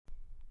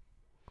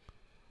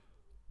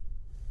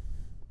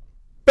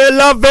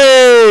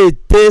beloved,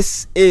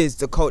 this is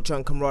the Culture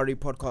and Camaraderie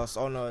podcast.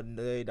 Oh no, I'm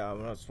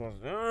not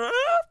supposed to.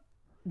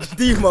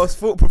 The most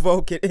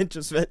thought-provoking,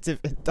 introspective,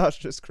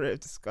 industrious,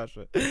 creative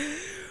discussion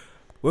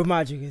with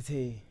Magic and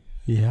T.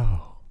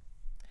 Yo,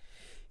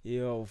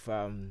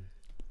 fam.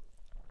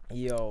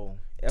 Yo,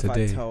 if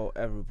today, I tell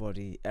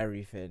everybody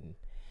everything,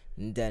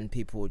 then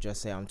people will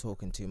just say I'm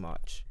talking too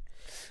much.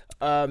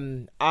 I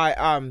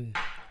am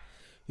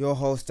your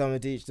host, Dummy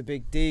Deech, the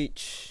Big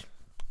Deech.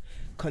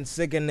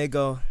 Consiga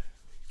nigga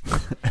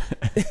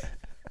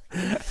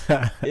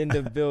in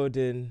the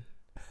building,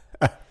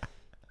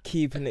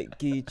 keeping it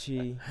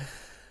Geechee,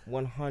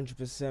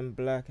 100%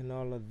 black and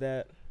all of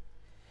that.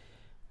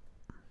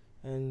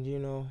 And you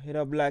know, hit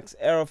up Black's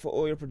Era for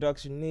all your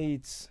production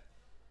needs.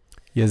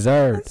 Yes,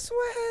 sir. And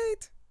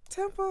sweet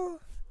tempo.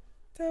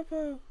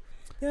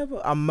 Yeah,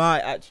 but I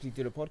might actually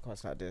do the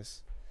podcast like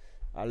this.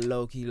 I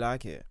low key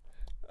like it.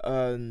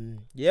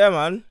 Yeah,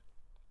 man.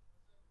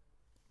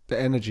 The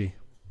energy.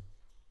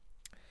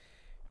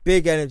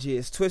 Big energy.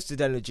 It's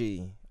twisted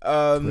energy.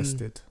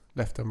 Twisted.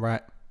 Left and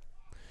right.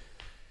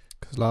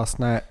 Because last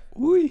night...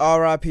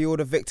 R.I.P. all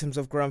the victims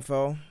of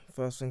Grenfell.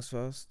 First things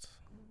first.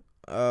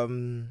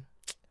 The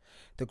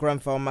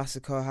Grenfell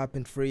massacre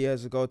happened 3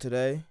 years ago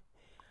today.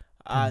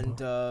 And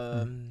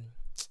that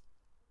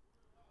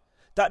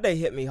day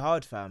hit me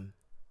hard, fam.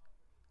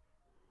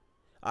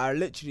 I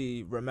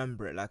literally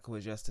remember it like it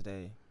was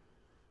yesterday.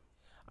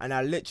 And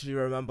I literally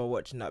remember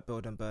watching that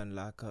building burn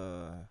like...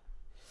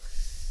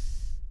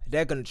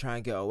 they're going to try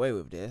and get away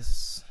with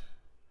this,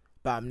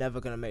 but I'm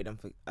never going to make them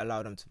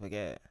allow them to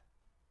forget.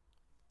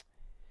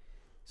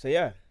 So,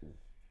 yeah.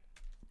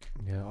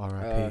 Yeah,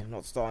 R.I.P.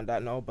 Not starting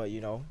that note, but, you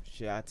know,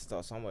 shit, I had to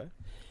start somewhere.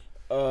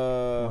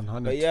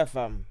 100. But, yeah,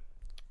 fam,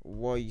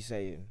 what are you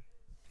saying?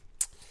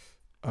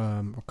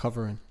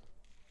 Recovering.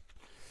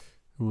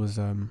 It was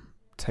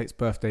Tate's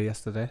birthday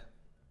yesterday.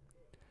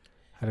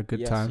 Had a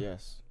good time.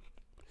 Yes.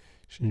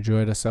 She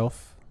enjoyed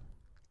herself.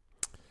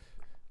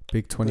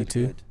 Big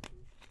 22. Good.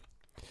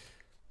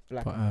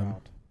 Black and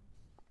proud.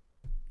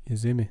 You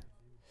see me?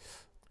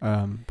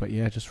 But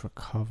yeah, just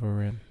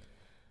recovering.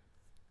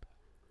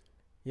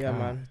 Yeah,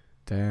 man.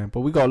 Damn.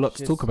 But we got a lot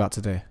to talk about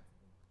today.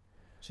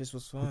 Just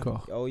was fun. We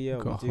do.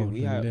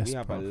 We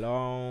have a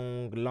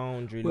long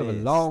laundry list. We have a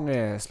long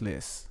ass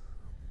list.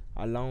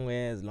 A long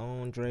ass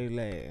laundry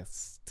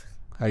list.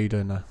 How you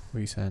doing now? What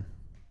are you saying?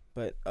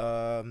 But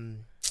I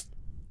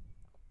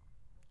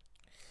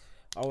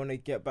want to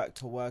get back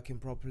to working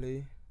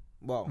properly.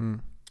 Well,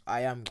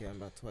 I am getting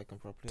back to working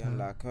properly. And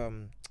like,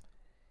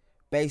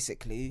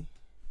 basically,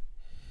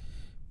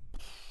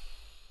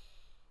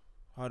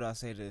 how do I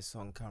say this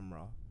on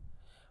camera?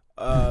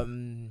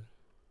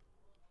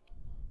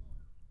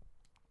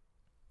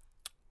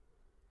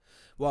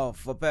 Well,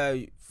 for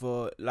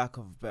lack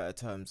of better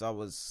terms, I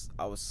was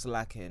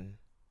slacking.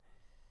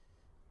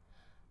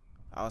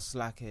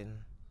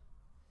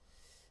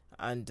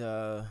 And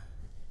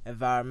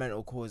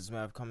environmental causes may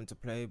have come into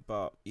play,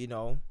 but you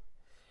know,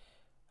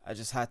 I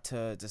just had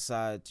to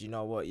decide, you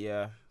know what,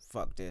 yeah,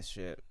 fuck this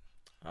shit.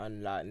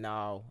 And like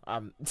now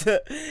I'm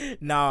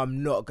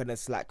not gonna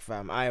slack,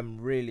 fam. I am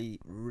really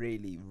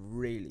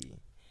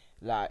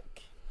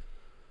like,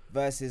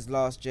 versus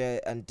last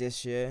year and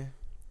this year,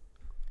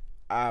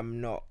 I'm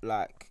not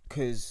like,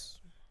 cause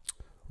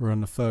we're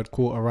on the third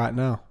quarter right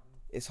now.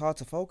 It's hard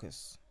to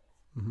focus.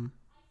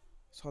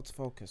 It's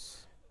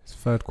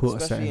third quarter,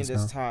 especially in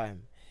this now.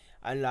 time.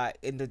 And like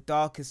in the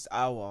darkest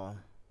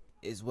hour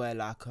is where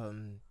like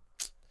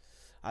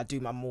I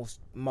do my most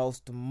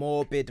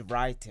morbid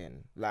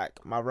writing.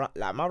 Like my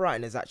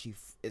writing is actually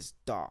it's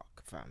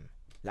dark, fam.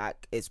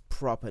 Like it's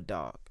proper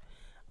dark.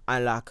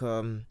 And like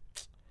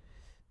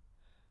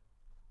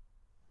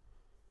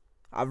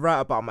I write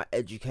about my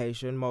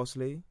education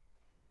mostly,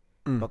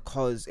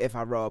 because if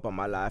I wrote about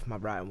my life, my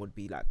writing would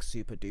be like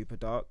super duper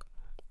dark.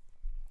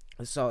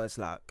 So it's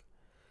like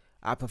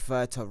I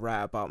prefer to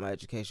write about my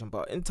education,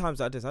 but in times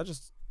like this, I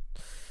just,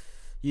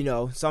 you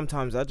know,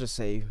 sometimes I just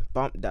say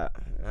bump that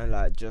and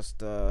like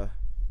just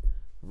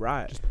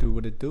write. Just do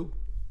what it do.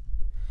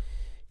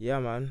 Yeah,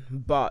 man.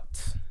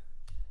 But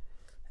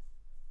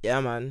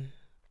yeah, man,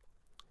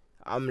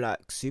 I'm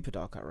like super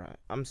dark at write.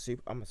 I'm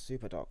a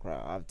super dark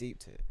writer. I've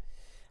deeped it.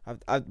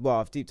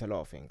 I've deeped a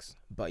lot of things.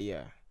 But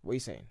yeah, what are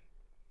you saying?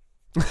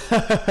 We've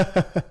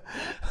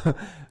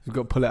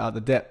got to pull it out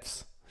the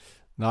depths.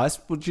 No,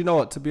 well, do you know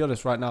what? To be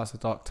honest, right now it's a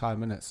dark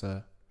time, innit?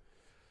 So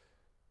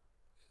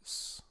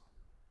it's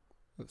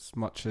as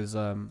much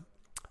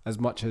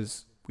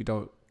as we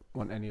don't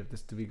want any of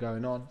this to be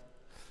going on,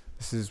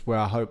 this is where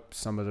I hope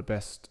some of the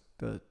best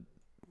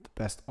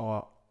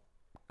art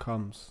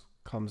comes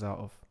out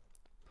of.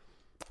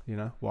 You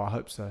know, well, I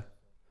hope so.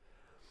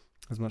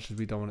 As much as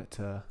we don't want it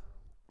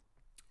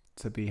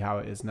to be how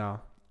it is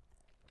now,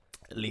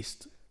 at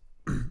least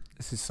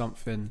this is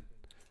something.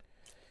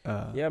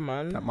 Yeah,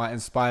 man. That might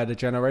inspire the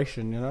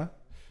generation, you know?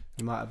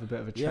 You might have a bit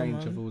of a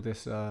change of all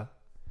this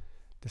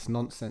this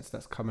nonsense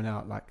that's coming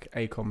out, like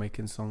Akon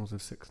making songs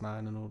with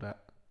 6ix9ine and all that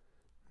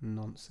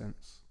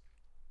nonsense.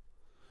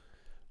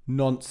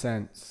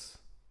 Nonsense.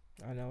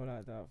 I know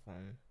like that,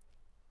 fam.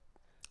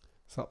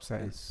 It's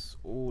upsetting. It's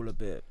all a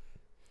bit.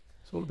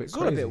 It's all a bit It's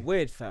crazy. all a bit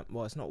weird, fam.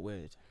 Well, it's not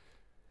weird.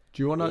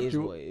 Do you want It is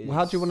to? what it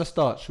How do you is. want to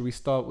start? Should we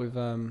start with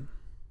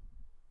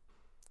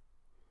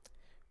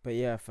But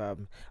yeah,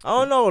 fam. I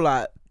don't know,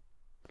 like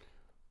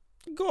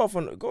go off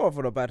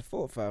on a bad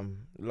foot,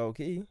 fam. Low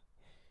key.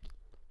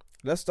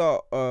 Let's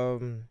start.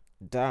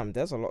 Damn,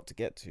 there's a lot to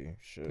get to.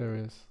 Shit. There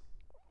is.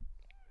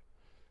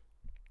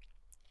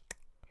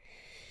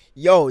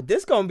 Yo,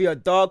 this gonna be a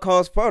dark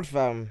horse pod,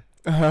 fam.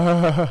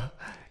 Yeah,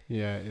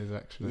 it is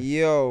actually.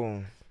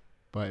 Yo,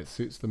 But it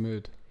suits the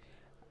mood.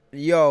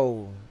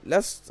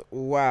 let's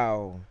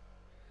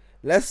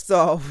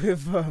start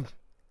with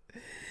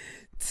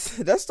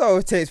let's start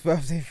with Tate's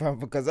birthday, fam,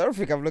 because I don't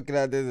think I'm looking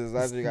at this as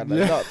actually got the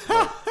nuts.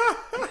 Fam.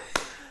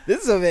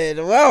 This is a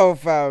bit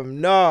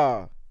fam.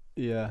 Nah.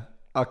 Yeah.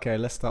 Okay,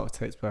 let's start with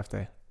Tate's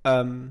birthday.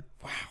 Wow.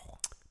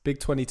 Big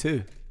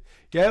 22.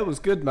 Yeah, it was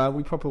good, man.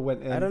 We proper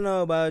went in. I don't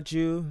know about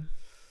you.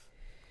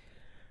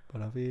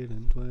 But I'm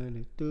feeling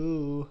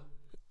 22.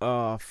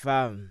 Oh,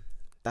 fam.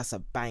 That's a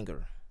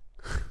banger.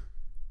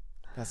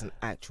 That's an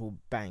actual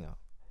banger.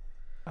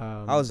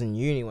 I was in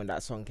uni when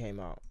that song came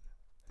out.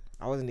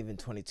 I wasn't even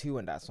 22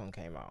 when that song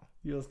came out.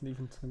 You wasn't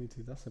even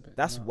 22. That's a bit.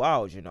 That's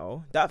wild, you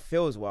know. That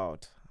feels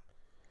wild.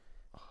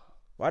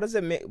 Why does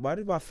it make? Why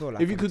do I feel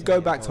like? If you I'm could 10 go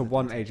years back to older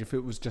one than age, if it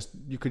was just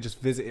you could just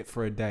visit it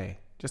for a day,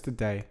 just a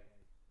day.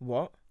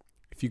 what?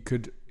 If you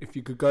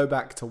could go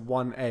back to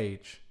one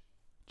age,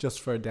 just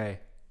for a day,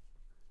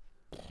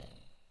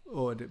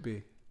 what would it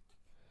be?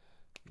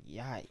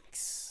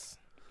 Yikes.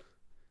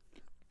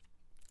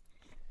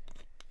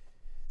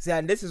 See,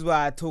 and this is where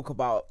I talk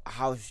about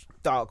how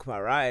dark my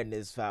writing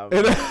is, fam.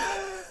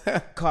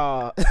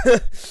 Car,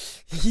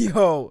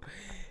 yo,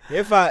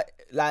 if I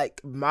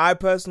like my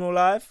personal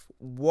life,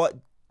 what,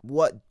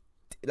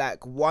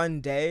 like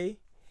one day,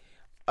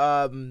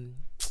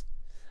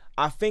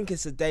 I think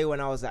it's a day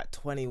when I was at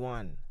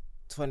 21,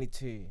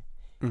 22.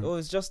 It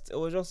was just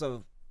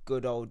a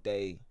good old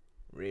day,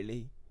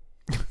 really.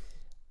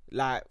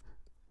 Like,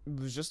 it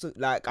was just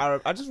I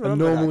just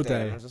remember normal that day.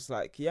 day. And I was just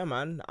like, yeah,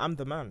 man, I'm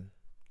the man.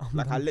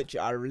 Like I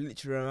literally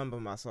remember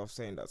myself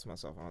saying that to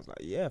myself. I was like,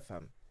 yeah,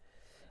 fam,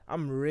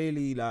 I'm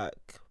really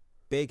like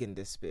big in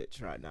this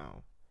bitch right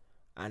now,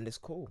 and it's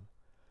cool,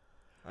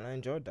 and I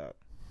enjoyed that.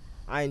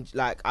 I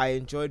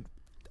enjoyed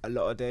a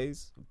lot of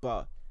days,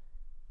 but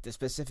the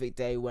specific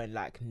day when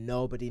like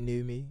nobody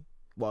knew me,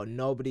 well,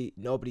 nobody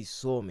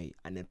saw me,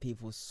 and then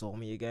people saw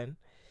me again,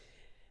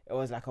 it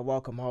was like a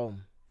welcome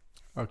home.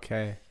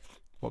 Okay,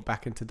 what,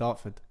 back into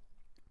Dartford?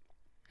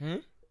 Hmm?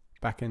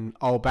 Back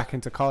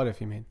into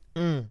Cardiff, you mean?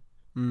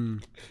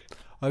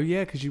 Oh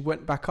yeah, because you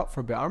went back up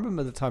for a bit. I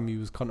remember the time you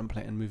was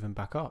contemplating moving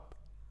back up.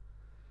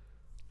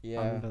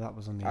 Yeah, I remember that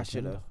was on the I should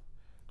agenda. have.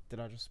 Did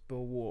I just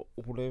spill water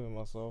all over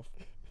myself?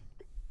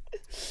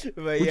 But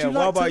Would yeah, you what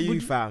like about to- you,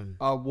 would you- fam?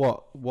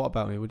 What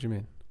about me? What do you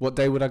mean? What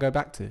day would I go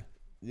back to?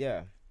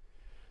 Yeah.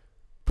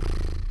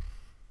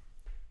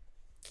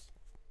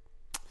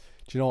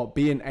 Do you know what?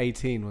 Being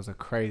 18 was a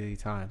crazy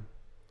time.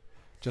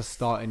 Just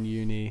starting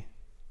uni,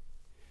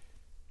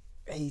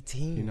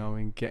 18. you know,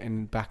 and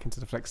getting back into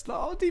the flex.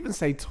 I would even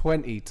say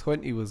 20.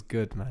 20 was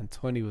good, man.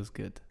 20 was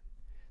good.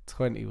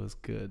 20 was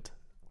good.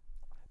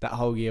 That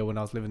whole year when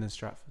I was living in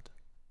Stratford.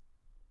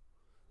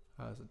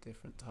 That was a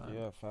different time.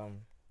 Yeah,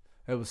 fam.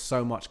 There was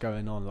so much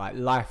going on. Like,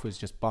 life was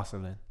just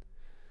bustling.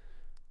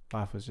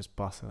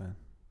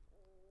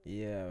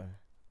 Yeah.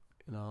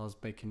 You know, I was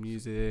making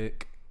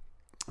music.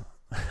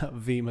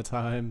 Vima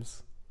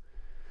times.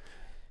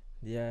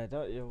 Yeah,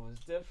 that year was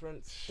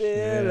different.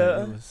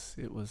 Yeah,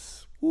 it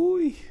was. Ooh,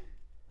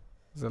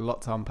 there's a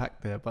lot to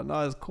unpack there, but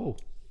no, it's cool.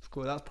 It's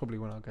cool. That's probably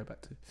when I'll go back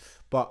to.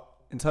 But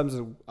in terms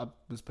of, I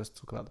was supposed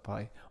to talk about the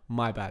party.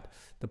 My bad.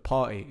 The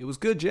party. It was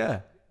good. Yeah,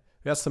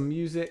 we had some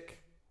music.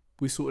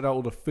 We sorted out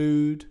all the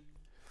food,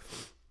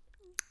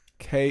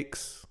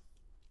 cakes,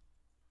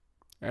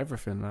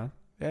 everything, man.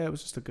 Yeah, it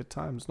was just a good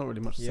time. There's not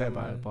really much to say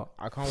about it, but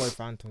I can't wait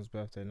for Anton's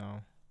birthday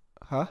now.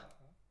 huh?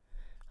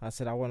 I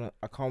said I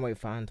can't wait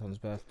for Anton's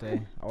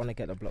birthday. I want to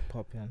get the block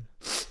popping.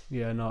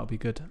 Yeah, no, it'll be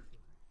good.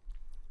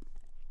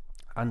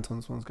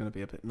 Anton's one's gonna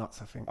be a bit nuts,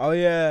 I think. Oh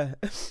yeah.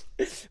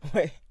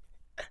 Wait.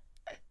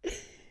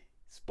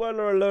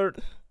 Spoiler alert.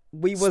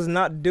 We was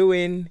not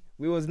doing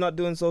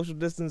social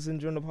distancing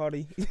during the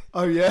party.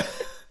 Oh yeah.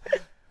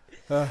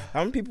 How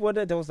many people were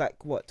there? There was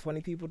like what,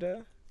 20 people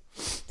there?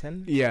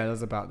 10? Yeah,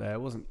 there's about there.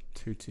 It wasn't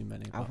too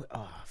many. But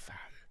Fam.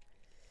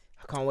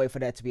 I can't wait for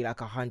there to be like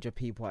 100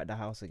 people at the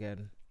house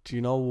again. do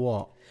you know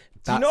what?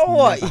 Do you know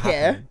what? never Yeah.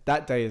 happening.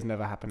 That day is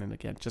never happening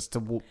again. Just to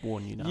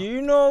warn you now.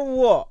 You know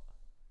what?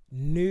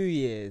 New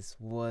Year's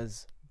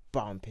was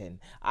bumping.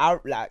 I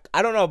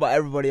don't know about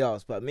everybody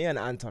else, but me and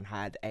Anton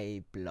had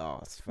a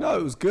blast. Fam. No,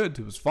 it was good.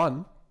 It was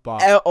fun.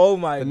 But Oh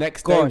my the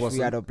next day gosh, we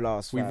wasn't. had a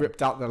blast. We fam.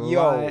 ripped out the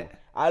Yo, light.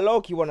 I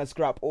low-key want to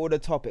scrap all the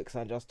topics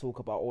and just talk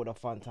about all the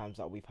fun times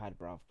that we've had,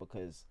 bruv.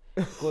 Because,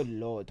 good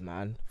lord,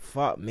 man.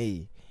 Fuck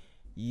me.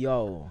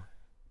 Yo.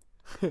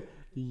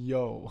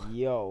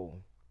 Yo.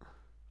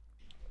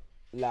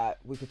 like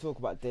we could talk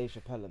about Dave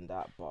Chappelle and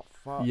that, but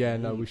fuck Yeah,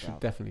 me, no, we bruv. should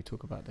definitely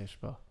talk about Dave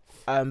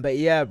Chappelle. But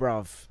yeah,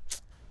 bruv.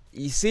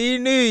 You see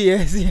New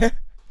Year's, yeah?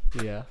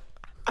 Yeah.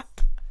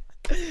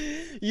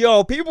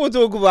 Yo, people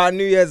talk about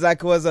New Year's like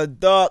it was a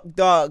dark,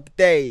 dark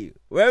day.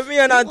 When me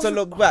and Anta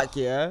look back,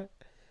 yeah?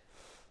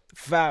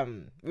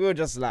 Fam, we were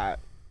just like,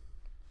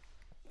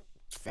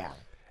 fam.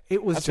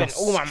 It was I spent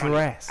just all my money.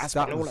 stress. I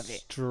spent That all was of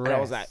it. stress. And I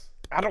was like,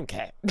 I don't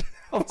care.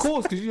 Of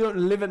course, because you don't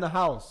live in the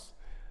house.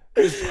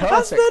 It's perfect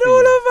I spent for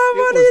all you. of my It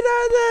money was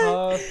that day.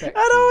 perfect And for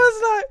you. I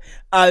was like,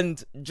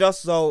 and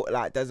just so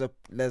like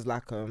there's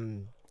like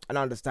an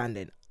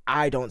understanding.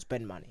 I don't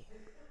spend money.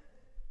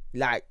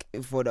 Like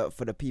for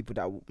the people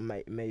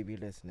that may be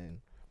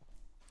listening,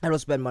 I don't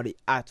spend money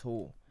at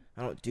all.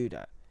 I don't do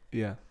that.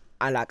 Yeah.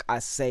 And like I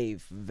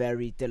save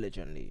very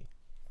diligently.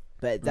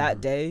 But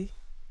that day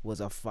was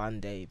a fun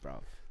day,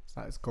 bro.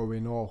 It's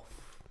going off.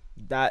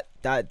 That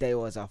day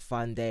was a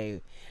fun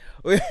day.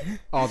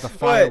 Oh, the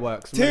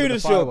fireworks. To Remember the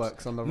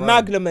fireworks on the road.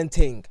 Magnum and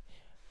ting,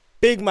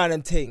 Big Man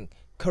and ting,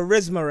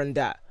 Charisma and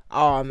that.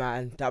 Oh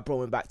man, that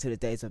brought me back to the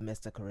days of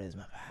Mr. Charisma,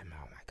 man.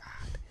 Oh my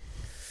god,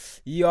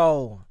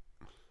 yo,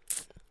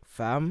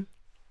 fam.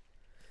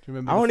 Do you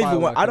remember I don't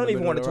even want. firework I in don't the even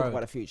middle want of to the talk road?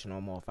 about the future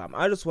no more, fam.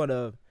 I just want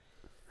to,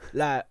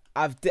 like,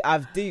 I've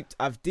deeped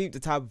the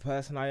type of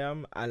person I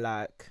am, and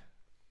like,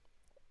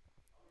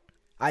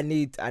 I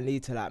need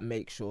to like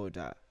make sure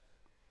that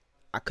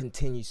I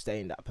continue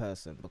staying that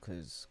person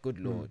because, good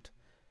lord,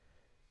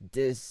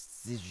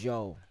 this is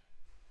yo,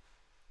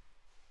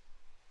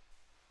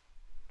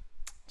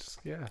 Just,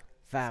 yeah.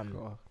 fam.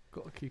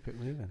 Got to keep it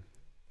moving.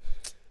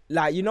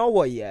 Like, you know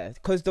what, yeah?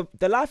 Because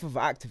the life of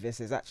an activist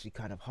is actually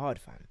kind of hard,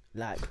 fam.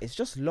 Like, it's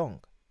just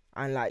long.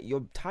 And, like,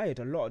 you're tired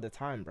a lot of the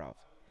time, bruv.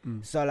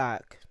 So,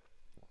 like,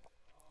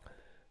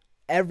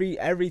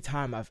 every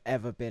time I've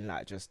ever been,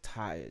 like, just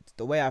tired,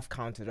 the way I've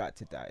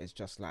counteracted that is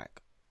just,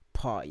 like,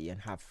 party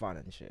and have fun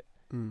and shit.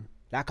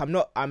 Like, I'm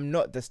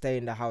not the stay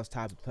in the house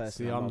type of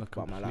person. See, I I'm love the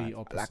about my complete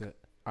life. opposite. Like,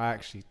 I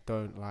actually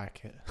don't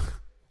like it.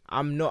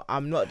 I'm not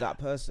that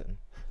person.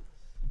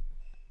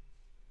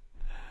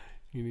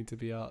 You need to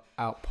be out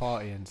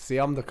partying. See,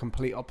 I'm the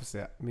complete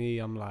opposite. Me,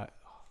 I'm like,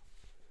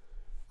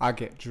 I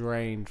get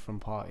drained from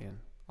partying.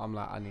 I'm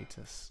like, I need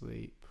to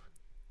sleep.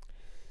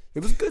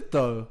 It was good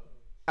though.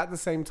 At the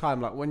same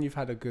time, like when you've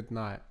had a good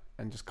night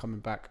and just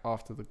coming back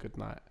after the good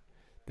night,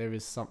 there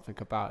is something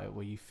about it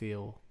where you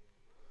feel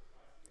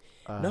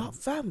No,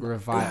 fam.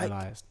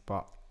 revitalized.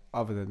 But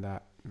other than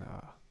that,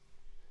 nah,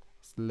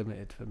 it's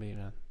limited for me,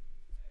 man.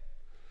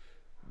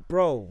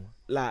 Bro,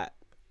 like,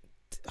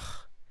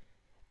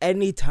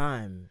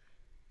 anytime,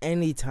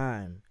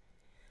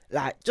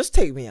 like, just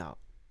take me out.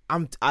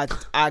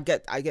 I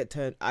get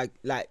turned.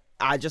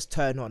 I just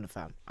turn on,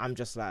 fam. I'm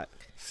just like,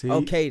 See,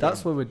 okay,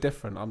 that's then. where we're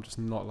different. I'm just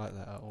not like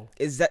that at all.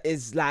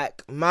 Is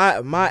like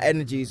my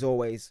energy is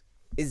always,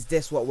 is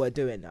this what we're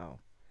doing now?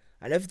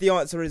 And if the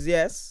answer is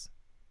yes,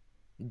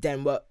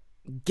 then we're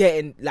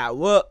getting like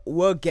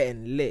we're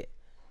getting lit.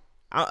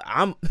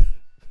 I'm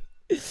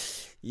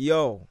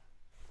yo,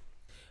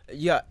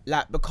 yeah,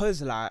 like,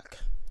 because like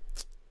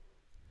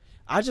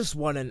I just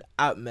want an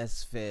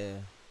atmosphere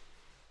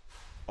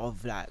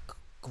of like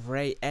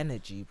great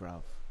energy,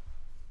 bro.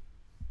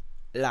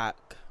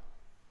 Like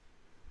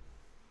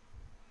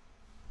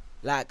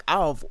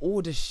out of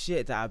all the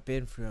shit that I've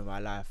been through in my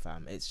life,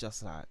 fam, it's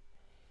just like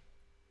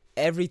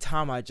every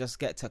time I just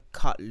get to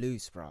cut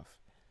loose, bruv,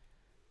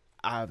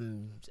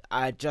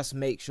 I just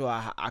make sure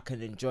I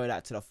can enjoy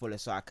that to the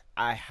fullest, so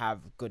I have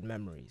good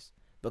memories.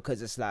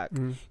 Because it's like,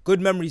 good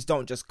memories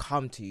don't just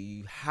come to you.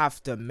 You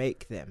have to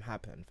make them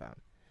happen, fam.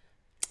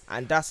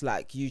 And that's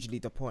like usually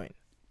the point.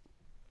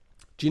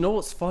 Do you know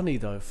what's funny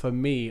though? For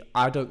me,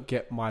 I don't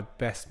get my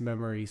best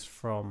memories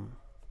from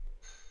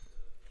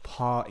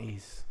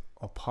parties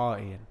or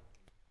partying.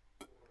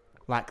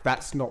 Like,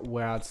 that's not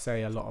where I'd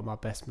say a lot of my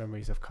best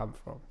memories have come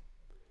from.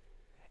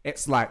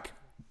 It's like,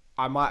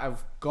 I might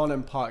have gone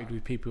and partied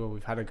with people where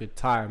we've had a good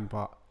time,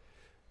 but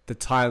the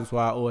times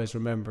where I always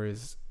remember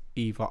is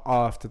either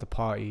after the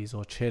parties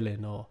or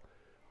chilling or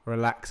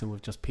relaxing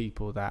with just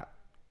people that,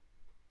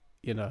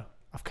 you know,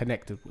 I've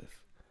connected with.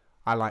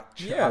 I like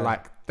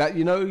that,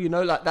 you know,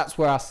 like that's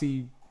where I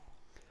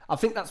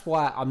think that's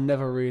why I'm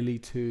never really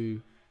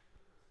too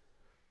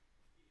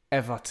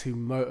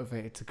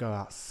motivated to go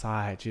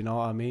outside, you know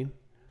what I mean?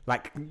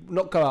 Like,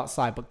 not go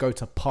outside, but go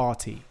to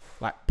party.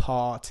 Like,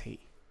 party.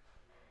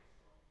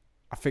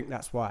 I think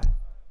that's why.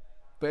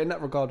 But in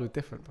that regard, we're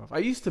different, bro. I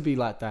used to be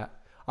like that.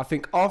 I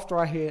think after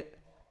I hit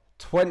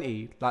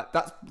 20, like,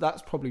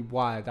 that's probably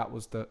why that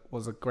was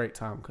a great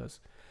time, because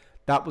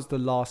that was the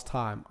last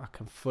time I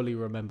can fully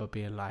remember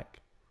being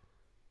like,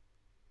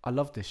 I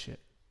love this shit.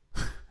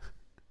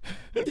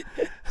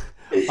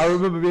 I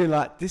remember being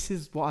like, this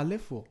is what I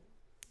live for.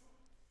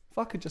 If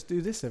I could just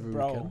do this every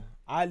weekend.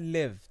 I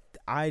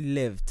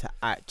live to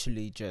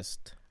actually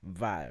just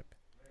vibe.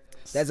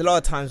 There's a lot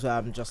of times where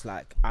I'm just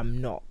like,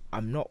 I'm not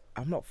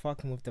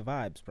fucking with the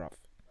vibes, bruv.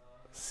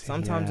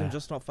 Sometimes I'm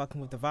just not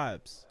fucking with the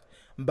vibes.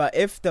 But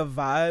if the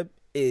vibe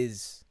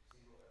is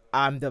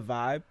I'm the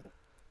vibe,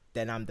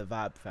 then I'm the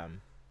vibe,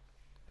 fam.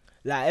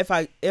 Like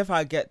if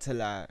I get to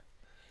like,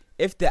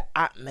 if the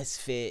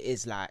atmosphere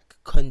is like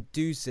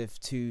conducive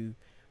to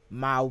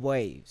my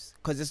waves,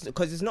 because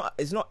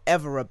it's not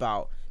ever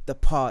about the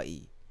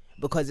party,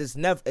 because it's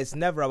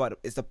never about,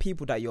 it's the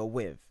people that you're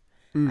with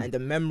and the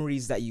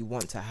memories that you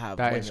want to have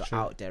That when is you're true.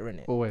 out there,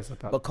 innit? Always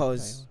about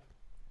Because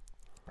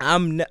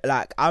I'm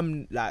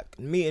like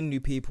meeting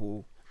new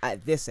people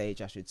at this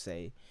age, I should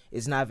say,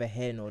 is neither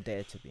here nor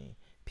there to me.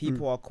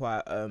 People are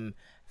quite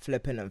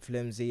flippant and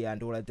flimsy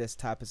and all of this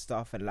type of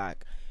stuff, and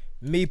like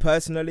me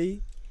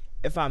personally,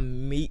 if I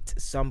meet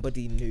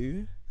somebody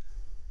new,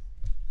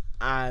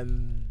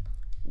 I'm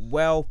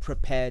well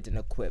prepared and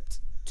equipped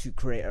to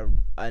create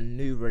a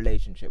new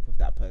relationship with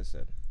that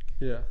person.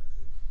 Yeah.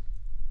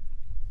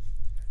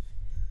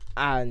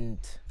 And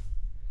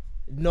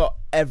not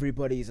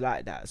everybody's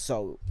like that.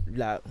 So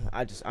like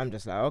I'm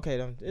just like, okay,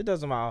 then it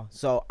doesn't matter.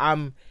 So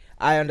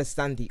I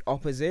understand the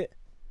opposite,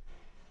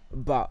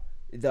 but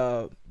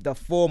the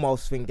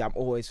foremost thing that I'm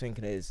always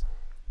thinking is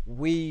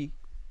we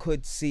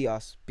could see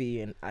us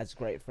being as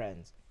great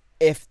friends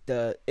if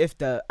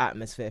the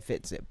atmosphere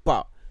fits it.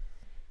 But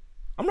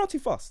I'm not too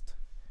fussed.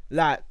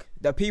 Like,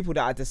 the people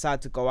that I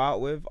decide to go out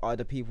with are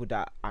the people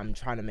that I'm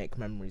trying to make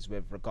memories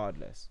with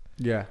regardless.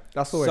 Yeah,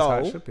 that's always how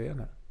it should be,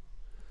 isn't it?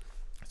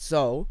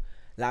 So,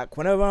 like,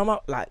 whenever I'm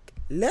out, like,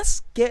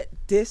 let's get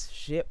this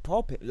shit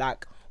popping.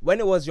 Like, when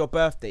it was your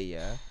birthday,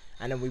 yeah,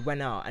 and then we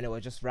went out and it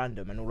was just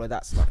random and all of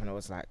that stuff, and it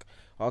was like,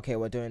 okay,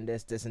 we're doing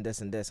this, and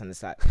this, and this, and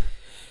it's like,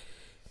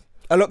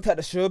 I looked at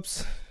the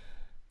shubs,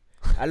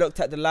 I looked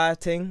at the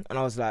lighting, and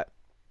I was like,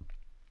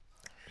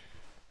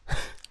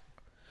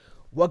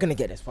 we're gonna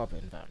get this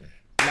popping, man.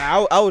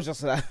 Like, I was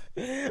just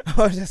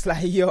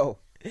like, yo,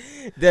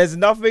 there's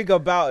nothing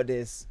about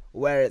this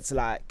where it's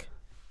like,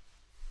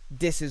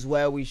 this is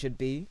where we should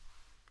be,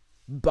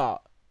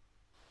 but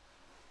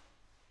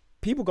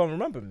people gonna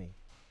remember me.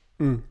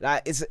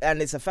 Like, it's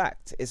a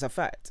fact,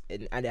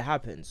 and it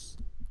happens.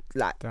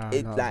 Like,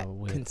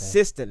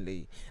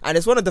 consistently. And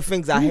it's one of the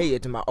things I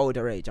hated in my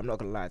older age, I'm not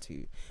gonna lie to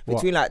you.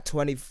 Between like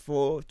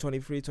 24,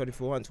 23,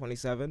 24 and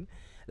 27,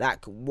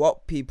 like,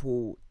 what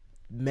people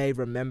may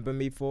remember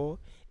me for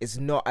is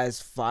not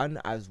as fun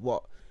as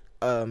what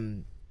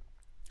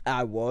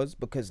I was,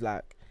 because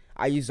like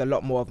I used a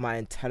lot more of my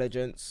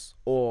intelligence,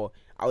 or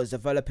I was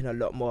developing a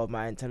lot more of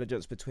my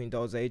intelligence between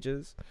those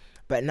ages.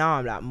 But now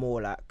I'm like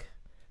more like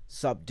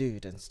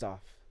subdued and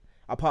stuff,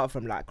 apart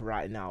from like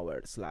right now where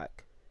it's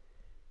like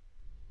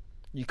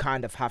you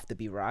kind of have to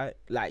be right,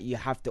 like you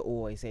have to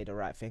always say the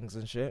right things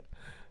and shit.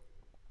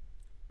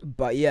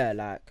 But yeah,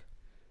 like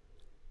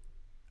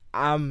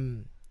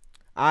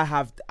I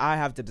have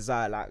the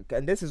desire, like,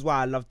 and this is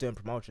why I love doing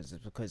promotions, is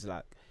because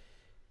like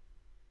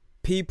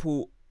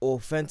people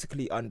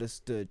authentically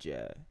understood,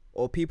 yeah,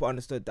 or people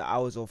understood that I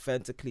was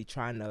authentically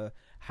trying to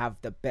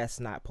have the best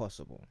night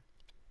possible.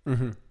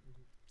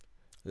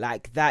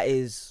 Like,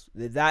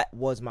 that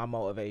was my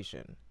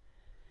motivation.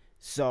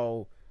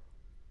 So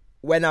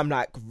when I'm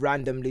like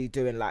randomly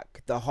doing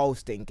like the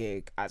hosting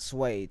gig at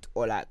Suede,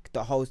 or like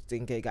the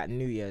hosting gig at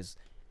New Year's,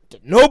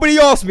 that nobody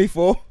asked me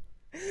for,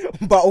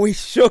 but we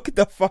shook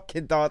the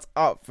fucking dance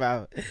up,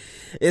 fam.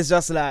 It's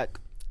just like,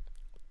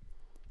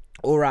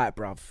 all right,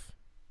 bruv,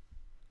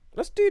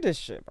 let's do this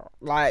shit, bro.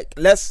 Like,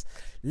 let's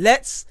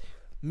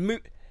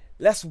move,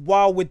 let's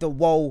wow with the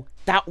woe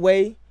that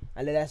way,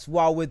 and then let's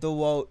wow with the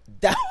woe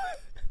that way.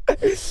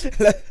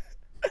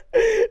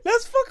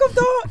 Let's fuck up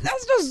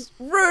let's just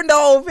ruin the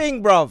whole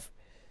thing, bruv.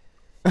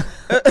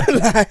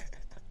 Like,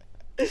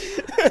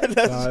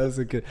 that's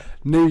a good.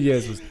 New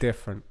Year's was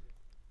different.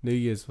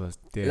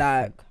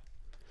 Like,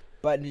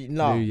 but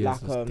no, New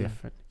Year's like, was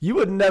different. You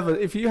would never,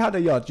 if you had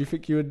a yacht, do you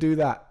think you would do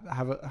that?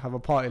 Have a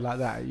party like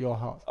that at your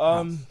house?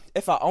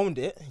 If I owned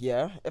it,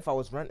 yeah. If I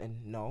was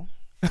renting, no.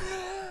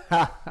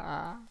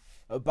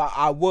 But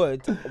I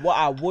would. What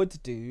I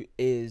would do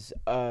is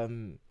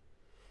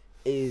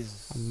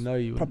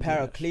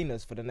prepare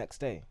cleaners for the next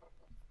day.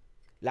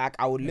 Like,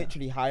 I would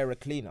literally hire a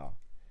cleaner.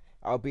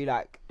 I'll be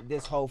like,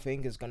 this whole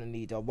thing is gonna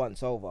need a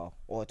once over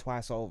or a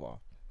twice over.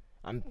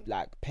 I'm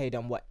like, pay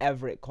them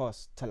whatever it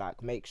costs to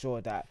like make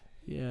sure that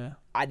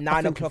at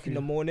 9 o'clock in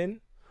the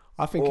morning,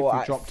 I think if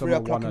you dropped them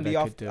a $1, they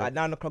could do it. At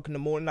 9 o'clock in the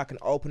morning, I can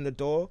open the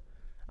door,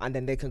 and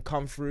then they can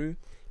come through,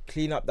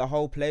 clean up the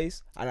whole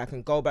place, and I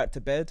can go back to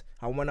bed.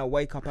 And when I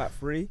wake up at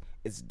 3,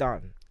 it's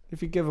done.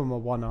 If you give them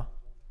a $1,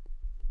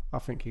 I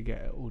think you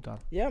get it all done.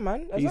 Yeah,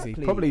 man, exactly.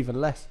 Easy, probably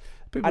even less.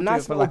 People a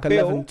nice do it for like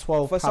bill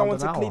 12 for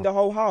someone an to clean the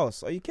whole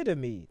house. Are you kidding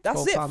me?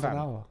 That's it, fam. An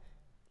hour.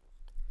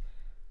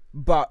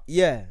 But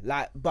yeah,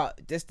 like,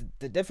 but this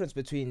the difference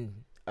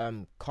between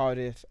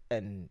Cardiff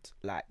and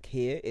like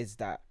here is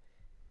that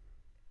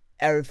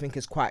everything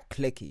is quite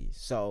cliquey.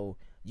 So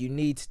you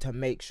need to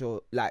make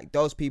sure like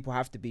those people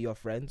have to be your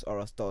friends, or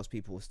else those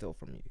people will steal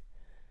from you.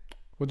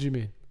 What do you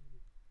mean?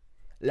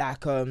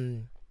 Like,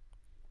 you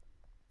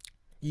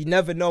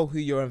never know who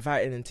you're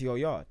inviting into your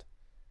yard.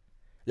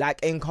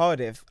 Like in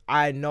Cardiff,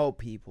 I know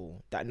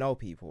people that know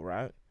people,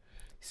 right?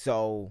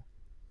 So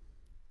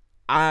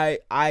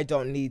I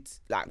don't need,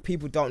 like,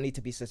 people don't need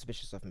to be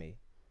suspicious of me.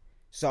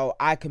 So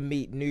I can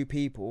meet new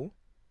people,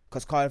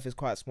 because Cardiff is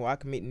quite small. I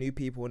can meet new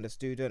people in the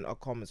student or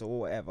commerce or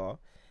whatever,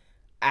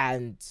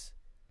 and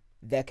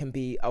there can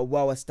be a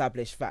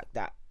well-established fact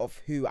that of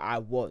who I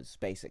was,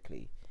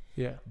 basically.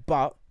 Yeah.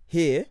 But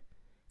here,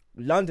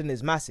 London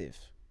is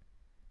massive.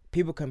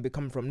 People can be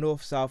coming from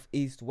north, south,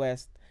 east,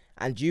 west,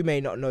 and you may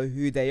not know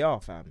who they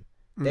are, fam.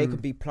 They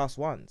could be plus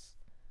ones.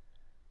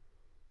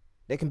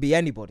 They can be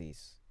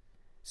anybody's.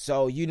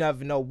 So you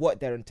never know what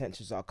their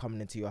intentions are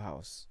coming into your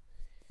house.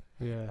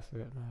 Yeah, it's a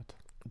bit mad.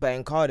 But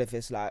in Cardiff,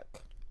 it's like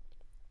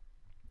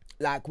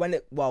when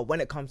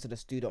it comes to the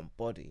student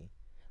body,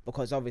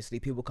 because obviously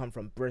people come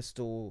from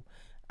Bristol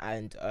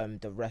and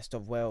the rest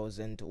of Wales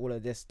and all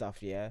of this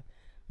stuff, yeah.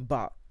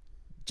 But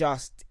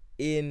just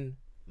in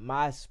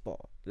my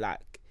spot,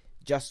 like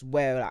just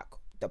where like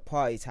the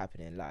party's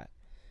happening, like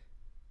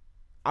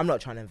I'm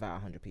not trying to invite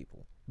 100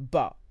 people,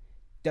 but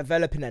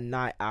developing a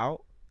night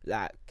out,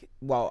 like I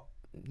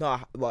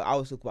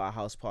was talking about a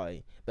house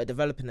party, but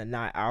developing a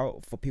night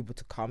out for people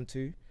to come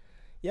to,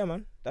 yeah,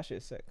 man, that shit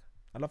is sick.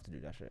 I'd love to do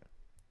that shit.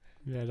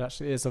 Yeah, that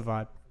shit is a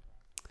vibe.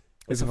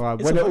 It's a It's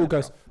vibe.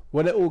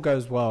 When it all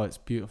goes well, it's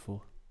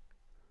beautiful.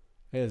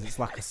 It is. It's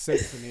like a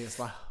symphony. It's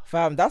like,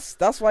 fam,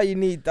 that's why you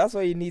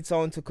need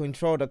someone to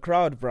control the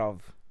crowd,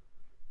 bruv.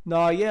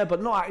 no, yeah,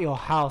 but not at your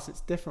house. It's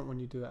different when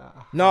you do it at a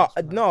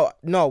house.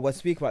 No, we're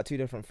speaking about two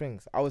different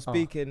things. I was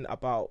speaking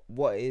about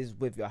what is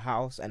with your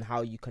house and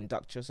how you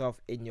conduct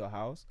yourself in your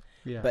house.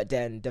 Yeah. But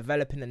then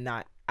developing a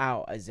night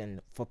out, as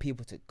in for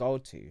people to go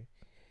to,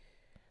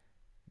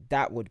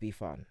 that would be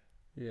fun.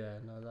 Yeah,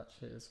 no, that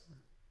shit is fun.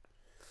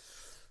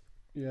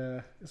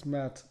 Yeah, it's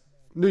mad.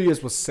 New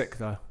Year's was sick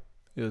though.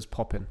 It was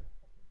popping.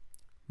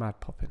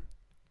 Mad popping.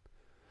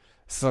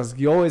 So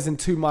you're always in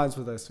two minds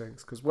with those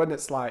things, because when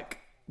it's like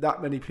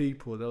that many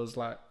people, there was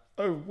like,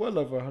 well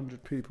over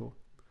 100 people.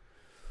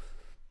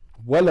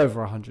 Well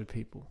over 100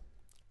 people.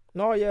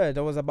 No, yeah,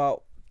 there was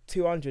about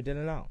 200 in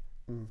and out.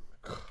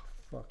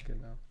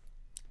 Fucking hell.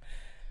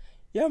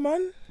 Yeah,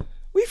 man.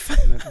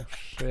 Mental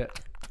shit.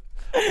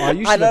 I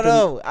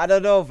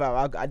don't know,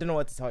 fam. I don't know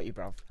what to tell you,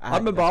 bro. I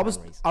remember I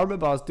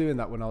was doing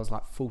that when I was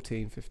like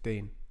 14,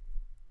 15.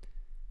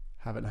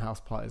 Having house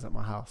parties at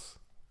my house.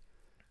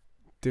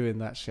 Doing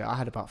that shit. I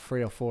had about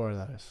 3 or 4 of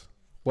those.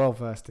 Well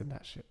versed in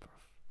that shit, bro.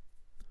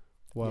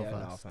 Well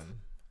versed. No,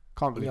 fam.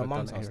 Can't believe your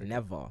mum's house.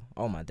 Never.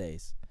 Oh my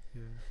days.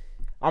 Yeah.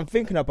 I'm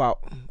thinking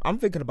about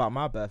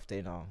my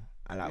birthday now,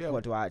 and like,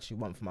 what do I actually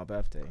want for my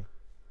birthday?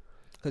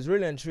 Because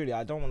really and truly,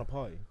 I don't want to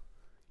party.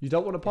 You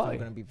don't want to party? I'm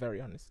gonna be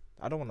very honest.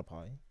 I don't want to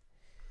party.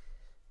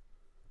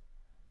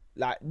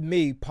 Like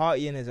me,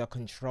 partying is a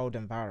controlled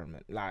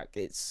environment. Like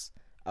it's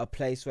a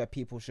place where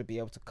people should be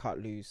able to cut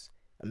loose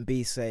and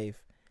be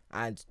safe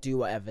and do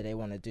whatever they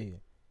want to do.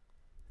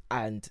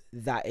 And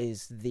that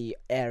is the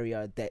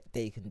area that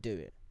they can do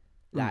it.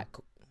 Like,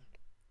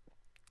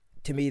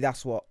 to me,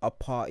 that's what a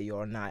party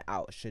or a night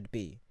out should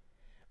be.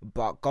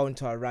 But going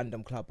to a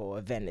random club or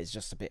event is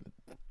just a bit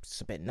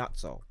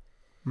nutso.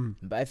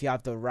 But if you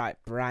have the right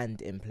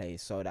brand in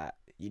place so that,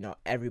 you know,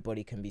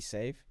 everybody can be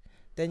safe,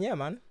 then yeah,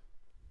 man.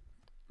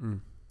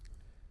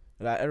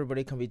 Like,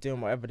 everybody can be doing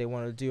whatever they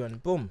want to do,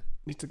 and boom.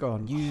 Need to go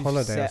on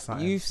holiday or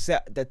something. You've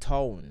set the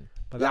tone.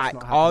 But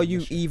like, are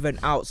you even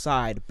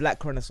outside?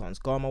 Black Renaissance,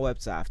 go on my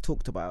website. I've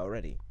talked about it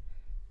already.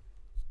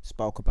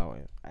 Spoke about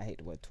it. I hate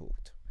the word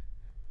talked.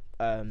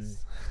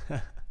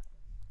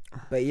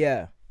 But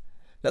yeah,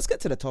 let's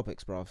get to the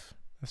topics, bruv.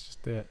 Let's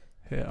just do it.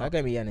 That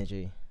gave me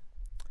energy.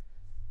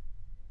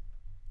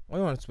 What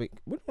do you want to speak?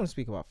 What do you want to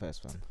speak about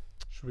first, fam?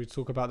 Should we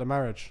talk about the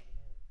marriage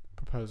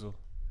proposal?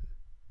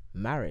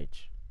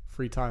 Marriage?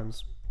 3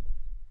 times.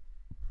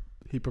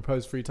 He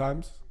proposed 3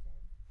 times.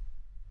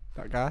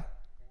 That guy,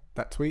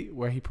 that tweet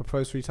where he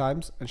proposed 3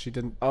 times and she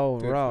didn't. Oh,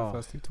 do it for the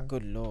first 2 times.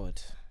 Good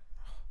lord.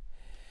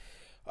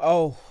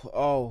 Oh,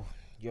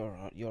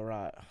 you're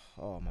right.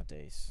 Oh my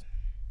days.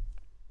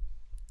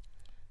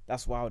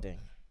 That's wilding.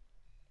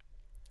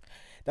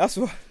 That's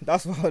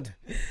wild.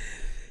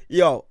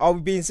 Yo, are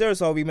we being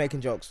serious or are we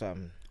making jokes,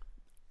 fam?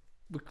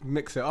 We can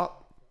mix it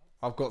up.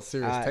 I've got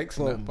serious takes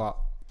on it, but...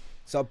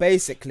 So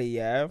basically,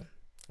 yeah,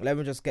 let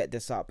me just get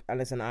this up.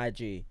 And it's an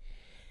IG.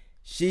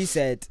 She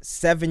said,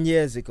 7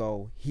 years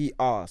ago, he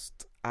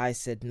asked. I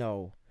said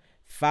no.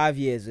 5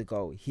 years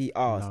ago, he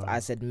asked. No. I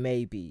said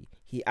maybe.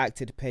 He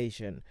acted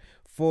patient.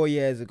 4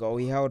 years ago,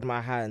 he held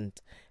my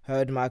hand,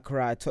 heard my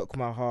cry, took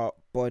my heart,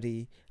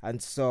 body,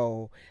 and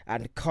soul,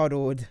 and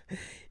cuddled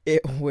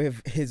it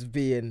with his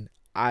being.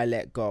 I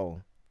let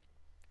go.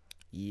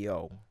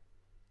 Yo.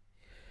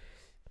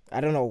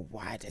 I don't know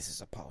why this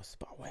is a post,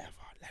 but whatever.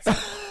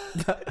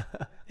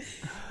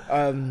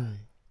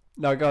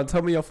 No, go on.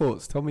 Tell me your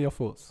thoughts.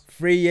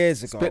 3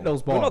 years ago. Spit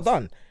those bars. We're not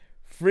done.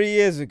 3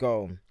 years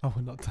ago. Oh,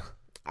 we're not done.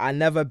 I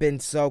never been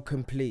so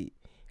complete,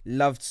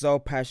 loved so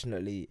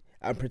passionately,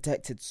 and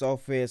protected so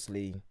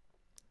fiercely.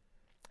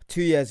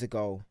 2 years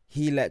ago,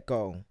 he let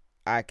go.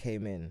 I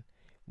came in.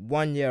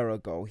 1 year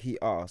ago, he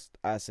asked.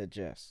 I said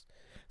yes.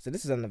 So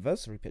this is an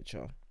anniversary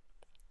picture.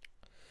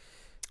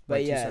 But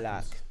Wait 2 yeah, seconds.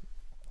 like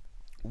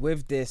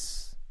with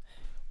this,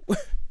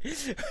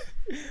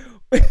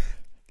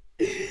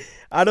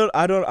 I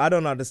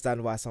don't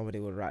understand why somebody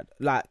would write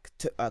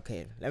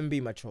okay, let me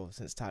be mature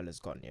since Tyler's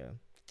gone. Yeah,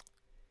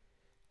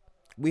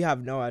 we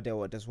have no idea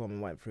what this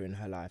woman went through in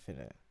her life.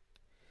 Innit?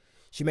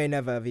 She may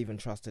never have even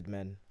trusted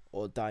men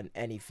or done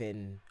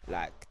anything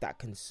like that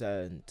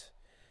concerned,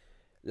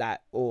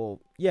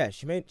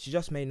 she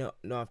just may not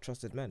have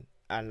trusted men,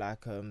 and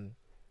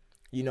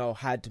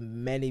had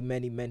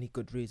many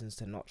good reasons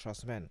to not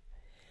trust men.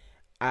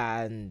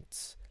 And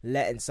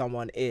letting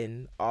someone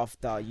in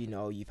after,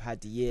 you've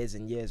had years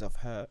and years of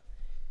hurt,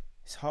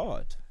 it's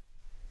hard.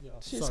 Yeah,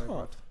 It's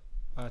hard.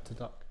 I had to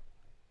duck.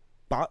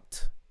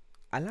 But,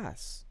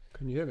 alas,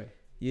 Can you hear me?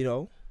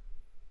 you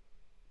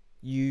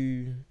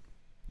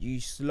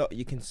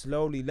can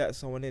slowly let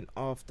someone in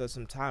after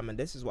some time. And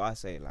this is what I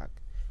say,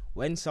 like,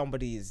 when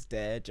somebody is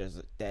there,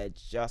 they're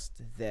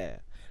just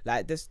there.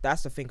 Like,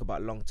 that's the thing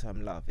about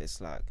long-term love. It's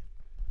like,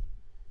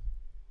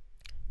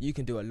 you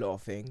can do a lot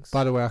of things.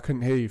 By the way, I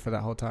couldn't hear you for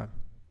that whole time.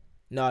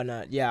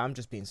 No, yeah, I'm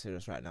just being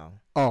serious right now.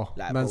 Oh,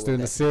 Like, man's but we'll doing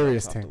get the to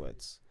serious jokes thing.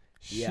 afterwards.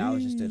 Yeah, I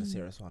was just doing a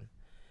serious one.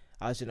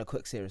 I was doing a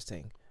quick serious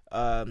thing.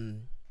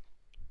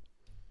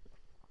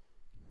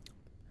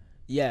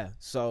 Yeah,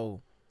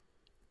 so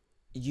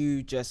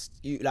you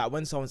like,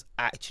 when someone's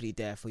actually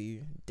there for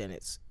you, then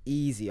it's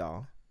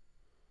easier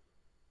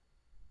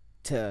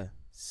to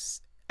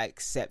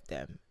accept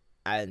them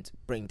and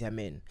bring them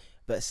in.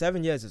 But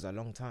 7 years is a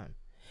long time.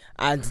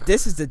 And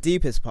this is the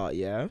deepest part,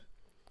 yeah?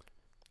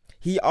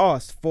 He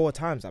asked 4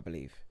 times, I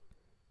believe.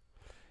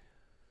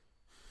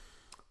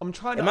 I'm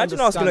trying to Imagine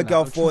asking a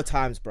girl 4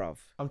 times, bruv.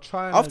 I'm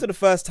trying. After the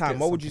first time, get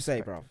what some would you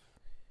say, bruv? perspective.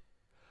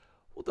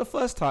 Well, the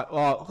first time,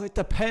 it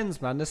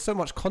depends, man. There's so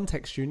much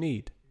context you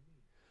need.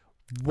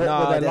 What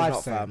were their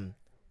life saying?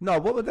 No,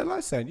 what were their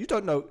life saying? You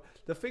don't know.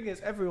 The thing is,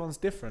 everyone's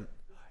different.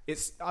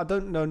 I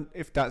don't know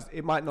if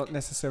it might not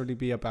necessarily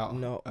be about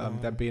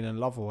them being in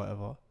love or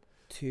whatever.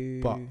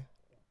 But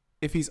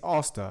if he's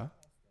asked her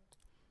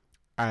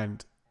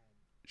and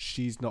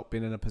she's not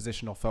been in a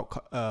position or felt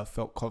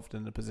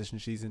confident in the position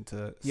she's in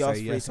to say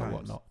yes or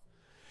whatnot.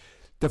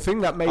 The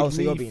thing that made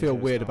me feel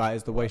weird about it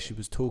is the way she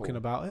was talking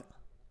about it.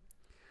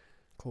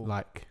 Cool.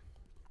 Like,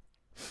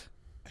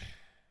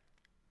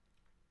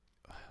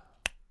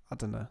 I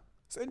don't know.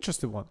 It's an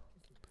interesting one.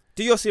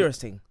 Do your serious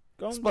thing.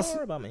 Don't It's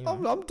worry about me.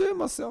 I'm doing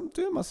myself.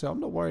 I'm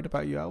not worried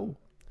about you at all.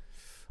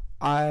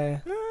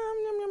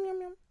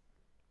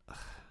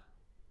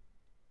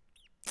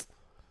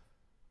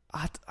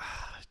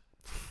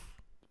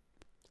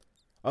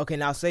 Okay,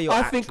 now say your I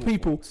actual think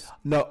people. thoughts.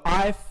 No,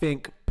 I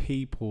think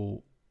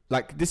people.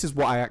 Like, this is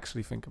what I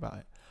actually think about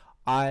it.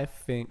 I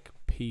think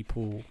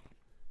people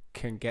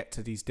can get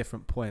to these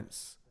different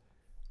points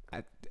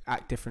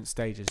at different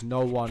stages.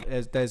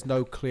 There's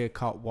no clear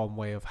cut one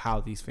way of how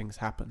these things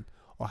happen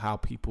or how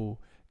people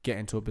get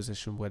into a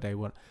position where they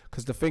want.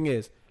 Because the thing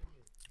is,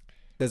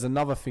 there's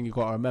another thing you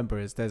got to remember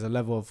is there's a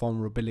level of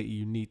vulnerability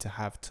you need to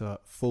have to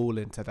fall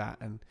into that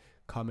and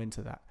come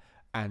into that.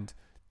 And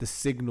the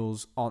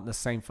signals aren't the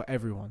same for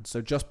everyone.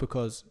 So just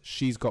because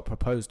she's got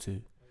proposed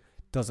to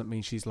doesn't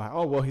mean she's like,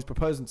 oh, well, he's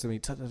proposing to me.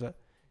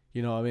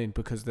 You know what I mean?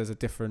 Because there's a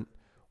different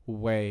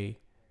way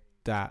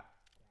that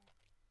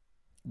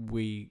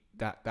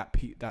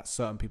that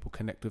certain people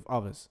connect with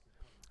others.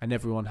 And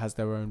everyone has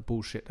their own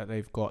bullshit that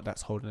they've got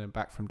that's holding them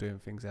back from doing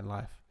things in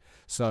life.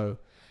 So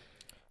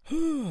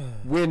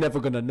we're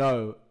never going to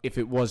know if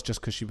it was just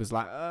because she was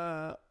like,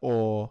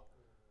 or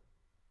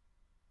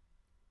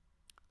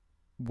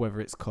whether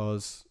it's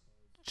because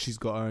she's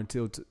got her own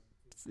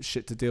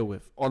shit to deal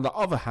with. On the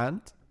other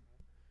hand,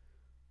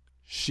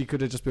 she could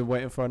have just been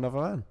waiting for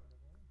another man.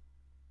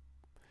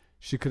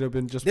 She could have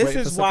been just waiting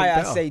for something better.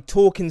 This is why I say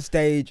talking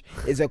stage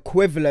is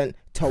equivalent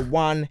to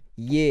 1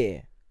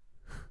 year.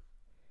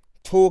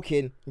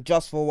 Talking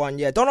just for 1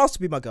 year. Don't ask to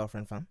be my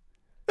girlfriend, fam.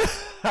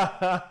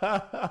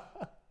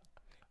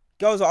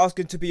 Girls are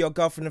asking to be your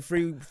girlfriend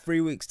in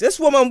three weeks. This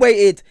woman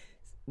waited.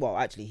 Well,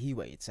 actually, he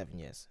waited 7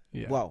 years.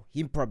 Yeah. Well,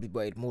 he probably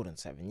waited more than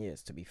 7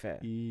 years, to be fair.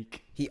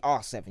 Eek. He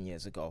asked 7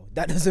 years ago.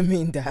 That doesn't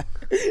mean that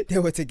they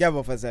were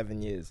together for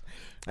 7 years.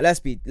 Let's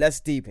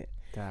deep it.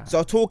 Damn.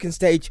 So talking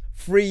stage,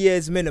 3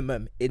 years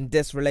minimum in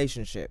this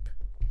relationship.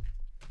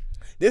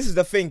 This is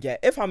the thing, yeah.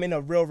 If I'm in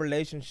a real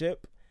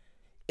relationship,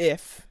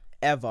 if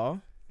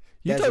ever,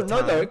 you don't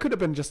know though. It could have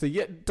been just a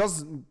year. It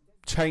doesn't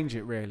change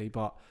it really,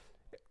 but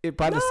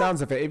by the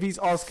sounds of it, if he's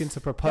asking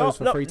to propose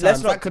for 3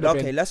 times, that could have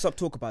been. Okay, let's stop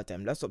talk about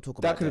them. Let's talk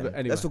about them.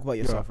 Anyway, let's talk about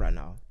yourself right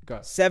now. Go.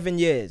 7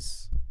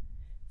 years,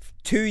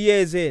 2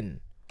 years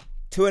in,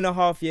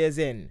 2.5 years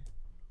in,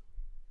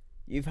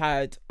 you've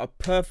had a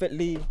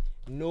perfectly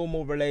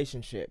normal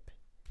relationship.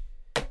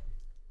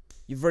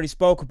 You've already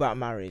spoke about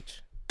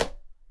marriage.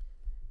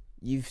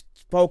 You've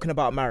spoken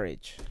about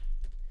marriage.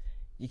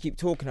 You keep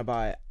talking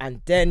about it,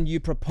 and then you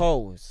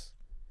propose.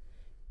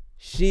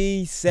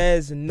 She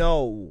says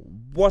no.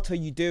 What are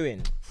you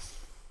doing?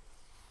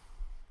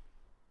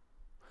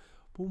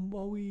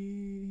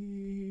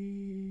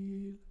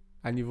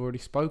 And you've already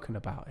spoken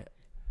about it.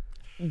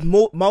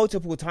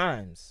 multiple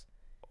times.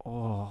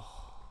 Oh.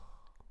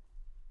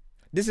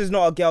 This is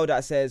not a girl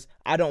that says,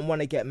 I don't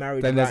want to get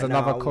married Then right there's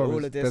another now.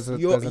 All of this. there's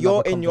You're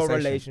another in your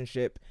conversation.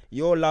 relationship.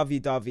 You're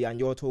lovey-dovey and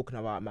you're talking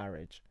about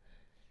marriage.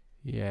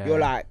 Yeah. You're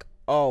like,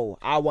 oh,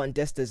 I want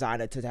this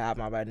designer to have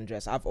my wedding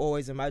dress. I've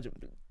always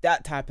imagined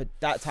that type of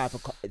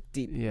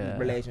deep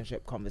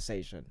relationship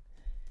conversation.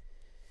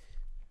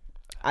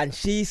 And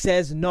she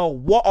says no.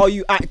 What are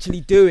you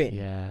actually doing?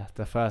 Yeah,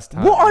 the first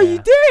time. What are you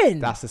doing?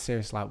 That's a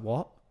serious, like,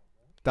 what?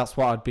 That's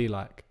what I'd be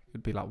like.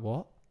 It'd be like,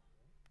 what?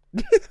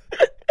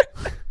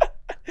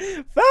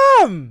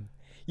 Fam,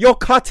 you're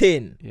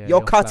cutting. Yeah,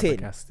 you're cutting.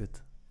 flabbergasted.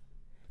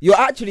 You're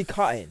actually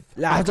cutting.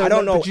 Like, I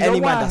don't know but you any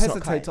know why man that's I not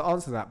hesitate cutting. to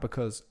answer that?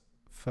 Because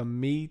for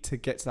me to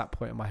get to that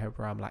point in my head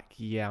where I'm like,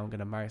 yeah, I'm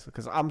gonna marry,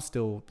 because I'm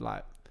still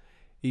like,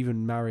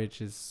 even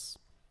marriage is,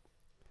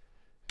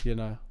 you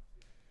know,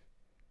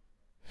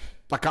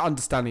 like I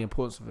understand the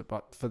importance of it,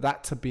 but for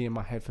that to be in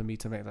my head, for me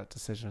to make that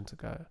decision to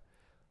go,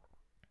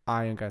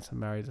 I am going to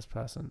marry this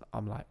person,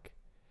 I'm like,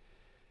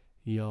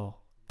 yo,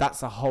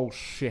 that's a whole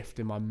shift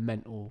in my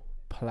mental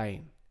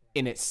plane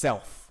in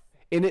itself.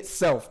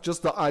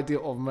 Just the idea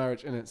of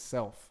marriage in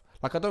itself.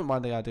 Like, I don't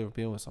mind the idea of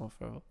being with someone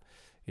forever,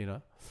 you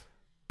know,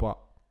 but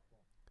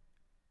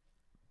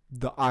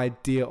the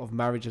idea of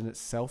marriage in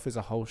itself is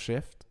a whole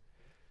shift.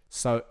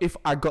 So if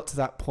I got to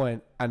that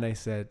point and they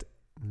said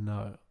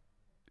no,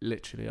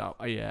 literally,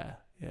 yeah.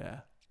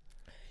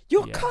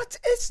 Your Yeah. cut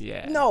is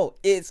Yeah. no.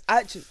 It's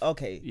actually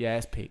okay. Yeah,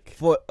 it's peak.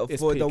 For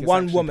It's the peak, it's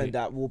one actually woman peak.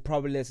 that will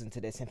probably listen to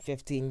this in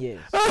 15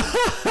 years,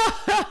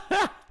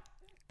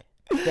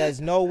 there's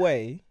no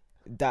way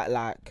that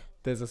like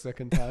There's a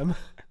second time.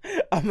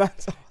 a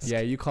man's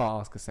Yeah, you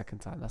can't ask a second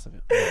time. That's a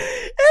bit.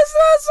 it's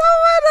not so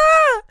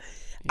bad.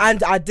 Yeah.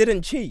 And I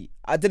didn't cheat.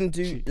 I didn't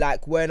do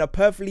like we're in a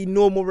perfectly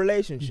normal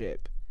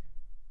relationship,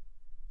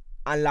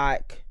 and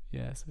like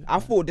Yeah, it's a bit I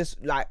mad. thought this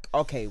like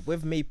okay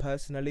with me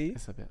personally.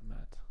 It's a bit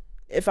mad.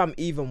 If I'm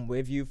even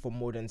with you for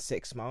more than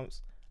 6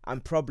 months, I'm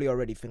probably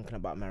already thinking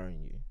about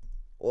marrying you,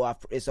 or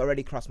it's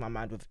already crossed my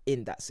mind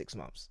within that 6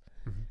 months.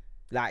 Mm-hmm.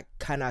 Like,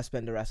 can I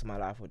spend the rest of my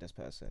life with this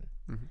person?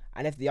 Mm-hmm.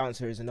 And if the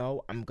answer is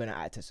no, I'm gonna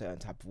act a certain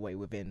type of way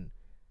within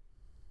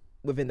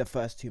the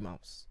first 2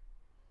 months.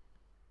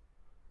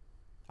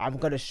 I'm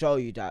gonna show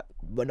you that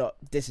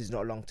this is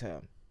not long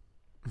term.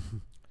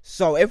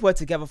 So if we're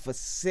together for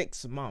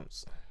 6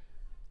 months,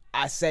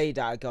 I say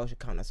that a girl should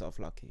count herself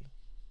lucky.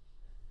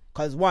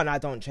 Cause one, I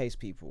don't chase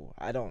people.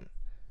 I don't.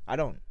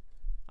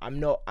 I'm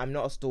not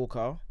a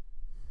stalker.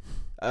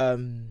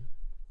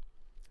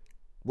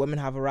 Women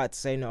have a right to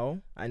say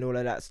no and all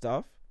of that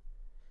stuff.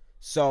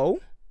 So,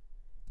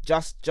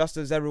 just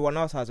as everyone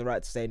else has a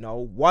right to say no,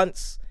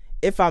 once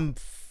if I'm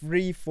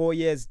 3-4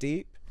 years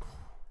deep,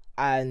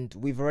 and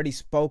we've already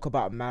spoke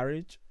about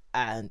marriage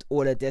and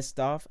all of this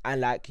stuff,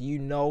 and like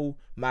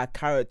my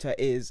character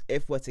is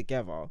if we're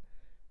together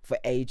for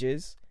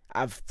ages.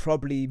 I've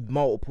probably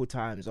multiple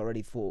times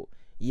already thought,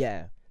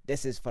 yeah,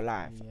 this is for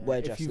life. Yeah. We're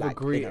If just you've like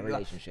agreed, in a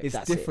relationship. It's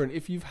That's different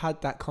if you've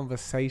had that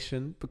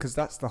conversation, because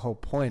that's the whole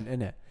point,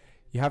 isn't it?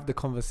 You have the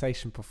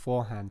conversation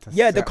beforehand.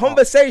 Yeah, the set up.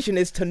 conversation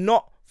is to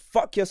not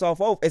fuck yourself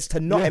over. It's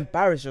to not Yeah.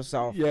 embarrass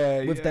yourself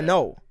with Yeah. the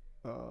no.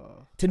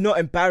 To not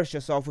embarrass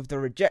yourself with the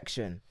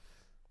rejection.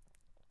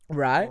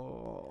 Right?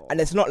 Oh. And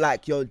it's not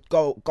like you're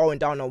going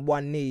down on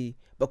one knee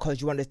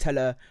because you want to tell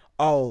her,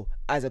 oh,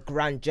 as a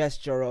grand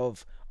gesture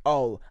of,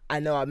 oh, I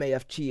know I may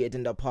have cheated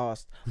in the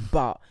past,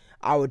 but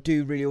I would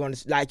do really want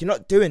to. Like, you're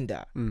not doing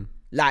that.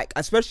 Like,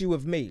 especially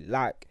with me.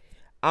 Like,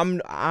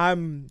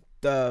 I'm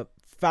the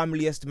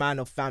familiest man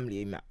of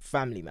family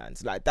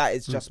mans. Like, that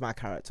is just my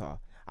character.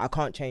 I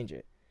can't change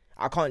it.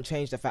 I can't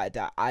change the fact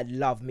that I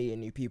love meeting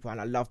new people and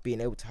I love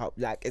being able to help.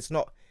 Like, it's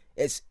not.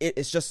 It's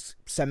just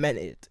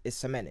cemented. It's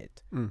cemented.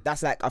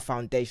 That's like a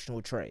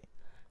foundational trait.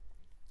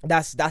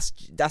 That's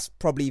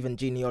probably even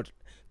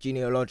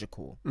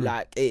genealogical.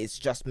 Like, it's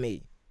just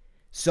me.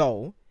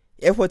 So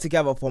if we're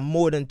together for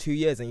more than 2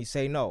 years and you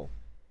say no,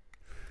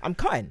 I'm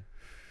cutting.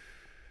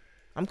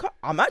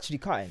 I'm actually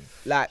cutting.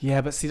 Like,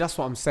 Yeah, but see, that's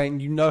what I'm saying.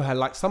 You know how,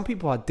 like, some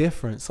people are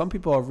different. Some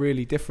people are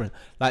really different.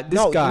 Like,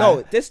 this guy.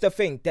 No, this is the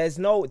thing. There's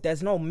no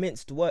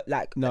minced word.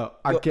 Like, No,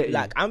 I get you.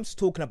 Like, I'm just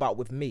talking about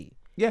with me.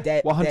 Yeah,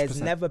 There's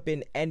 100%. never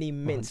been any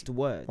minced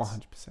words.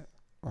 100%.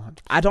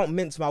 I don't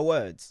mince my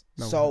words.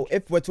 No, So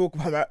if we're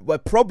talking about, we're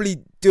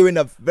probably doing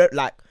a very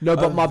No,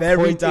 but my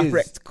very point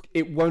direct. is,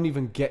 it won't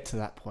even get to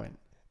that point.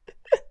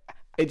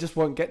 It just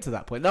won't get to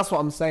that point. That's what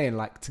I'm saying.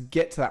 Like, to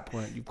get to that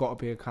point, you've got to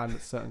be a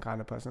certain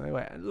kind of person.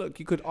 Anyway, and look,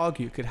 you could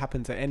argue it could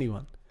happen to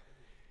anyone.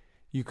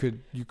 You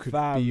could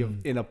be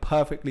in a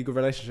perfectly good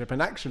relationship,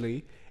 and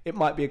actually, it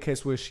might be a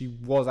case where she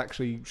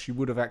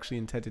would have actually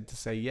intended to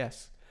say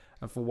yes,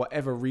 and for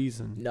whatever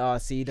reason, No,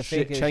 see, the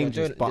shit thing is,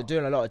 changes, you're but-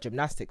 doing a lot of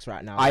gymnastics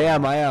right now. I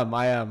am.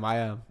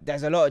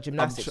 There's a lot of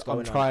gymnastics I'm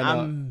going trying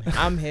on.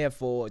 I'm here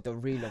for the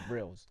real of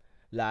reals.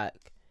 Like,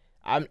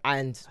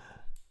 and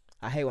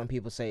I hate when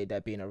people say they're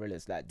being a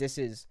realist. Like, this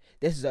is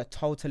a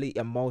totally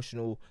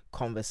emotional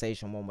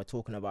conversation when we're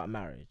talking about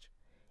marriage.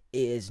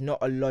 It is not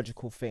a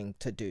logical thing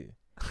to do.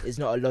 It's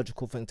not a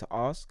logical thing to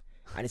ask,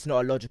 and it's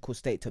not a logical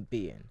state to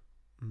be in.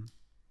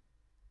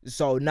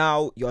 So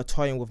now you're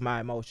toying with my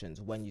emotions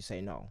when you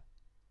say no.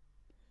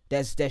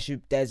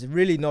 There's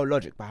really no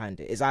logic behind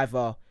it. It's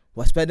either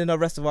we're spending the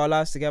rest of our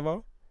lives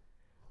together,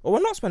 or we're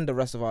not spending the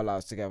rest of our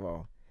lives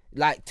together.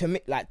 Like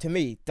to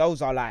me,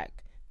 those are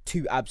like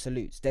two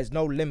absolutes. There's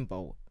no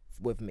limbo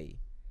with me.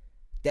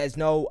 There's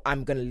no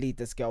I'm gonna lead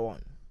this girl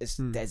on.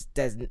 There's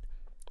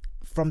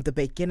from the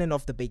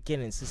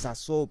beginning, since I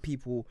saw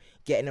people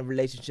getting in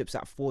relationships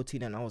at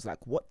 14, and I was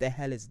like, what the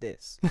hell is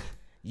this?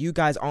 You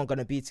guys aren't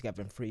gonna be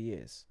together in 3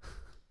 years.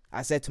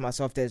 I said to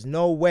myself, there's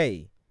no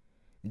way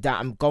that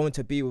I'm going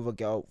to be with a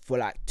girl for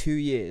like 2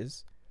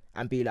 years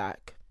and be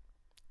like,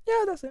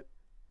 yeah, that's it.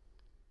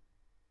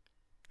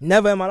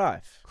 Never in my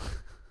life.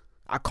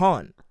 I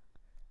can't.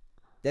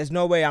 There's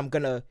no way I'm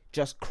gonna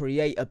just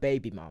create a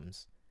baby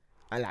mums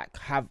and like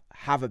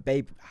have a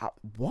baby.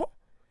 What?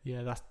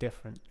 Yeah, that's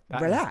different.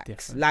 That relax.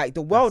 Different. Like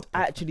the world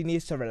actually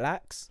needs to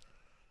relax.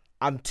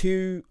 I'm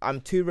too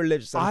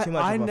religious. I'm too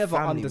much I of a never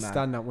family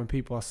understand man. that when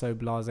people are so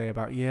blasé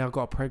about, yeah, I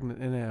got a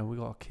pregnant in it and we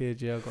got a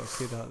kid. Yeah, I got a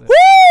kid out there.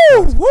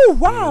 Woo!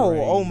 Wow!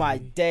 Crazy. Oh my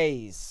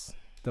days.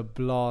 The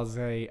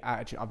blasé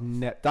attitude.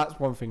 That's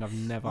one thing I've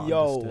never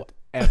understood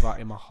ever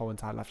in my whole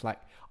entire life. Like,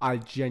 I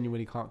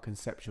genuinely can't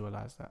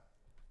conceptualize that.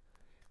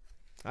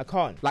 I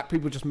can't. Like,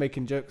 people just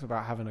making jokes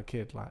about having a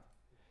kid. Like,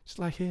 just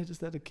like, yeah,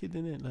 just let a kid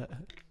in it. Like,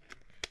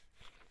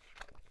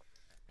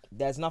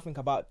 there's nothing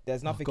in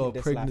this life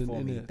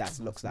for me that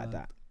looks like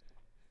that.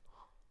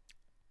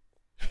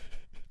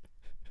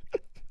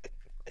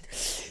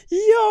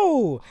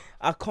 Yo,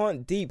 I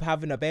can't deep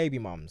having a baby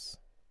mums.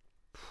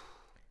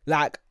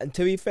 Like, and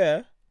to be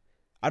fair,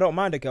 I don't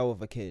mind a girl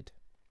with a kid,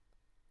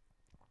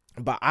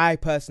 but I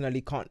personally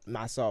can't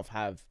myself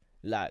have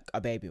like a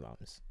baby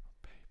mums.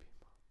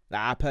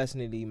 Like, I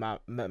personally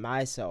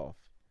myself,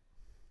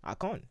 I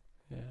can't.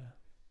 Yeah,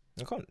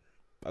 I can't.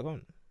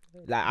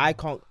 Like, I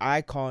can't.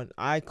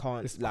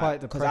 It's like,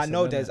 quite because I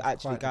know there's it's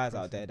actually quite guys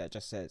out there that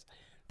just says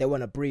they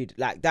want to breed.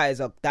 Like, that's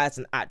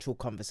an actual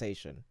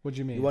conversation. What do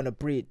you mean? You want to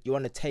breed. You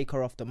want to take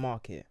her off the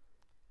market.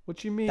 What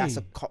do you mean? That's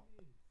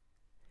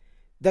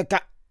the guy.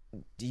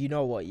 Do you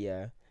know what?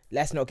 Yeah.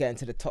 Let's not get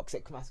into the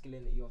toxic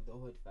masculinity of the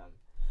hood, fam.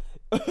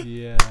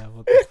 Yeah.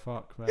 What the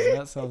fuck, man?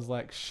 That sounds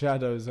like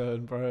Shadow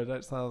Zone, bro.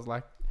 That sounds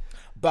like.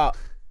 But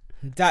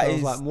that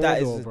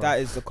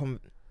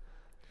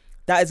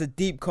is a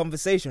deep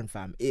conversation,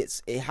 fam.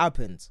 It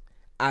happens,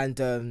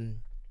 and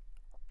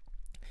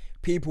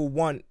people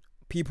want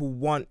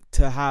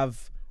to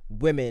have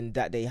women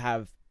that they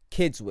have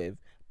kids with,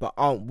 but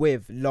aren't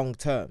with long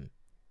term.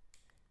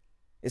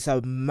 It's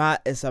a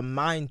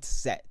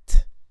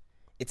mindset.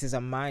 It is a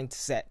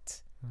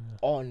mindset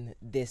on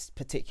this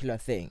particular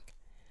thing.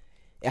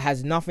 It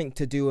has nothing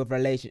to do with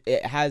relation.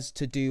 It has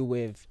to do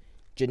with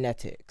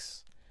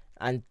genetics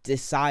and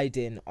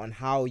deciding on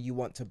how you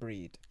want to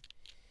breed.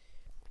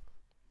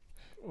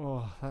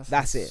 Oh,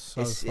 that's it.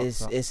 So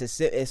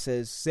It's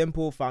as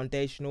simple,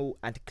 foundational,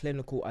 and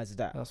clinical as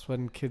that. That's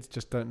when kids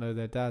just don't know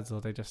their dads, or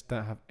they just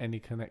don't have any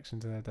connection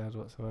to their dad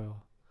whatsoever.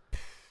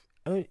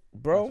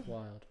 Bro, that's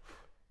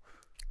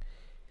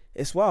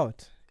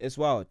wild. It's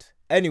wild.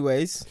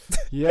 Anyways,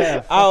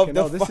 yeah. We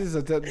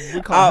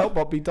can't help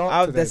but be dark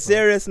out today, of the bro.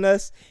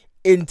 seriousness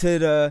into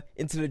the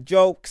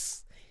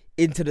jokes,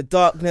 into the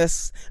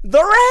darkness,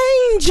 the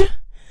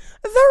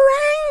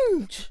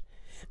range.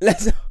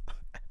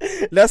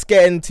 Let's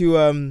get into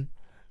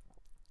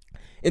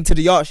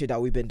the art shit that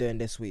we've been doing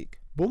this week.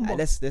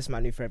 This is my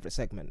new favorite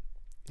segment.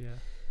 Yeah,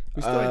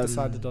 we still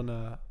decided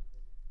on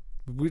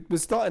we're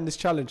starting this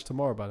challenge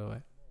tomorrow, by the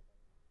way.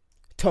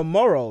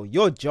 Tomorrow?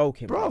 You're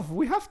joking, bro.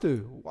 We have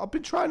to. I've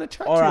been trying to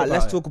chat. All right,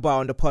 let's talk talk about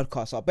it on the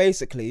podcast. So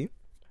basically,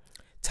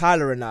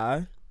 Tyler and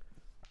I,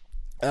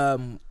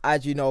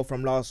 as you know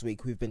from last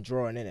week, we've been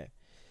drawing in it,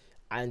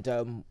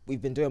 and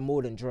we've been doing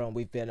more than drawing.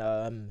 We've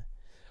been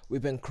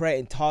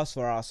creating tasks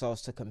for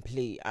ourselves to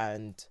complete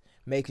and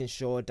making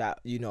sure that,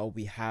 you know,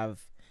 we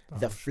have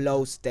the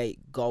flow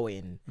state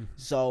going. Mm-hmm.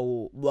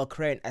 So we're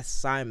creating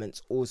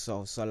assignments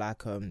also. So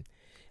like a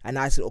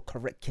nice little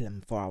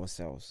curriculum for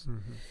ourselves.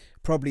 Mm-hmm.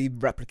 Probably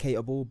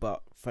replicatable,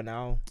 but for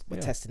now we're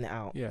testing it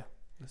out. Yeah.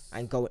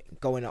 And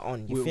going it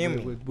on. You feel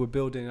me? We're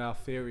building our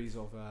theories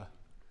of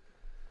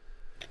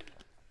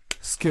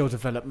skill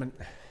development.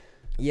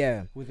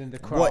 Yeah. Within the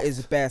craft. What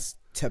is best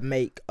to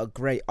make a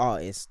great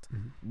artist,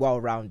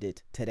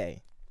 well-rounded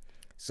today?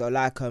 So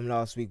like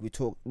last week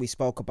we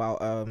spoke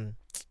about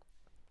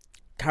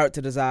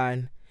character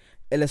design,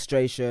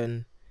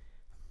 illustration,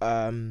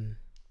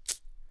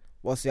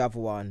 what's the other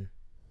one?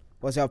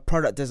 What's the other?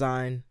 Product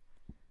design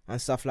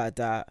and stuff like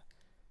that.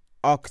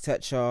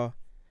 Architecture.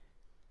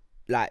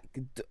 Like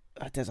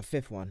there's a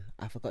fifth one.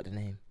 I forgot the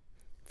name.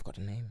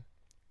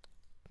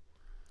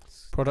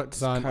 Product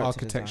design,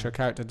 architecture,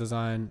 character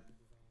design.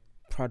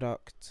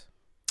 Product.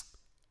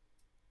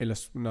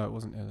 No, it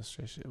wasn't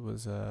illustration. It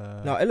was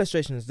no,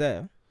 illustration is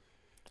there.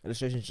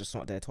 Illustration's just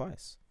not there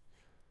twice.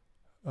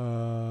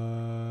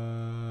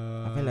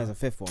 I think there's a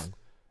fifth one.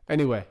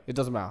 Anyway, it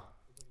doesn't matter.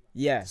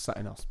 Yeah.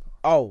 Something else.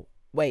 Oh,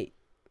 wait.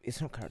 It's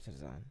not character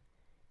design.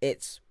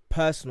 It's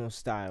personal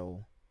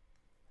style,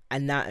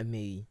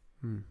 anatomy,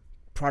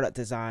 product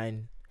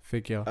design,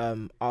 figure,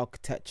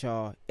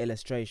 architecture,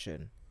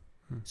 illustration.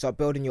 So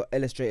building your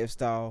illustrative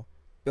style,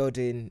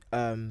 building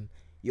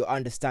your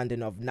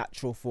understanding of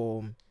natural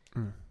form,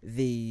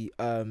 the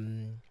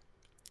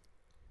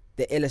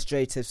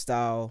illustrative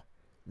style,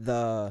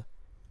 the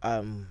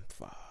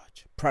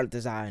product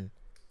design,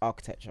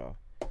 architecture,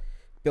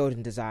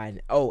 building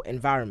design. Oh,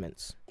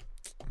 environments.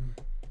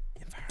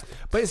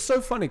 But it's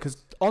so funny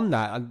because on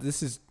that, and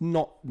this is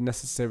not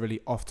necessarily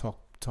off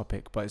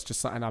topic, but it's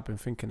just something I've been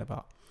thinking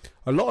about.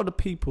 A lot of the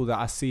people that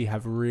I see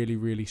have really,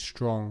 really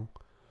strong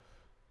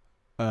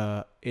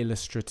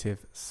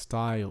illustrative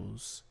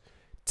styles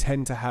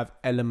tend to have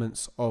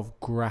elements of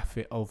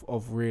graphic,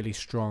 of really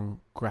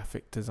strong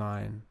graphic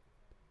design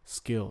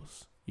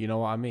skills. You know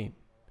what I mean?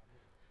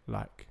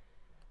 Like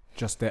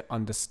just their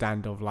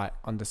understanding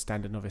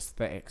of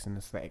aesthetics and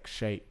aesthetic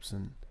shapes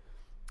and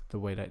the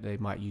way that they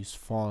might use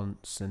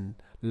fonts and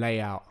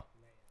layout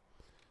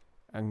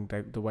and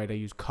the way they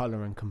use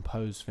color and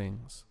compose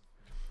things.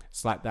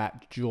 It's like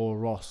that Joe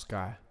Ross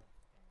guy.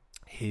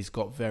 He's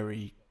got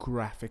very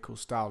graphical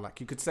style. Like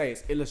you could say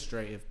it's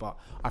illustrative, but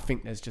I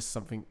think there's just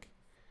something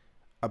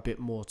a bit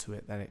more to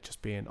it than it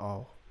just being,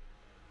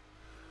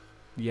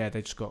 they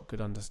just got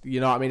good understanding. You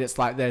know what I mean? It's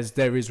like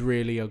there is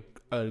really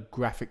a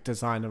graphic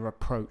designer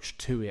approach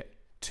to it,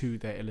 to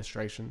their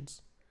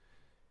illustrations,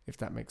 if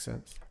that makes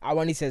sense.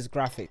 When he says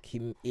graphic,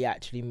 he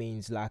actually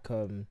means like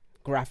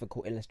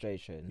graphical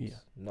illustrations,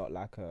 not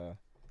like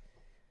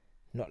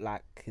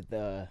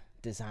the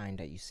design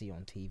that you see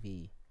on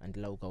TV and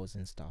logos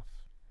and stuff.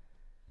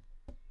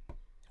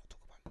 I'll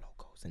talk about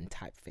logos and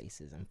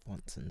typefaces and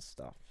fonts and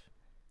stuff.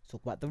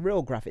 Talk about the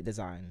real graphic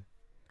design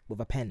with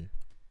a pen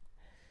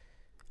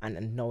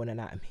and knowing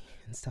anatomy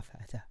and stuff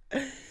like that.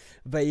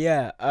 But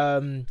yeah,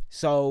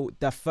 so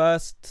the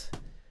first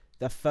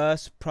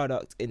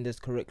product in this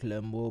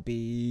curriculum will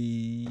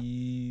be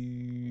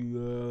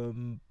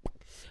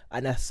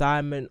an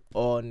assignment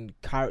on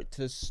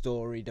character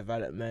story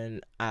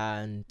development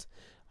and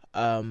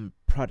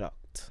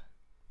product.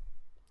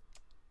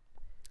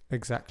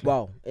 Exactly.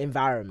 Well,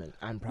 environment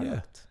and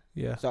product.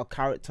 Yeah. So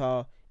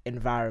character,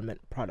 environment,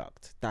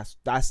 product. That's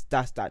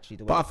actually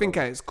the way. But I think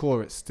at its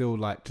core, it's still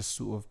like just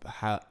sort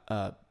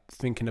of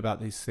thinking about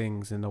these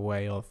things in the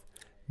way of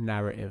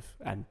narrative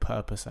and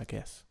purpose, I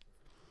guess.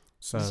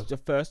 So this is the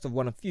first of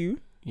one of few.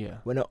 Yeah.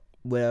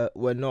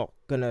 We're not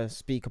gonna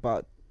speak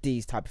about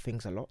these type of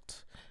things a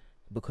lot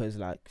because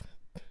like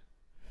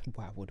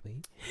why would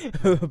we?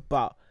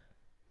 But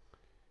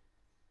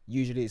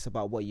usually it's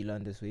about what you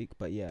learned this week.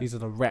 But yeah, these are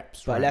the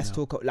reps. But right let's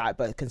now. talk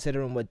but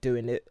considering we're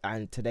doing it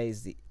and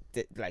today's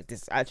this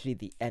is actually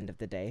the end of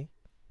the day,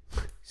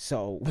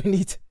 so we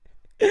need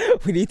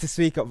to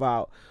speak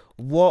about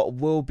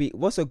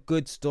what's a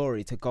good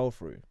story to go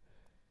through.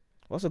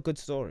 What's a good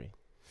story?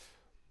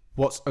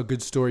 What's a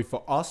good story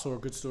for us or a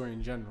good story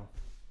in general?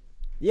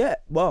 Yeah,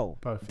 well,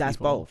 both. That's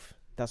both.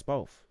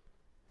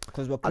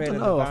 Because we're creating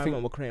an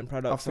environment, we're creating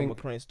products, and we're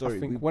creating story.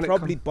 We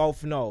probably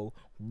both know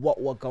what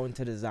we're going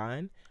to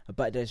design,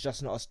 but there's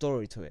just not a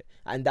story to it.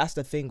 And that's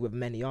the thing with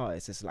many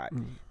artists. It's like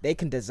they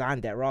can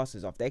design their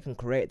asses off, they can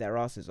create their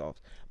asses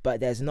off, but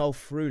there's no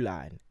through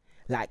line.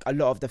 Like a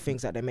lot of the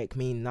things that they make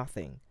mean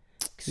nothing.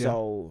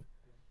 So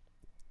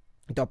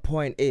the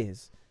point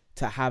is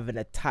to have an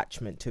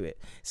attachment to it.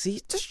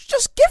 See,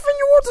 just giving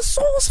you all the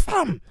source,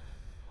 fam.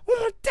 Oh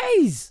my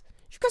days,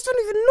 you guys don't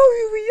even know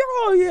who we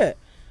are yet.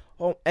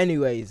 Oh,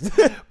 anyways.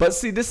 But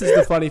see, this is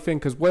the funny thing,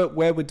 because where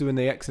we're doing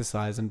the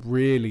exercise, and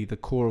really the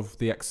core of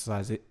the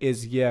exercise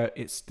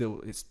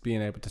it's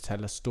being able to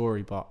tell a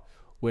story, but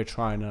we're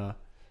trying to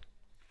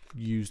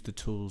use the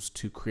tools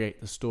to create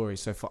the story.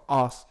 So for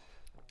us,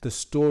 the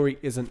story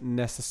isn't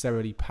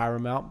necessarily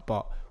paramount,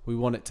 but we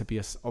want it to be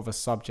of a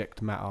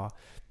subject matter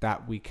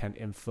that we can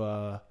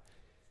infer.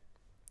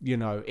 You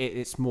know,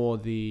 it's more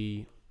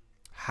the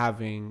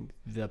having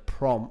the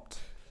prompt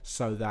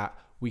so that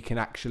we can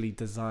actually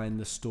design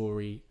the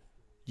story,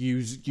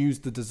 use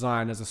the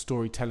design as a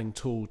storytelling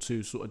tool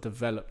to sort of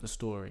develop the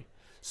story.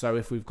 So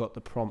if we've got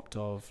the prompt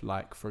of,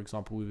 like, for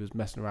example, we was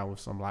messing around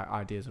with some like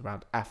ideas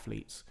around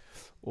athletes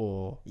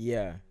or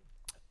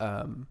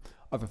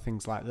other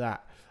things like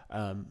that.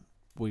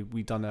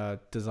 We done a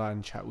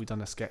design chat. We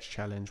done a sketch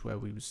challenge where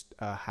we was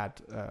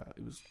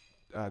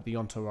the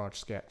Entourage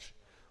sketch,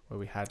 where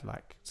we had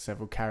like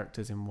several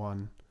characters in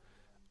one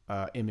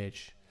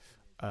image,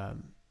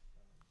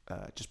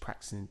 just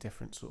practicing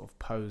different sort of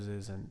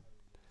poses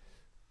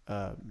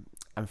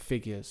and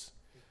figures.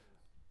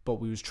 But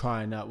we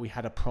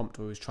had a prompt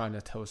where we was trying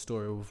to tell a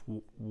story of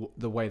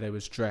the way they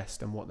was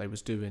dressed and what they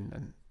was doing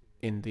and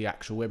in the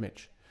actual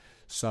image.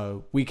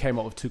 So we came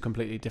up with two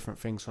completely different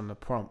things from the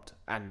prompt,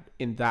 and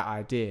in that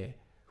idea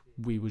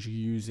we was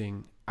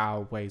using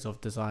our ways of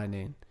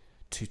designing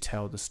to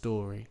tell the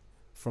story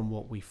from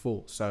what we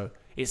thought. So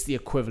it's the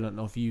equivalent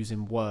of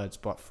using words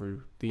but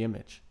through the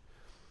image,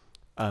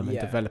 and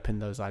developing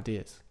those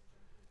ideas.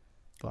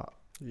 But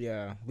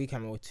Yeah, we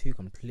came up with two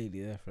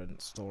completely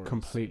different stories.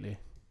 Completely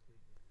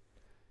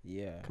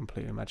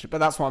Completely match it. But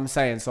that's what I'm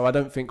saying. So I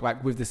don't think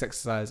like with this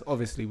exercise,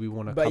 obviously we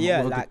want to come up with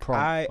a like good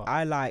prompt.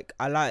 I like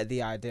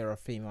the idea of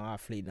female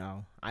athlete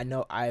now.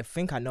 I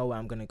think I know where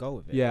I'm gonna go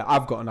with it. Yeah,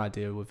 I've got an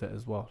idea with it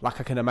as well. Like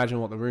I can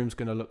imagine what the room's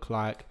gonna look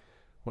like,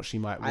 what she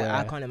might wear.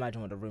 I can't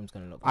imagine what the room's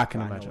gonna look like. I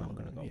can imagine what I'm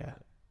gonna go. Yeah.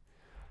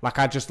 Like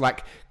I just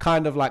like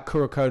kind of like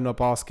Kurokona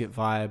basket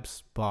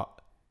vibes, but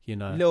you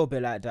know, a little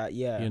bit like that.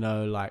 Yeah. You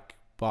know, like,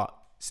 but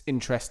it's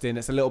interesting.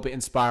 It's a little bit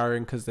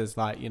inspiring because there's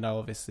like, you know,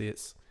 obviously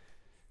it's,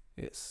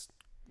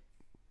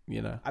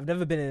 you know. I've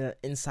never been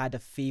inside a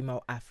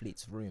female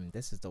athlete's room.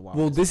 This is the one.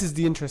 Well, this is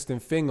the interesting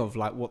thing of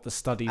like what the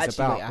study's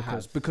Actually,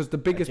 about because the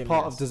biggest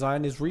part of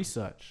design is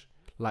research.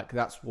 Like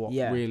that's what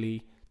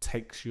really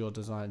takes your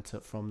design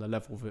to from the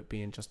level of it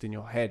being just in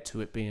your head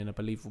to it being a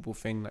believable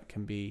thing that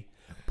can be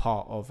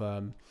part of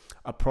a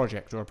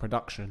project or a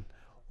production,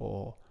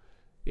 or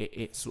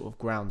it sort of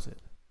grounds it.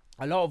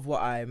 A lot of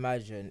what I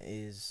imagine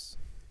is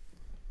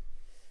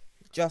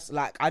just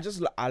like I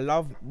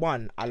love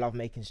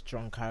making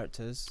strong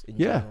characters in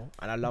general,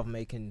 and I love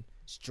making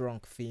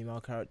strong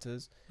female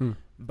characters.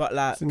 But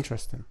like, it's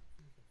interesting.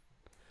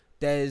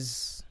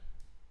 There's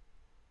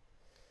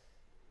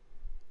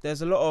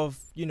a lot of,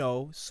 you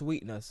know,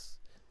 sweetness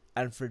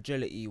and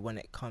fragility when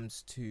it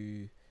comes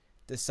to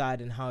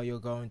deciding how you're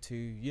going to,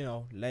 you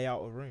know, lay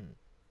out a room.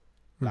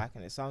 Like,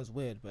 and it sounds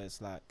weird, but it's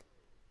like,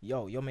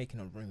 yo, you're making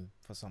a room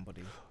for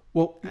somebody.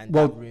 And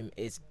that room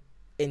is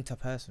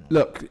interpersonal.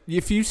 Look,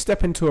 if you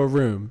step into a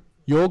room,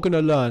 you're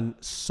gonna learn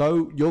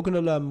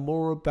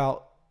more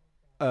about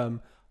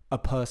a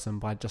person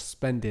by just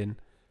spending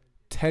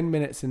 10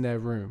 minutes in their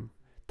room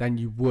than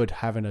you would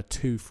having a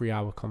 2-3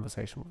 hour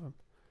conversation with them.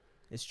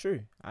 It's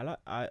true. I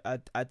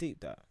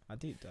deep that a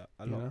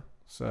lot. Know?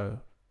 So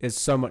there's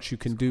so much you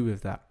can do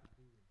with that.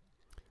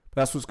 But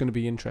that's what's going to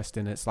be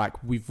interesting. It's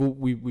like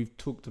we've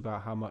talked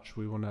about how much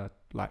we want to,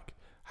 like,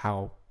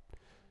 how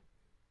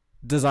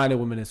designer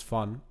women is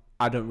fun.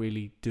 I don't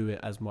really do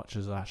it as much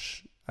as I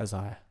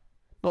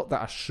not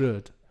that I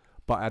should,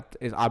 but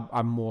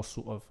I'm more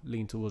sort of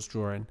lean towards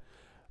drawing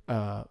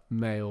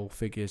male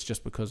figures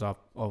just because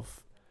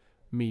of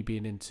me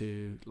being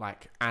into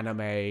like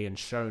anime and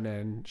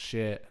shonen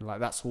shit, and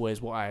like that's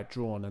always what I had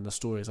drawn and the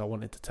stories I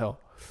wanted to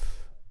tell.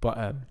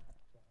 But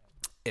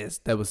there's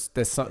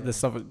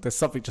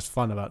something just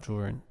fun about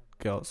drawing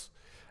girls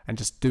and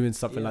just doing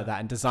something like that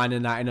and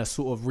designing that in a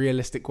sort of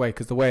realistic way.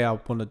 Because the way I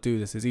want to do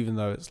this is, even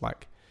though it's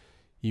like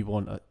you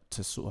want it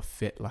to sort of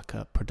fit like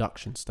a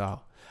production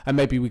style, and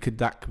maybe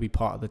that could be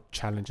part of the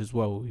challenge as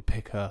well. We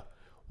pick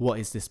what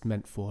is this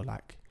meant for?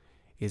 Like,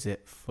 is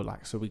it for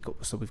like, so we've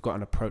got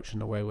an approach in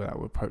the way that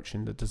we're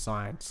approaching the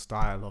design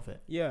style of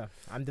it. Yeah,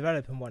 I'm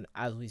developing one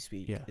as we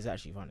speak. Yeah, it's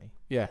actually funny.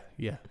 Yeah.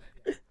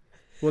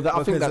 Well,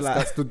 I think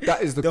that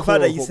is the core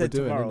fact that you what said we're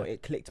doing, tomorrow.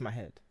 It clicked in my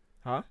head.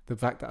 Huh? The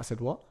fact that I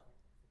said what?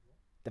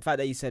 The fact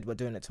that you said we're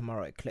doing it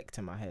tomorrow, it clicked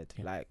in my head.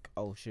 Yeah. Like,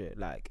 oh shit!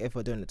 Like, if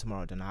we're doing it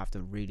tomorrow, then I have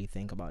to really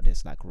think about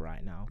this like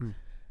right now.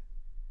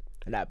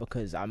 Like,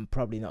 because I'm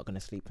probably not gonna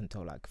sleep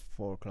until like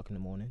 4:00 in the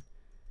morning.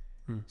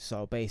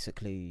 So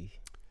basically,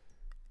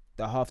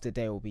 the half the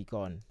day will be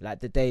gone.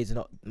 Like,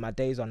 my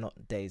days are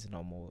not days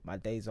no more. My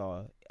days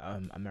are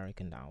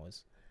American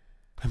hours.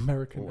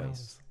 American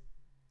hours.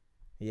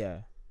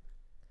 Yeah.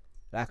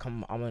 Like,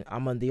 I'm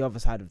on the other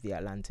side of the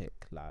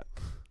Atlantic. Like,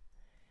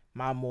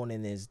 my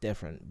morning is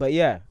different. But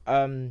yeah,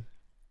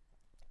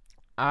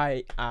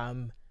 I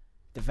am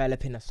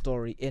developing a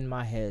story in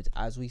my head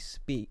as we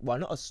speak. Well,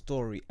 not a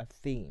story, a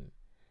theme.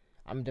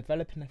 I'm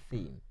developing a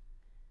theme.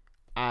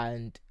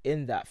 And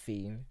in that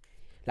theme,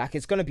 like,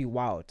 it's going to be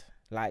wild.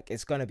 Like,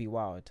 it's going to be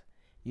wild.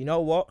 You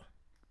know what?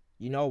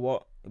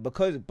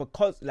 Because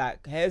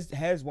like,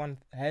 here's one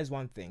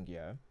thing,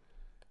 yeah.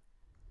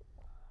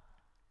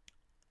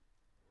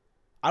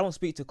 I don't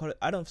speak to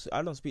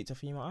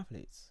female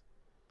athletes.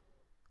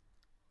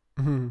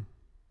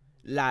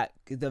 Like,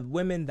 the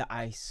women that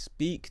I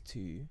speak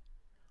to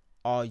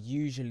are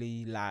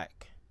usually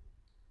like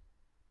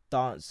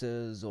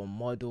dancers or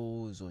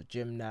models or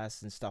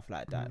gymnasts and stuff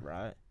like that,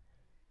 right?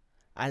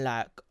 And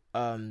like,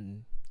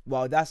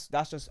 well, that's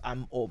just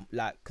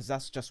because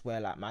that's just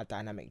where like my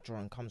dynamic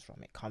drawing comes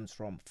from. It comes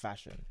from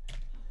fashion.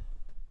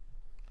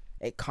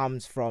 It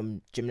comes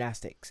from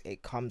gymnastics.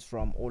 It comes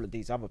from all of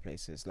these other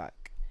places.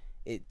 Like,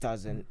 it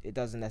doesn't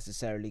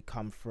necessarily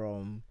come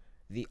from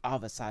the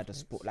other side of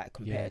sport, like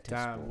competitive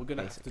sport. We're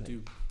gonna have to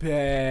do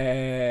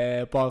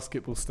bare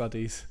basketball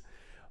studies.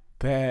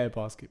 Well,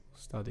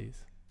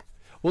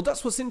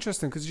 that's what's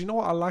interesting, because you know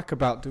what I like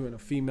about doing a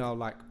female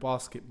like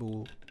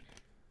basketball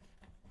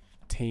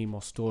team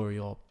or story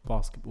or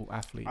basketball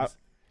athletes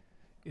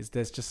is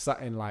there's just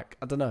something like,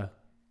 I don't know,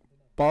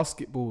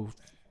 basketball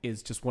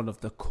is just one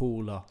of the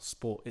cooler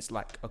sport. It's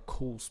like a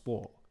cool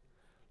sport.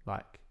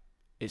 Like,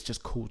 it's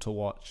just cool to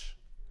watch.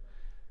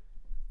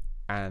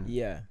 And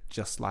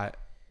just like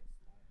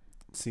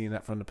seeing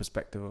that from the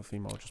perspective of a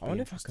female, just I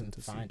wonder if I can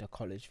find a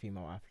college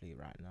female athlete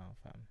right now,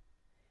 fam.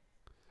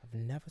 I've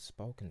never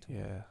spoken to her.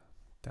 Yeah,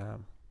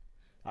 damn.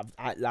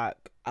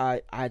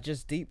 I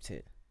just deeped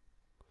it.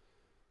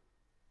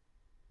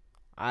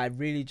 I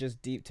really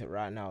just deeped it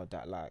right now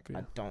that like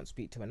I don't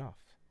speak to enough.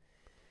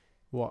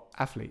 What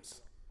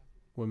athletes?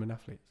 Women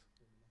athletes.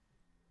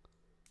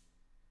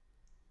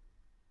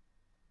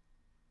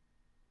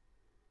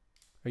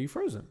 Are you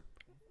frozen?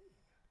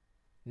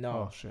 No.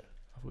 Oh shit!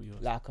 I thought you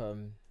was. Like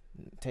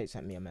Tate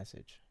sent me a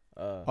message.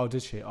 Oh,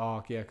 did she?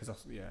 Oh, yeah, because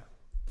that's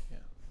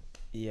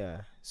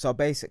Yeah. So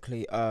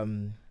basically, do I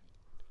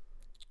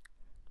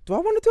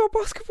want to do a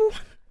basketball?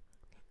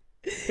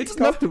 It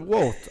doesn't have to.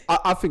 Well,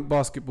 I think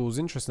basketball is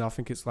interesting. I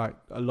think it's like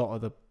a lot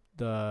of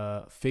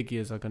the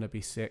figures are going to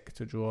be sick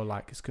to draw.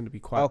 Like it's going to be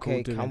quite cool.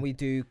 Okay, can we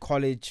do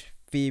college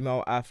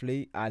female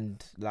athlete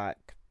and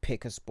like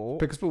pick a sport?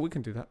 Pick a sport. We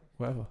can do that.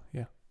 Whatever.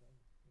 Yeah.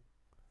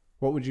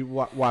 What would you?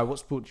 Why? What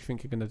sport do you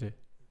think you're going to do?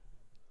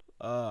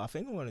 I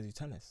think I want to do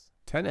tennis.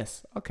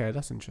 Tennis. Okay,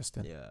 that's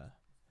interesting. Yeah.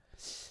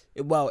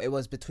 It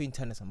was between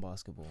tennis and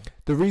basketball.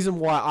 The reason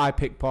why I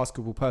picked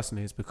basketball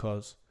personally is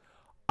because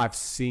I've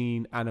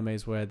seen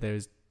animes where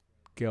there's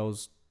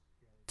girls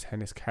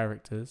tennis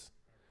characters,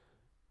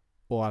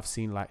 or I've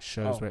seen like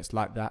shows where it's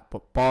like that.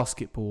 But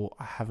basketball,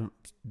 I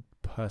haven't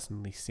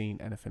personally seen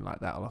anything like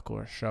that, like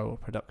or a show or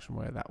production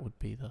where that would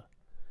be the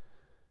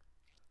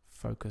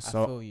focus.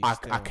 So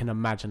I can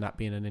imagine that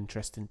being an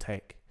interesting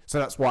take. So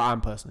that's why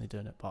I'm personally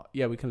doing it. But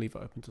yeah, we can leave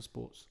it open to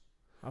sports.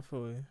 I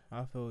feel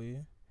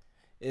you.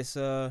 It's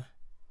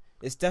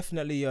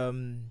definitely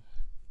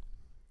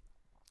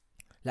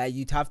like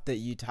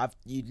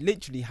you'd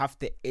literally have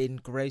to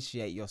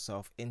ingratiate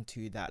yourself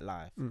into that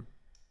life.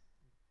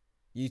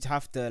 You'd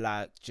have to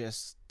like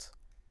just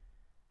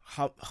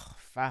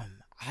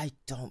fam, I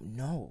don't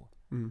know.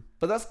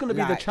 But that's going to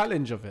be the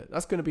challenge of it.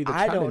 That's going to be the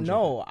challenge. I don't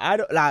know. I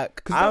don't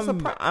like.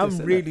 I'm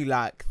really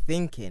like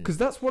thinking because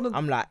that's one of.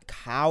 I'm like,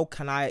 how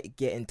can I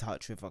get in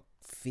touch with a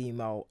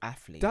female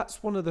athlete?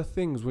 That's one of the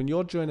things when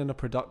you're joining a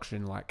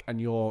production, like, and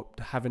you're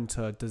having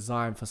to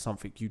design for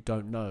something you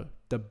don't know.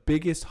 The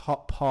biggest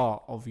hot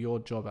part of your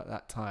job at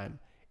that time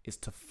is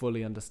to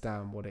fully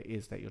understand what it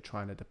is that you're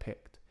trying to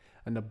depict,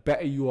 and the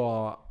better you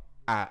are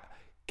at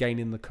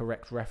gaining the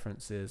correct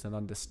references and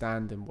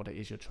understanding what it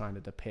is you're trying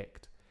to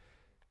depict,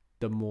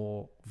 the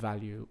more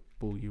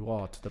valuable you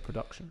are to the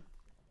production.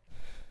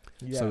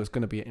 Yeah. So it's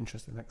going to be an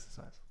interesting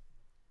exercise,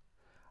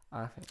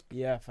 I think.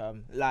 Yeah,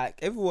 fam. Like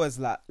if it was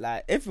like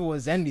if it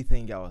was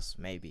anything else,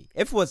 maybe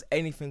if it was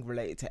anything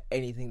related to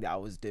anything that I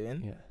was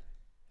doing,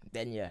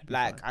 then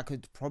like fine. I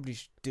could probably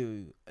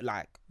do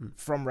like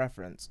from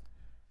reference,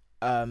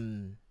 a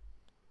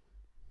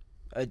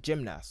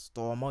gymnast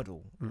or a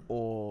model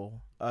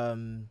or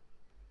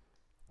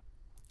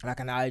like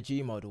an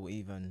IG model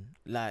even.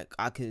 Like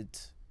I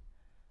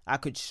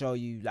could show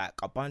you like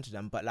a bunch of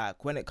them, but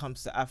like when it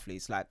comes to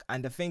athletes, like,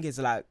 and the thing is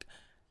like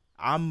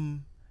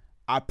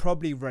I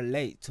probably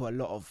relate to a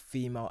lot of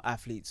female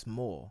athletes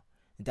more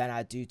than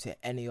I do to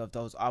any of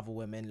those other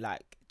women,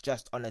 like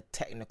just on a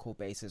technical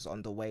basis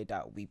on the way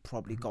that we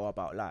probably go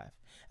about life,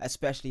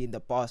 especially in the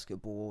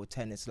basketball or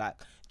tennis, like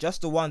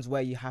just the ones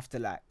where you have to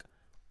like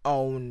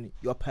own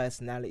your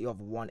personality of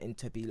wanting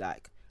to be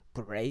like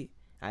great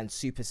and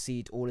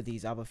supersede all of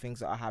these other things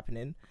that are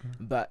happening.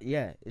 But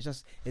yeah,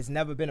 it's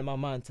never been in my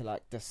mind to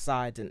like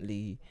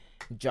decidedly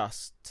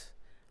just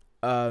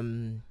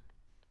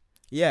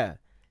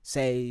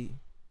say,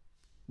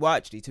 well,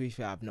 actually, to be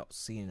fair, I've not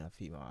seen a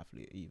female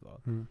athlete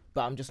either,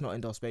 but I'm just not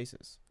in those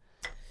spaces.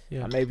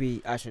 Yeah, and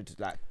maybe I should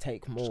like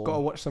take more. Just gotta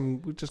watch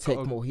some. We just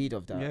take more heed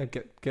of that. Yeah,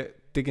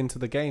 get dig into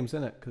the games,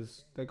 innit?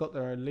 Because they got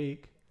their own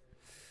league.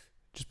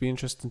 Just be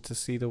interesting to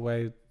see the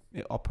way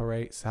it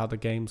operates, how the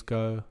games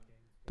go,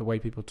 the way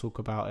people talk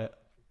about it.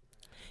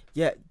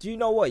 Yeah. Do you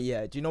know what?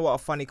 Yeah. Do you know what a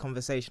funny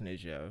conversation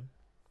is, yo?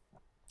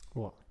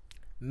 What?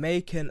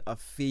 Making a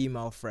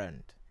female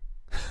friend.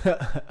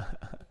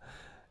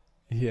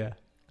 Yeah.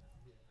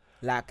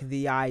 Like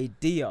the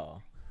idea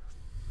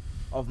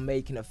of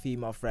making a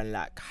female friend,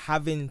 like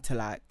having to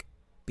like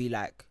be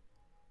like,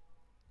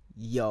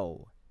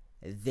 yo,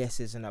 this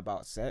isn't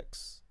about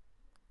sex.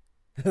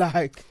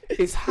 Like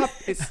it's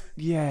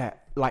yeah,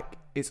 like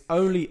it's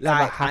only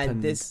like, ever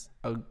happened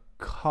a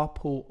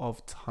couple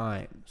of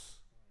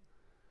times,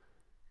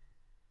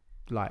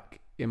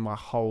 like in my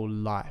whole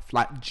life,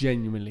 like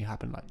genuinely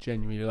happened, like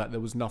there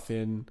was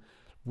nothing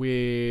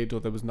weird or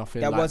there was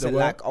nothing. There wasn't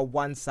like a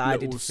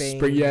one-sided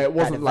thing. Yeah, it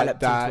wasn't like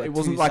that. It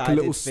wasn't like a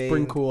little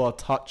sprinkle or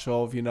touch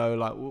of, you know,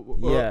 like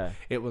yeah.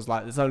 It was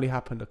like it's only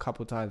happened a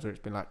couple of times where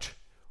it's been like,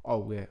 oh,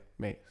 we're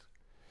mates.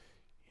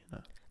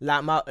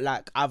 You know,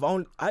 I've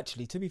only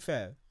actually, to be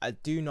fair, I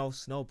do know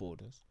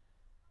snowboarders.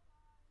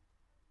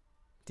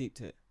 Deep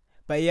to it,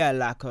 but yeah,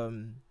 like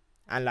and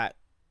like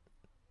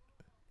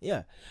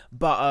yeah,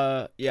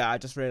 but yeah, I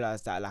just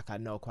realized that like I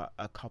know quite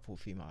a couple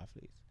female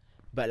athletes,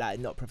 but like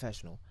not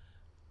professional.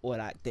 Or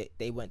like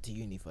they went to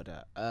uni for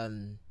that.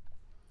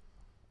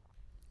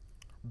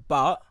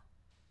 But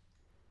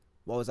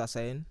what was I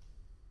saying?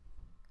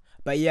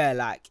 But yeah,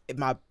 like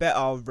my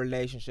better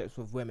relationships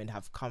with women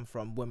have come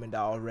from women that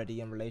are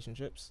already in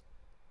relationships.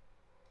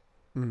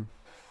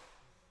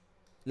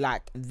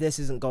 like this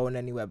isn't going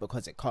anywhere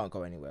because it can't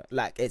go anywhere.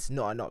 Like it's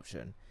not an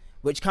option,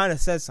 which kind of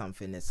says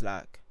something. It's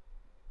like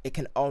it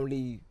can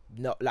only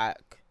not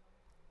like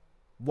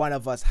one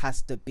of us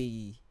has to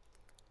be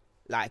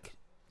like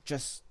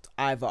just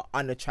either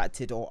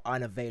unattracted or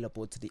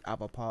unavailable to the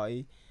other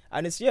party.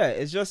 And it's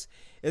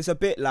a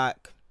bit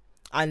like,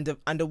 and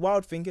the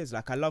wild thing is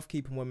like I love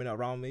keeping women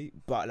around me,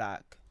 but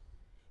like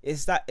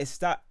it's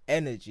that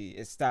energy,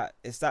 it's that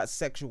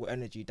sexual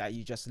energy that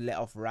you just let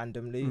off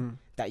randomly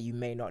that you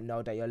may not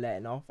know that you're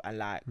letting off. And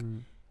like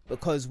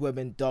because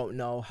women don't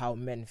know how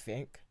men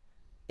think,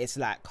 it's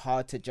like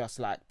hard to just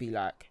like be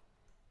like,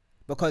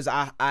 because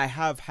I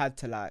have had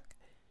to like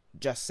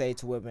just say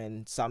to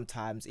women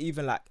sometimes,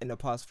 even like in the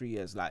past 3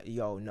 years, like,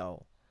 yo,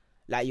 no,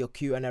 like you're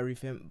cute and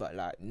everything, but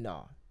like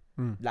no,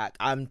 like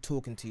I'm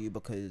talking to you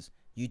because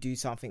you do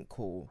something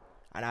cool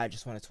and I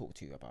just want to talk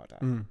to you about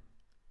that.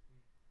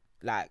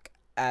 Like,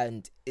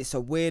 and it's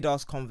a weird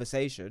ass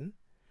conversation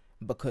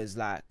because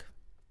like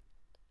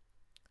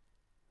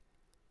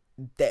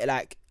they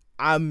like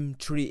I'm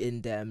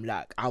treating them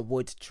like I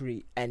would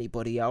treat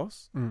anybody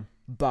else,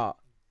 but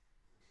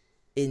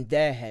in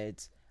their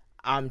heads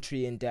I'm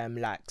treating them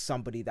like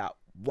somebody that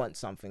wants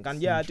something.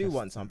 And yeah, I do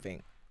want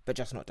something, but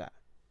just not that.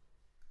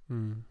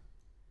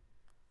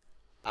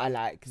 I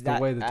like it's that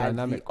the way the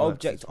dynamic the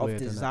object of weird,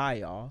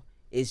 desire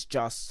is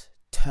just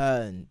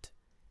turned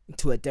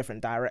into a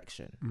different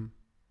direction.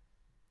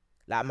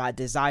 Like my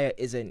desire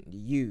isn't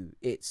you,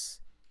 it's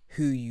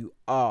who you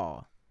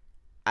are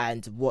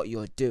and what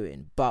you're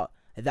doing, but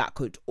that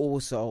could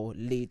also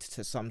lead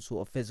to some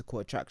sort of physical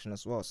attraction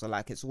as well. So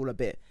like it's all a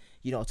bit,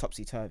 you know,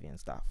 topsy-turvy and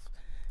stuff.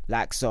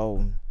 Like,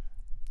 so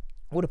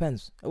all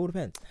depends.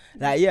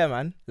 Like, yeah,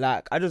 man.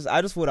 Like I just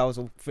thought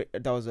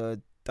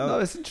no,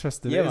 it's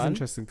interesting. Yeah, it is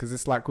interesting because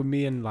it's like with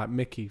me and like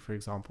Mickey, for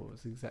example,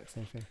 it's the exact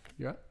same thing.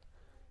 You right?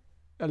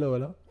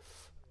 Hello.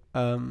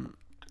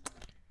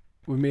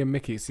 With me and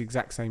Mickey, it's the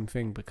exact same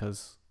thing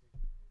because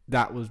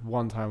that was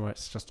one time where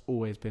it's just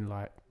always been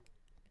like,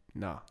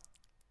 nah,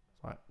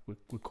 like we're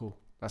cool.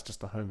 That's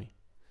just a homie.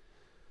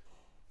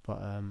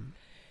 But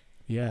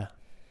yeah.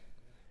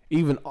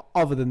 Even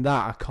other than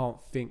that, I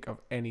can't think of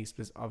any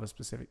other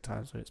specific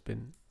times where it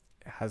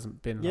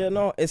hasn't been. Yeah, like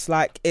no, it's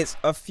like it's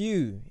a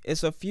few.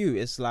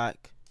 It's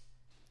like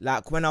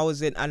when I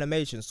was in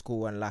animation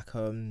school and like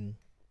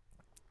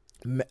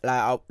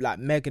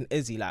Meg and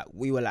Izzy, like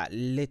we were like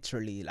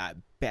literally like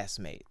best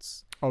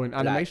mates. Oh, in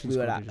animation like, school, we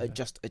were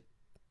like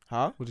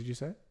huh? What did you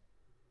say?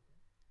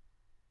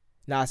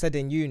 No, I said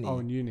in uni. Oh,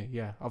 in uni,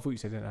 yeah. I thought you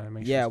said in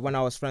animation. Yeah, school. when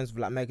I was friends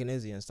with like Meg and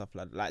Izzy and stuff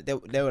like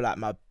they were like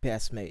my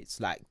best mates.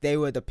 Like they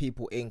were the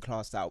people in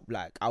class that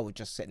like I would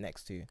just sit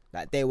next to.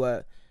 Like they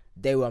were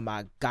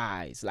my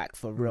guys, like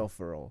for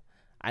real.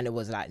 And it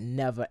was like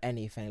never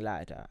anything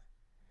like that.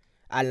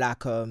 And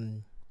like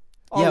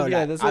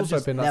like, there's also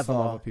been like, some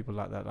other people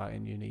like that, like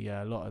in uni.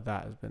 Yeah, a lot of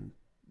that has been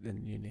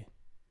in uni.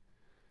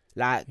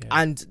 Like,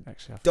 yeah, and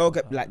don't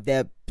get like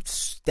they're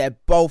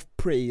both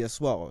pretty as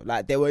well.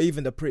 Like they were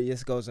even the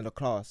prettiest girls in the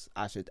class.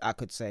 I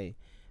could say,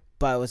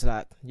 but it was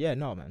like, yeah,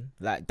 no, man.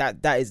 Like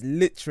that is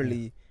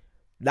literally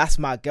that's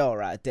my girl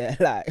right there.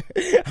 Like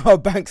I'll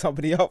bank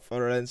somebody up for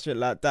her and shit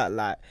like that.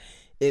 Like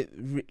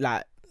it,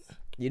 like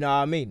you know what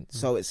I mean.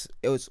 So it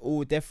was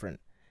all different,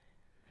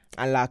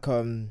 and like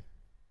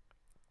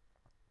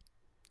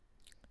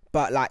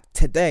but like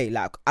today,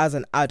 like as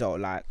an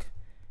adult, like.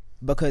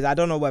 Because I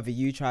don't know whether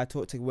you try to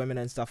talk to women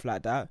and stuff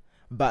like that,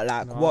 but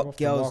like what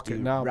girls do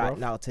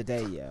now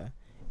today, yeah,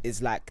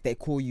 is like they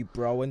call you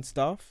bro and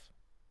stuff,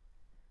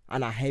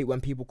 and I hate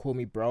when people call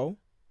me bro.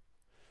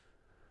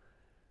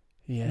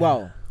 Yeah.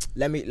 Well,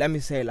 let me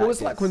say like. Well,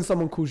 it's like when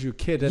someone calls you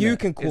kid. You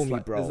can call me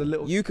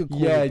bro. You can call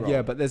me bro.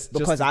 Yeah, but there's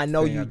because just I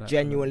know you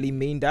genuinely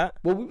mean that.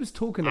 Well, we was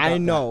talking about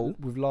that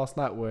with last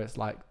night where it's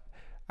like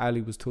Ali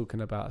was talking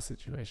about a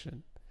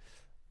situation.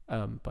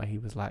 But he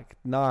was like,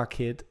 nah,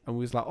 kid. And we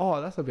was like, oh,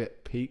 that's a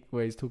bit peak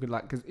where he's talking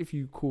like, because if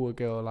you call a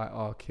girl like,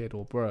 oh, kid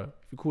or bro,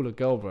 if you call a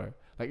girl bro,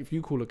 like if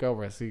you call a girl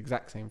bro, it's the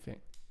exact same thing.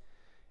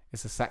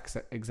 It's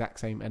the exact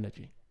same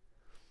energy.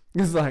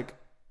 It's like,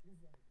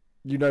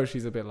 you know,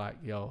 she's a bit like,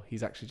 yo,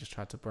 he's actually just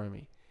tried to bro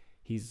me.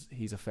 He's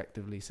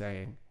effectively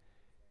saying,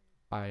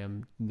 I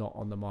am not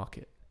on the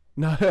market.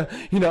 No,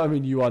 you know what I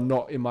mean? You are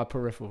not in my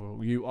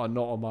peripheral. You are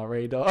not on my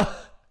radar.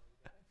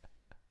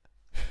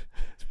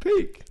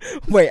 Peak.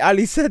 Wait,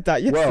 Ali said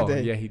that yesterday. Well,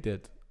 yeah, he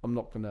did. I'm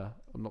not gonna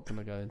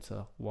go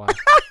into why.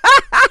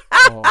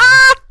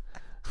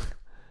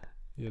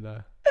 You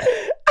know.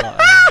 But,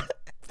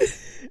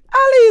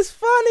 Ali is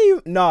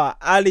funny. No,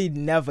 Ali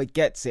never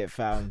gets it,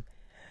 fam.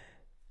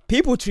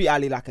 People treat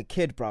Ali like a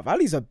kid, bruv.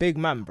 Ali's a big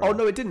man, bro. Oh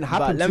no, it didn't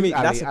happen to Ali.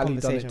 That's a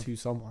conversation. Ali done it to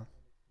someone.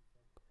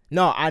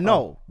 No, I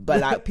know,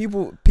 but like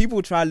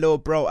people try little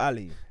bro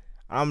Ali.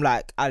 I'm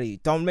like, Ali,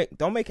 don't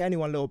make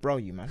anyone little bro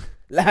you, man.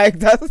 Like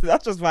that's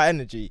just my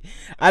energy.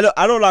 I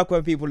don't like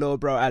when people little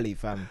bro Ali,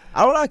 fam.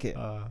 I don't like it.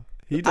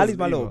 Ali's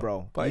my little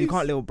bro, but you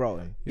can't little bro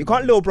him. You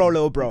can't little bro.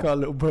 You can't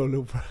little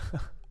bro.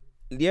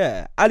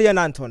 Yeah, Ali and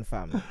Anton,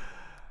 fam.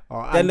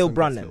 They're little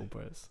bro.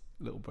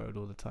 Little bro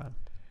all the time.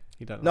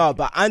 You don't. No, like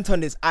but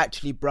Anton is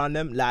actually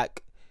Branham.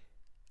 Like,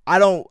 I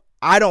don't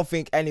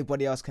think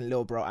anybody else can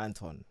Lil Bro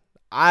Anton.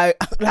 I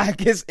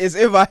like it's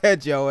in my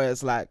head, yo. Where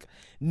it's like,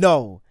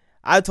 no,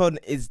 Anton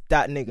is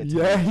that nigga. To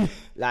Yeah. me.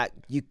 Like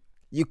you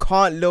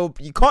can't Lil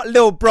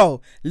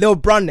Bro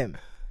Branham.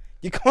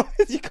 You can't.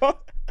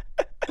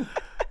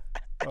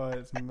 Oh,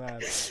 it's mad.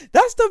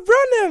 That's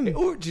the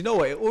Branham. Do you know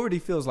what? It already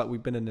feels like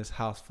we've been in this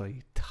house for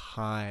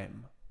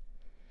time.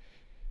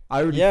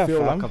 I already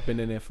feel like I've been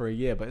in here for a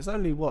year, but it's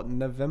only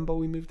November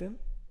we moved in?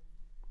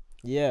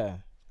 Yeah.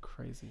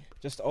 Crazy.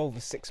 Just over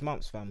 6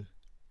 months, fam.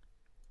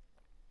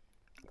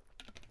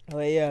 Oh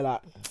yeah,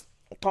 like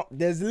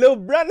there's Lil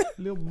Branham.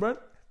 Lil Brun?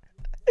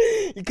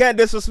 You can't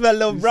disrespect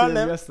Lil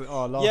Branham.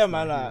 Yeah,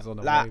 man.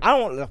 Like I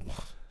don't.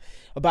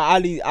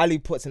 But Ali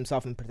puts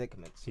himself in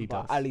predicaments. He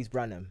does. Ali's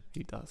Branham.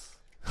 He does.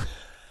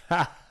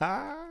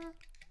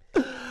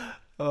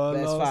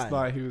 Last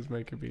night he was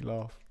making me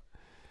laugh.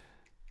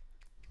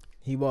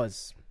 He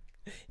was.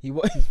 He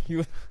was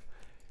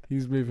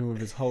moving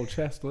with his whole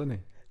chest, wasn't he?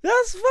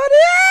 That's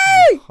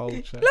funny. Whole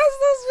chest. Let's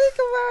not speak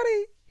about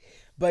it.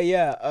 But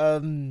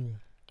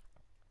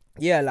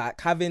yeah,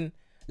 like having,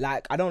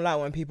 like, I don't like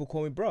when people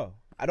call me bro.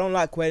 I don't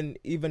like when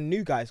even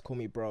new guys call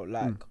me bro.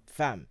 Like,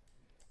 fam,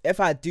 if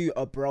I do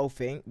a bro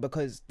thing,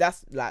 because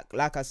that's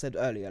like I said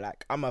earlier,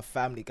 like I'm a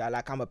family guy,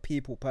 like I'm a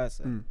people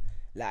person.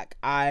 Like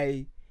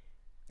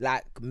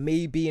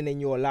me being in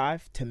your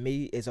life to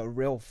me is a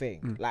real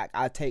thing. Like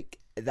I take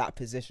that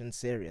position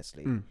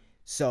seriously.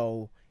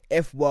 So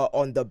if we're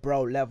on the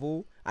bro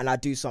level and I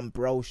do some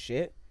bro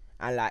shit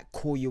and like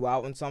call you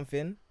out on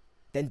something,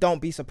 then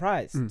don't be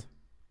surprised.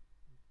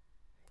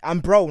 I'm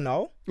bro,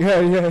 no?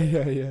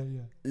 Yeah.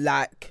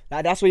 Like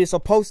that's what you're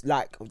supposed,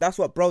 like that's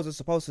what bros are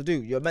supposed to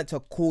do. You're meant to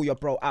call your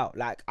bro out.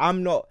 Like I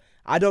don't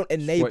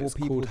enable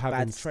people's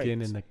bad traits. In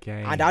the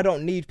game. And I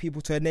don't need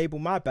people to enable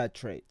my bad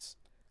traits.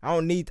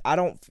 I've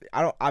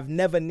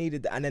never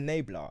needed an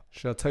enabler.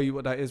 Should I tell you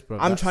what that is, bro?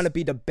 I'm trying to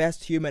be the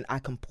best human I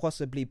can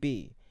possibly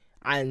be.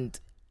 And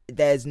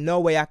there's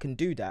no way I can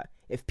do that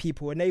if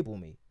people enable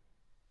me.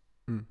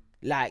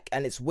 Like,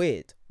 and it's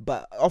weird.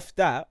 But off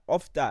that,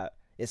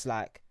 it's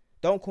like,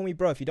 don't call me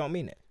bro if you don't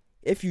mean it.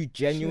 If you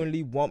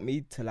genuinely want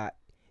me to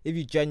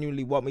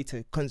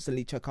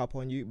constantly check up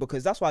on you,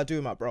 because that's what I do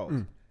with my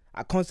bros.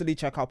 I constantly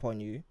check up on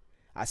you.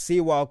 I see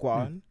what I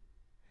want.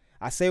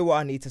 I say what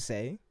I need to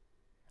say.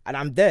 And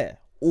I'm there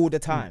all the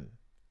time.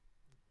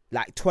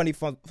 Like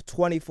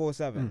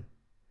 24/7.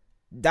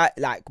 That,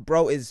 like,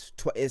 bro is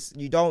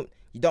you don't,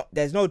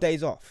 there's no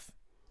days off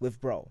with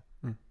bro.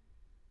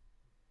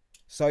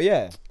 So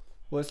yeah.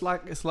 Well, it's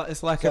like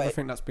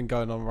everything that's been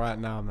going on right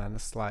now, man.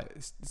 It's like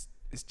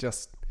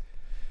it's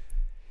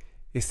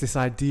this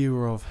idea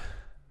of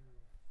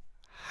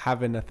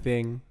having a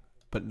thing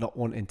but not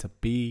wanting to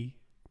be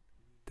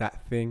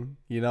that thing.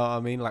 You know what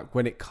I mean? Like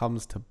when it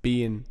comes to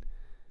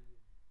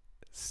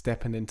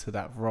stepping into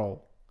that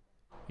role,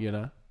 you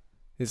know,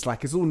 it's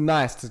like it's all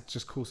nice to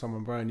just call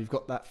someone bro, and you've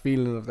got that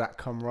feeling of that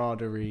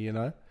camaraderie, you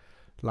know.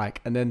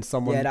 Like, and then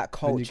that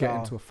culture, then you get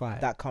into a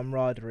fight, that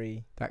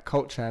camaraderie, that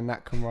culture and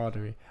that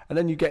camaraderie, and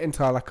then you get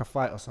into like a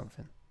fight or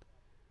something,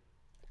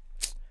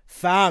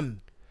 fam.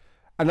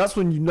 And that's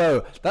when you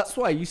know. That's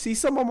why you see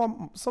some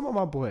of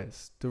my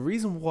boys. The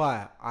reason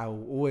why I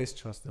will always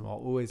trust them, I'll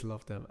always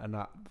love them, and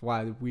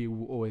why we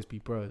will always be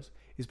bros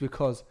is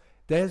because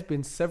there's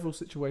been several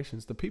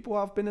situations. The people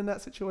I've been in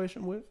that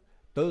situation with,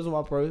 those are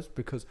my bros,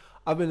 because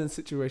I've been in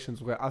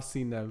situations where I've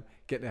seen them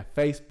get their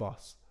face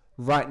bust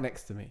right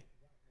next to me.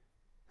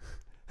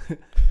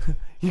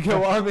 You get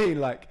what I mean?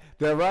 Like,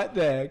 they're right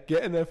there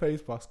getting their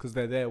face bust because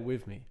they're there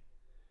with me.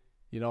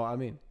 You know what I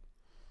mean?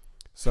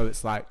 So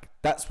it's like,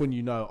 that's when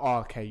you know,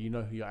 okay, you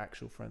know who your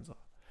actual friends are.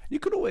 You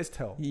could always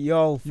tell.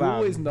 Yo, fam. You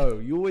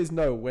always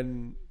know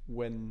when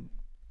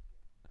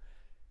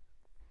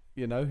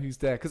you know who's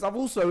there. Because I've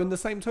also, in the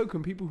same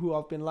token, people who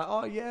I've been like,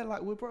 oh yeah,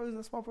 like we're bros,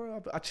 that's my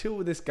bro. I chill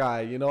with this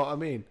guy, you know what I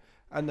mean?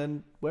 And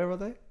then, where are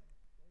they?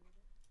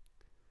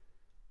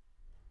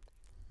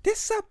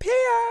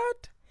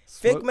 Disappeared.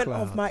 Figment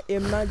of my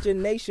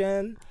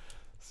imagination.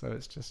 So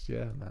it's just,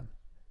 yeah, man.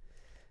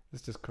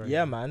 It's just crazy.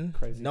 Yeah, man.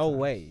 Crazy no times.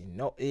 Way.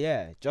 No,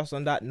 yeah. Just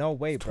on that, no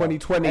way, bro.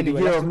 2020,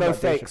 anyway, the year of no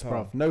fakes,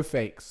 bro. No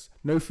fakes.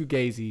 No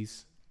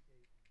fugazis.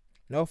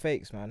 No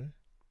fakes, man.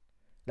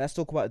 Let's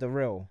talk about the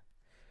real.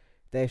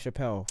 Dave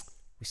Chappelle.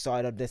 We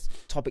started on this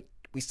topic.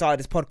 We started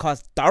this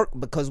podcast dark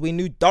because we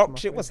knew dark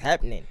shit was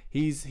happening.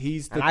 He's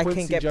the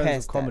Quincy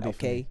Jones of comedy.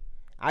 Okay,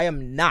 I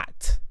am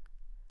not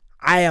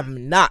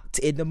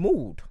in the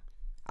mood.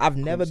 I've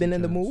never been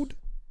in the mood,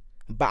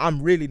 but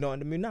I'm really not in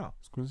the mood now.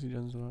 Is Quincy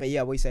Jones alright? But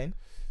yeah, what are you saying?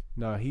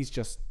 No, you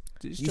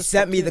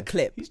sent me the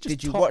clip.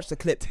 Did you watch the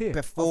clip tier.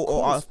 Before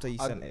or after you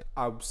sent it?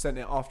 I sent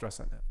it after I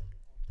sent it.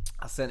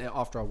 I sent it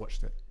after I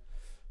watched it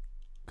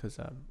because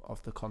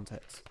of the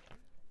context.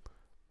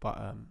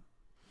 But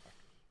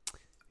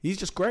he's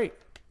just great.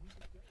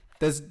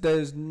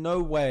 There's no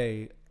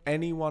way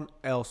anyone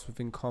else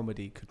within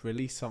comedy could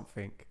release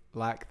something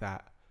like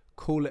that,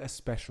 call it a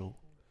special,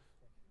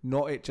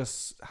 not it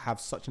just have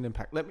such an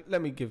impact.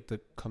 Let me give the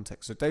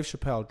context. So Dave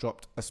Chappelle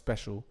dropped a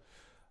special,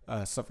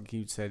 something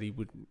he said he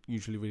would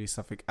usually release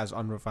something as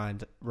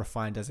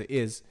refined as it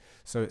is.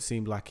 So it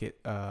seemed like it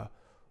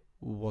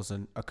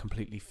wasn't a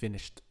completely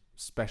finished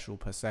special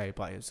per se,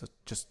 but it was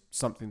just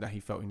something that he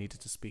felt he needed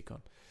to speak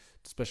on.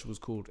 The special was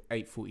called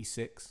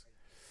 846.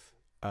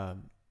 I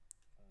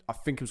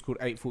think it was called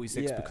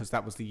 846 because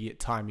that was the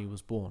time he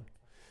was born.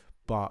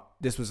 But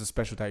this was a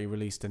special that he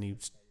released, and he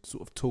was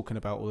sort of talking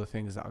about all the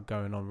things that are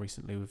going on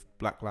recently with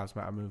Black Lives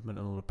Matter movement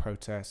and all the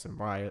protests and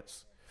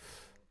riots.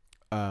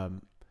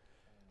 And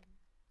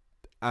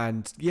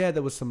yeah,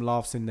 there was some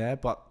laughs in there,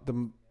 but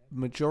the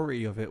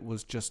majority of it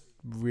was just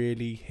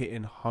really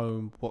hitting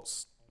home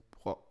what's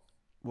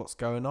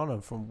going on,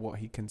 and from what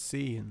he can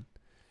see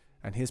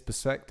and his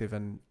perspective.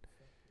 And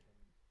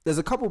there's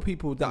a couple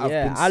people that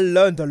I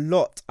learned a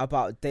lot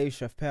about Dave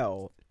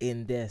Chappelle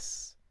in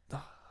this.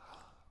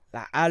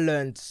 Like, I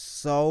learned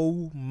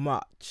so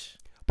much.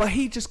 But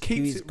he just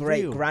keeps his it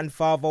great real.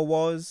 grandfather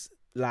was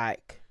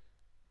like.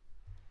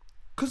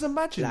 Because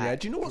imagine,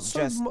 like, do you know what's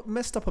so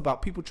messed up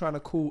about people trying to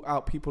call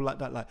out people like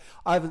that? Like,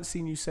 I haven't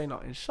seen you say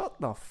nothing.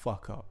 Shut the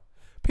fuck up.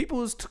 People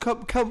was to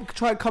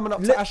try coming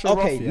up to Asher Roth.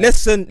 Okay,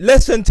 listen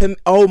to me.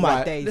 Oh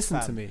my days, listen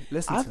fam. to me.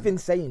 I've been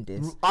saying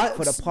this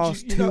for the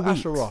past 2 weeks.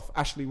 Asher Roth,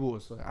 Ashley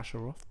Waters, sorry, Asher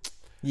Roth.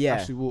 Yeah,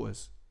 Ashley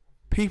Waters.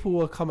 People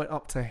were coming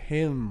up to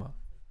him,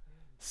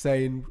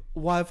 saying,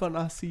 "Why haven't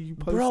I seen you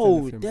posting?"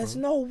 Bro, there's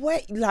no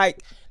way.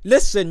 Like,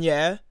 listen,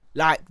 yeah.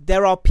 Like,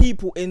 there are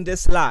people in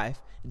this life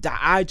that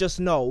I just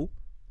know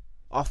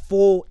are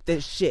for the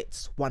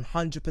shits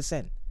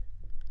 100%.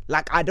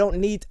 Like, I don't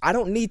need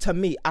to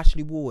meet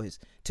Ashley Waters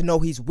to know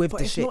he's with the shits.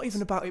 But it's not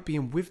even about it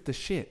being with the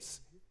shits.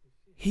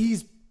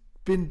 He's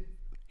been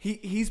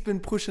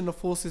pushing the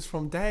forces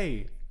from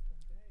day.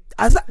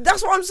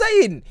 That's what I'm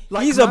saying.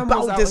 Like, he's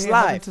about this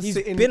life. He's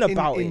been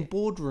about it. In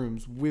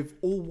boardrooms with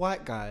all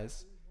white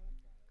guys,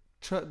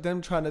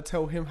 them trying to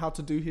tell him how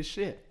to do his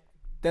shit.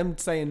 Them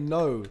saying,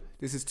 no,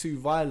 this is too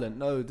violent.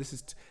 No, this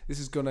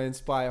is going to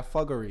inspire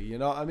thuggery. You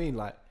know what I mean?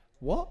 Like,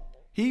 what?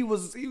 He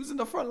was in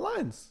the front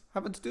lines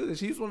having to do this.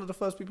 He was one of the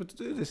first people to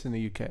do this in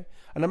the UK.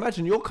 And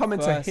imagine you're coming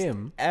to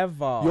him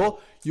ever.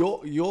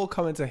 You're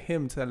coming to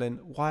him telling,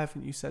 why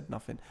haven't you said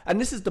nothing?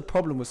 And this is the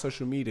problem with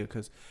social media,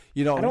 because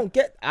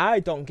I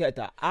don't get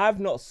that. I've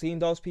not seen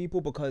those people,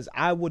 because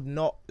I would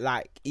not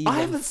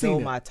even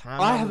fill my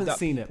time. I haven't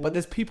seen it, but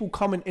there's people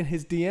coming in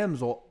his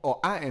DMs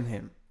or atting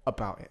him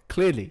about it.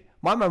 Clearly,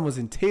 my man was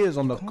in tears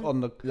on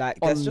the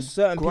there's just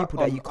certain people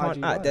that you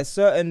can't at. There's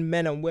certain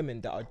men and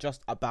women that are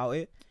just about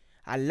it.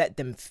 I let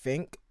them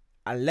think.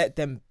 I let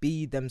them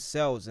be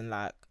themselves and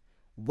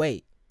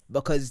wait,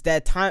 because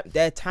their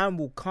time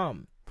will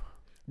come.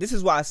 This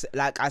is what I said.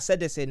 I said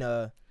this in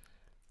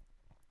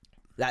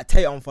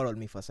Tate unfollowed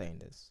me for saying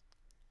this.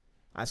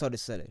 I saw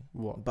this silly.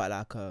 What? But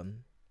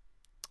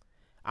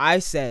I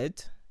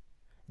said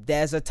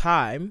there's a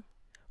time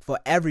for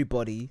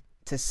everybody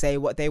to say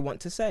what they want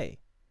to say.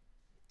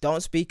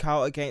 Don't speak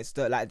out against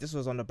this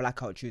was on the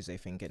Blackout Tuesday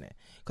thing, innit?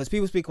 Because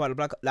people speak about the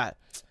Blackout,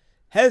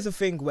 here's the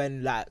thing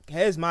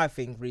here's my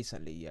thing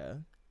recently, yeah.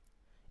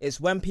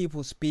 It's when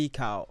people speak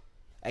out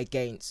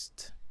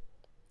against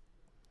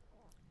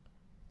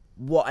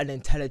what an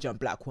intelligent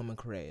black woman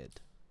created.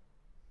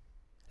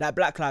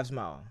 Black Lives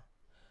Matter.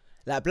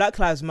 Black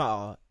Lives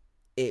Matter,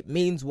 it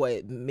means what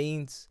it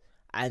means,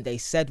 and they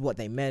said what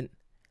they meant,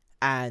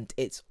 and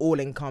it's all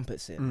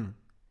encompassing. Mm.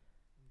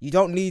 You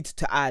don't need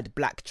to add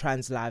Black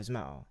Trans Lives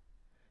Matter.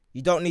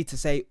 You don't need to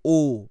say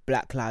all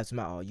Black Lives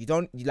Matter. You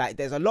don't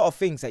there's a lot of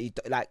things that you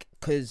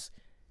because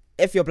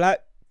if you're black,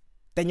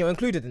 then you're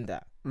included in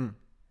that. Mm.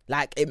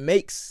 It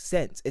makes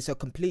sense. It's a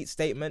complete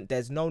statement.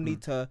 There's no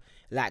need to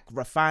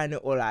refine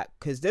it or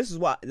because this is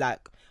what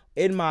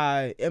in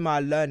my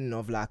learning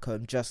of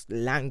just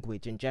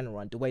language in general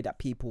and the way that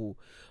people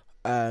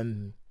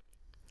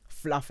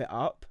fluff it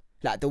up,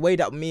 the way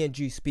that me and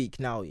you speak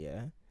now,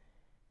 yeah,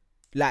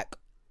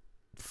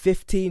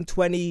 15,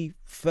 20,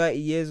 30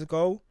 years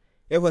ago,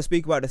 if we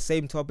speak about the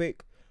same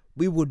topic,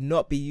 we would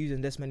not be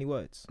using this many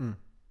words. Mm.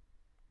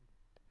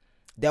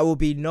 There will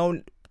be no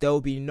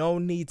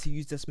need to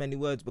use this many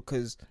words,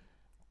 because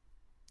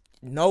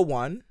no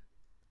one,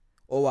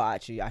 I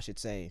should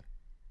say,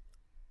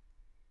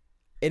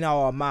 in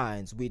our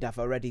minds, we'd have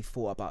already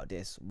thought about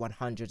this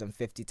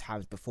 150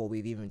 times before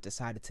we've even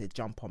decided to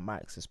jump on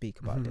mics to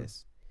speak about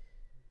this.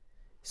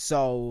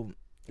 So,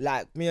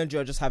 me and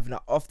Joe are just having an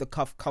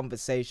off-the-cuff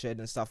conversation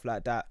and stuff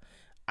like that.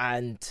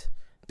 And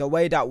the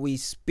way that we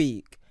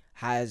speak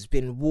has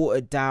been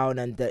watered down,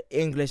 and the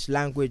English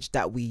language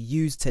that we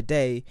use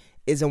today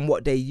isn't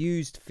what they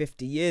used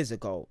 50 years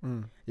ago,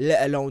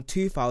 let alone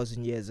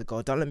 2,000 years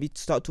ago. Don't let me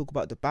start talking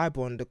about the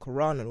Bible and the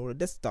Quran and all of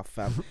this stuff,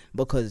 fam,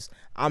 because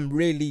I'm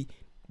really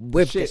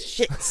with the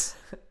shits.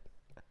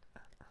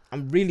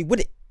 I'm really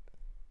with it.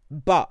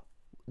 But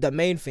the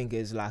main thing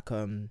is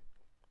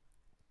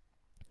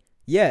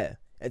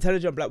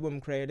intelligent black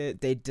women created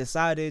it. They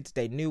decided,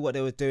 they knew what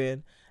they were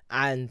doing,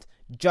 and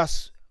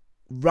just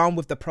run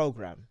with the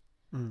program.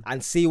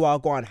 and see where I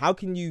go on. How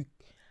can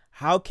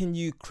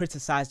you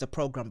criticize the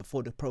program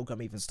before the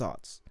program even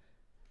starts?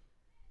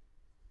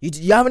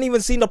 You haven't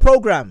even seen the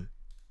program.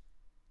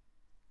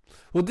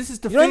 Well, this is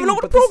the You don't thing. even know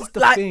what But the this pro- is the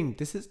like- thing.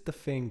 This is the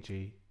thing,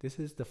 G. This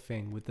is the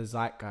thing with the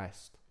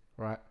zeitgeist,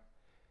 right?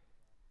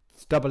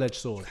 It's a double-edged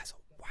sword. It's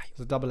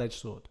a double-edged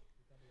sword.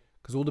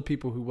 Because all the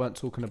people who weren't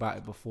talking about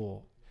it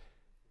before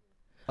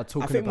are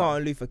talking I think about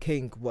Martin Luther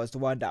King was the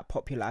one that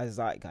popularized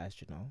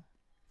zeitgeist, you know,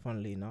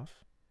 funnily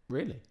enough.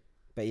 Really?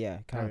 But yeah,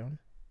 carry on.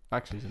 I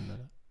actually didn't know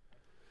that.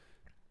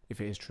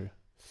 If it is true.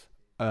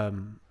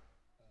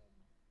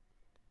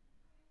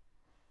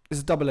 It's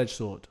a double-edged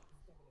sword.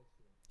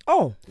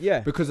 Oh,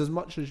 yeah. Because as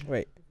much as...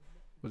 Wait.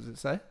 What does it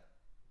say?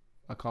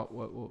 I can't...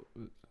 What,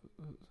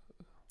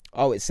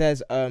 Oh, it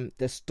says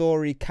the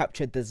story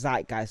captured the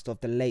zeitgeist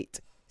of the late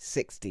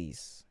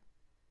 60s.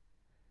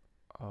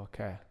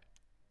 okay.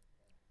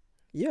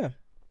 Yeah.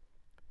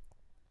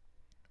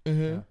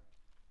 Yeah.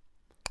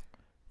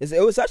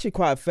 It was actually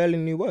quite a fairly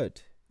new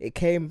word. It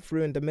came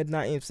through in the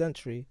mid-19th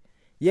century.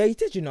 Yeah, he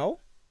did, you know.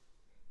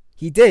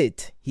 He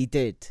did.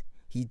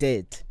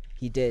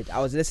 I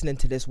was listening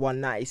to this one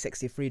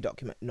 1963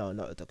 document. No,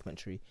 not a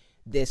documentary.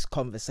 This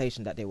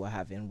conversation that they were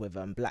having with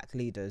black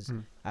leaders.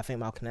 I think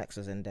Malcolm X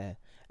was in there.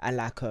 And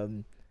like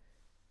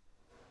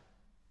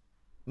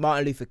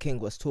Martin Luther King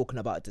was talking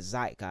about the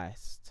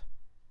zeitgeist.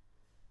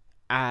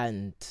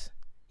 And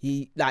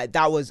he, like,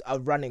 that was a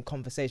running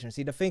conversation.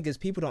 See, the thing is,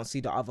 people don't see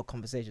the other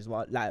conversations.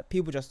 Well, like,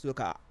 people just look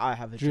at I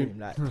Have a Dream.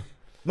 Like,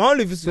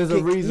 Martin Luther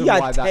King, he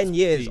had 10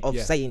 years of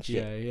saying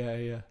shit.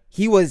 Yeah.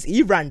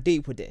 He ran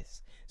deep with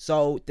this.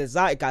 So the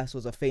zeitgeist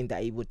was a thing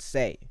that he would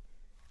say.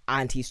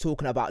 And he's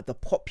talking about the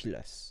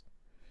populace.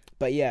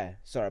 But yeah,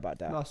 sorry about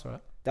that. No, that's all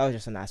right. That was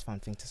just a nice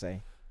fun thing to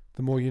say.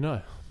 The more you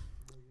know.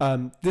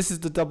 This is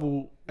the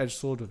double-edged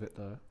sword of it,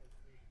 though.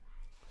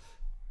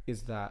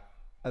 Is that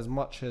as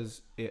much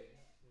as it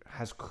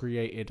has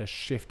created a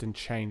shift and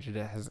change, it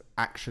has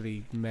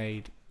actually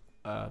made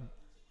an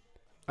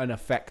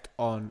effect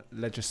on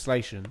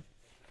legislation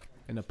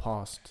in the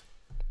past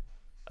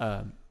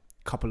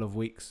couple of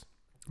weeks,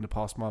 in the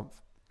past month.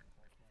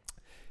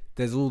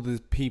 There's all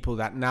these people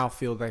that now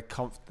feel they're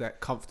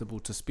comfortable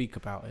to speak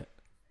about it.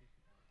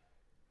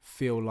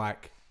 Feel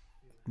like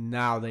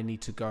now they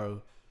need to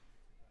go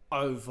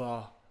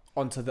over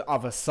onto the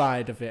other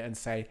side of it and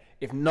say,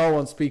 if no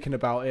one's speaking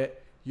about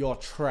it, you're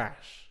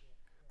trash.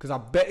 Because I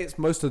bet it's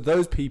most of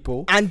those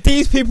people. And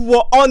these people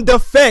were on the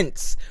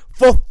fence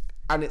for...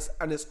 And it's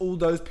all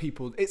those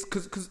people. It's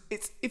because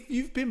it's, if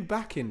you've been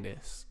back in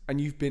this and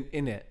you've been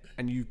in it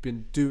and you've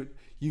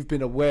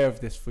been aware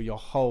of this for your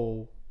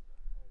whole,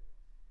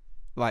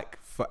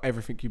 like, for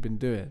everything you've been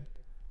doing,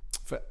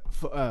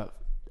 for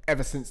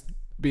ever since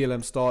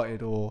BLM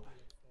started or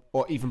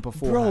even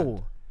beforehand.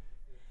 Bro,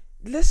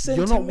 listen,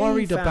 you're to not me,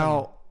 worried fam.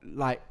 about,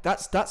 like,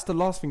 that's the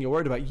last thing you're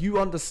worried about. You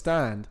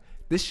understand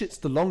this shit's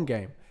the long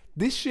game.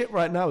 This shit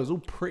right now is all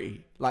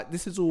pretty. Like,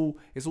 this is all,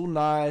 it's all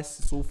nice,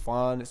 it's all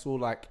fun, it's all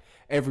like,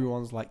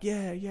 everyone's like,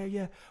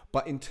 yeah.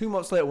 But in 2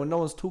 months later, when no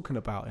one's talking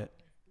about it,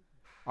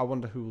 I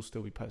wonder who will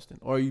still be posting.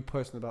 Or are you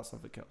posting about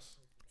something else?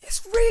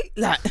 It's really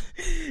like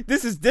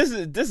this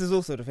is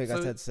also the thing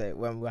I said to say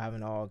when we were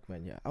having an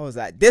argument. Yeah, I was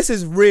like, this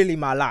is really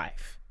my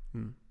life.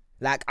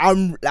 Like,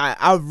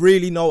 I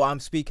really know what I'm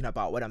speaking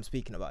about when I'm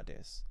speaking about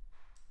this.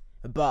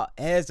 But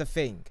here's the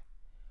thing: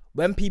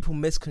 when people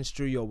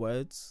misconstrue your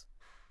words,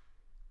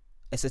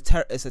 it's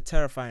a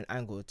terrifying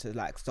angle to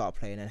like start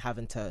playing and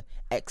having to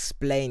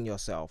explain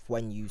yourself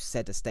when you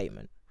said a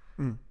statement.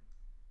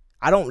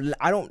 I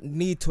don't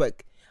need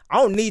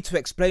to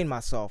explain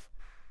myself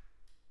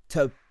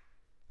to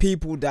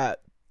people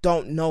that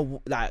don't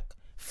know. Like,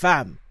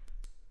 fam,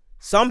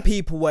 some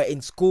people were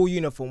in school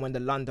uniform when the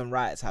London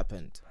riots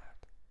happened.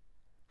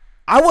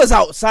 I was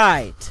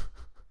outside.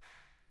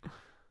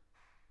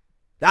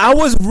 I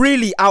was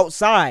really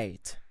outside.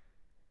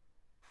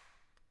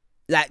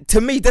 Like, to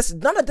me,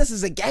 none of this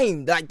is a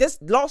game. Like, this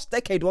last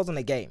decade wasn't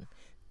a game.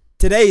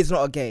 Today is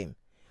not a game.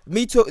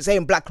 Me too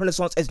saying Black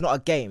Renaissance is not a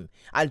game.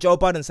 And Joe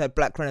Biden said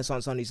Black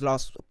Renaissance on his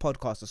last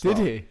podcast as well.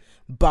 Did he?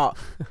 But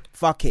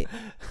fuck it.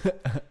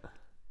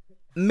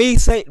 Me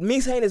saying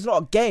it's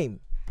not a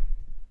game.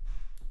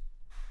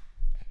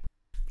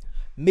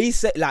 Me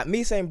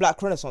saying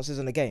Black Renaissance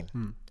isn't a game.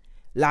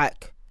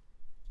 Like,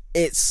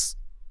 it's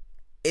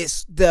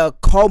the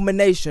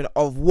culmination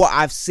of what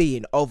I've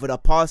seen over the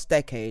past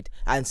decade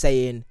and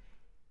saying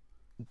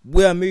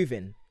we're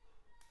moving.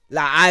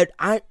 Like,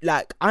 I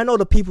know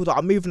the people that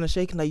are moving and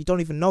shaking that you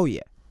don't even know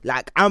yet.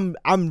 Like, I'm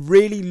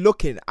really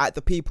looking at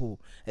the people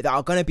that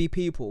are gonna be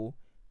people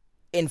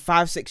in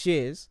 5-6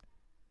 years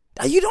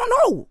that you don't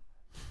know.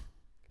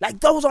 Like,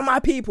 those are my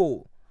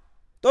people.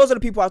 Those are the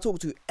people I talk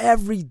to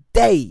every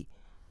day.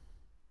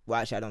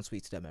 Well, actually, I don't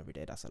speak to them every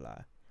day. That's a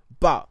lie.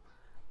 But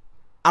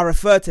I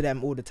refer to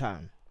them all the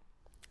time.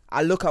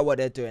 I look at what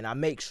they're doing. I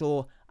make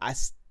sure I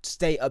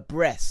stay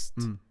abreast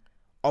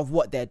of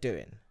what they're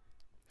doing.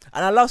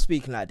 And I love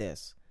speaking like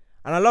this.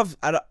 And I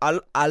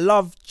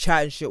love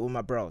chatting shit with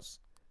my bros.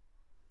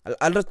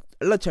 I love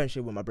chatting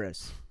shit with my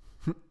bros.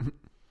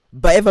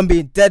 But if I'm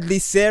being deadly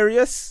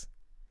serious,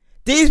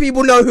 these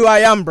people know who I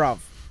am, bruv.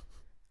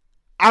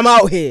 I'm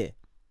out here.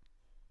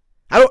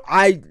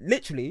 I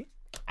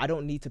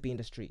don't need to be in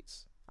the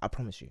streets. I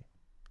promise you.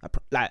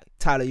 Like,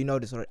 Tyler, you know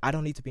this already. I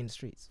don't need to be in the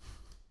streets.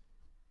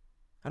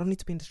 I don't need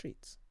to be in the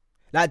streets.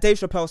 Like Dave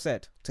Chappelle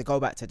said, to go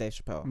back to Dave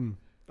Chappelle.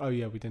 Oh,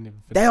 yeah, we didn't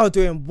even finish. They are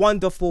doing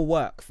wonderful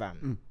work,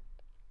 fam.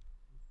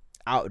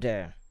 Out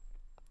there.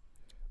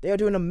 They are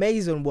doing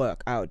amazing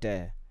work out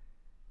there.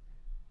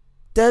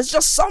 There's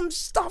just some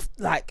stuff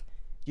like,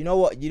 I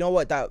don't know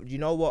whether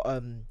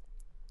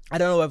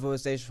it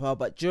was Dave Chappelle,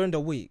 but during the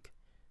week,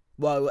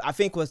 well, I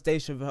think it was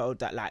Dave Chappelle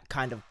that like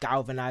kind of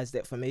galvanized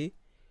it for me.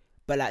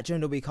 But like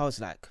during the week, I was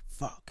like,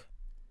 fuck.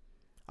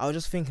 I was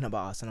just thinking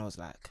about us and I was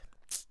like,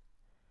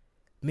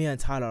 me and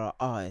Tyler are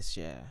artists,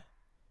 yeah.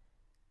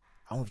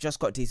 And we've just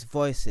got these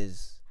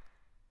voices,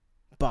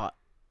 but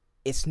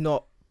it's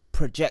not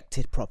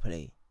projected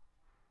properly.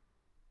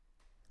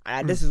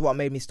 And this is what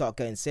made me start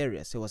getting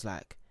serious. It was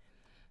like,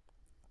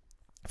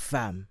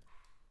 fam,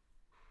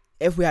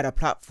 if we had a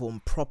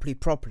platform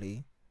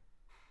properly,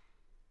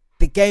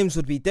 the games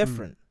would be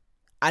different.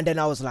 And then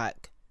I was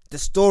like, the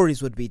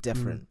stories would be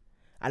different.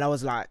 And I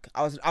was like,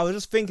 I was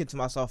just thinking to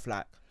myself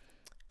like,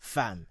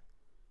 fam,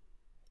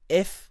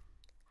 if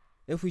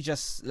we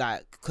just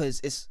like,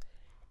 because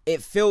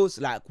it feels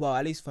like, well,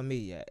 at least for me,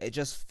 yeah, it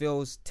just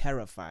feels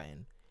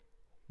terrifying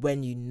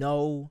when you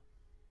know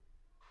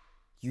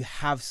you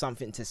have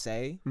something to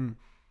say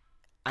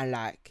and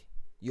like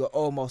you're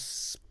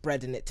almost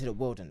spreading it to the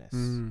wilderness.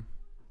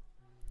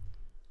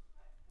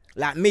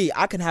 Like me,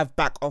 I can have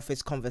back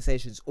office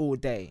conversations all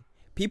day.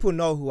 People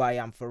know who I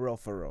am for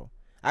real.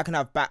 I can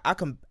have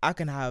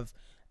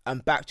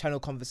back channel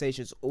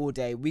conversations all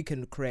day. We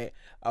can create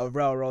a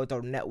railroad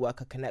or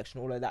network, a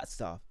connection, all of that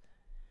stuff.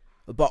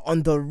 But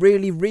on the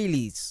really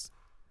reallys,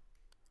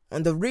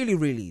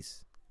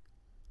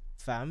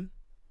 fam,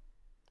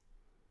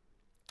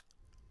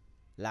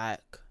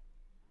 like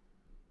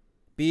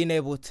being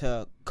able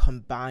to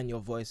combine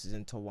your voices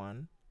into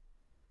one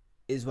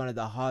is one of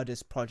the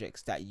hardest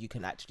projects that you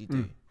can actually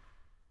do.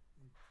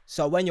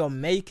 So when you're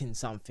making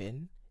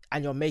something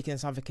and you're making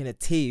something in a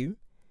team,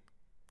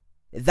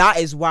 that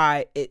is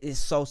why it is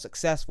so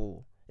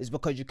successful, is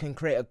because you can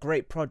create a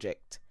great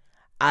project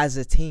as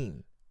a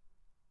team.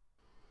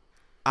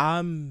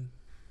 I'm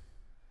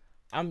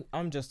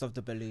just of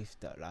the belief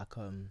that like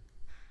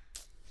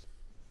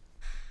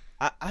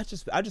I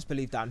just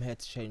believe that I'm here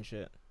to change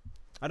it.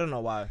 I don't know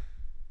why.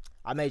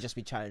 I may just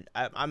be chatting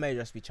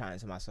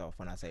to myself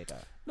when I say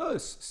that. No,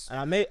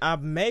 and I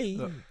may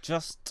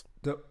just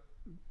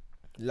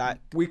like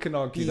we can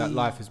argue that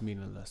life is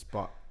meaningless,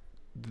 but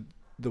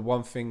the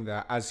one thing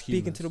that as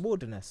humans speaking to the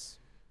wilderness,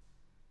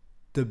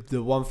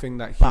 the one thing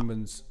that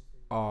humans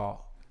are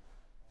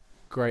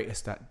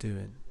greatest at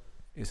doing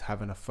is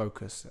having a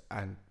focus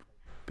and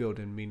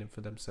building meaning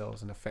for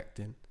themselves and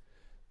affecting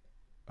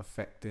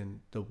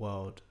the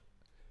world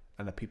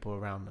and the people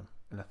around them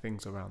and the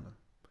things around them.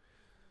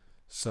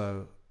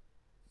 So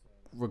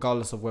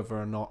regardless of whether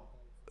or not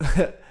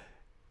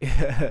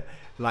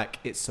like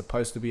it's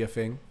supposed to be a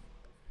thing,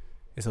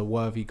 it's a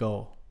worthy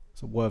goal,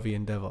 it's a worthy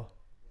endeavor.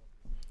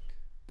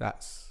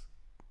 That's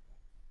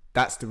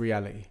the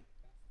reality.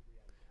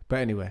 But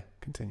anyway,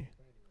 continue.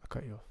 I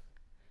cut you off.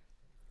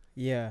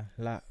 Yeah,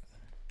 like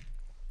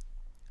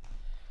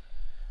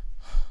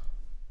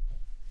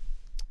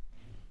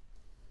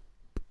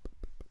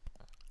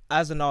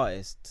as an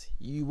artist,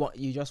 you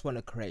just want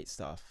to create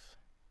stuff,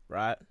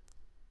 right?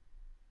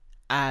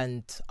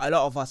 And a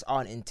lot of us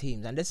aren't in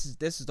teams, and this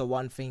is the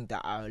one thing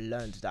that I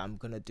learned that I'm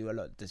gonna do a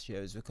lot this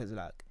year, is because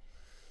like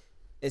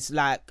it's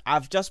like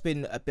I've just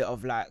been a bit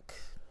of like,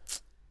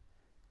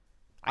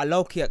 I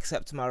low-key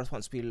accepted my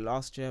responsibility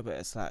last year, but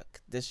it's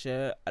like this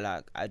year,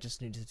 like I just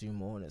need to do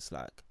more. And it's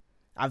like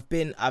I've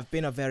been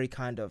a very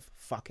kind of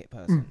fuck it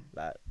person.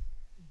 Like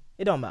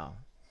it don't matter.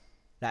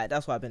 Like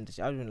that's what I've been this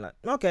year. I've been like,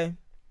 okay,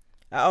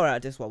 all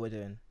right, this is what we're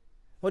doing.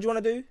 What do you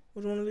want to do?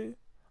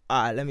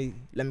 All right, let me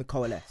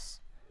coalesce.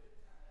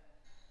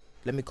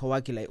 Let me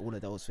coagulate all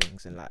of those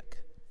things and like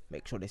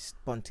make sure they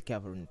spawn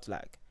together. And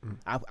like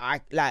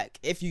I like,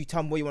 if you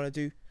tell me what you want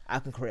to do, I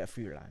can create a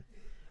through line.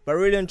 But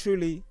really and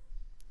truly,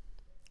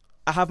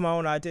 I have my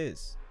own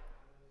ideas.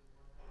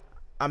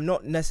 I'm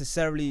not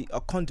necessarily a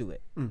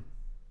conduit.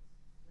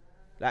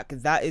 Like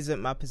that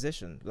isn't my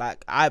position.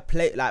 Like my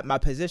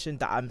position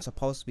that I'm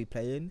supposed to be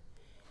playing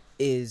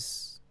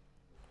is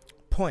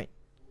point.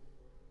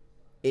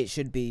 It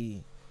should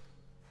be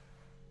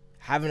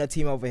having a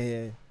team over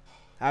here,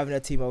 having a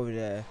team over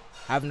there,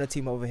 having a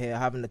team over here,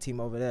 having a team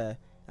over there,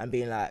 and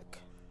being like,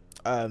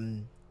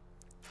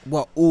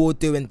 we're all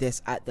doing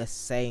this at the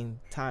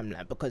same time,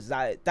 like, because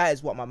that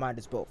is what my mind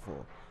is built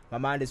for. My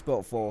mind is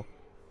built for,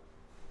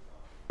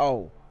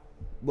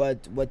 we're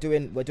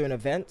doing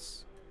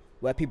events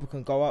where people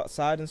can go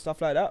outside and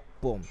stuff like that.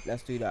 Boom,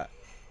 let's do that.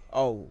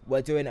 Oh,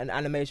 we're doing an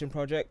animation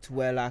project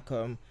where like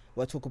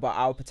we'll talk about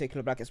our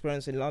particular black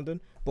experience in London.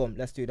 Boom,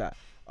 let's do that.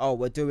 Oh,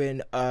 we're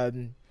doing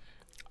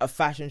a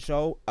fashion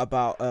show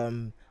about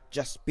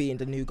just being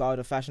the new guard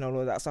of fashion and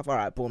all that stuff. All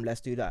right, boom, let's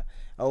do that.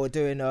 Oh, we're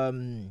doing a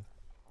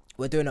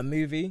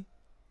movie.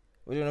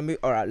 We're doing a movie.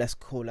 All right, let's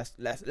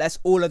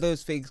all of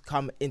those things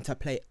come into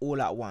play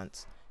all at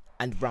once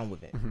and run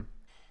with it. Mm-hmm.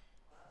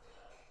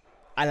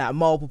 And like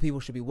multiple people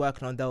should be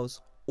working on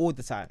those all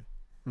the time.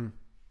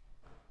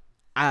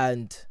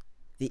 And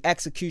the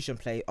execution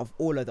play of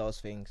all of those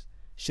things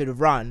should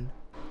run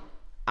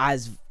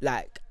as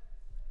like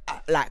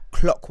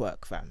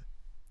clockwork, fam.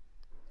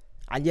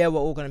 And yeah, we're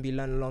all gonna be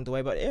learning along the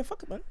way, but yeah,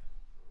 fuck it, man.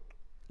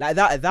 Like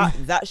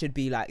that should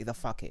be like the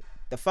fuck it.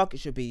 The fuck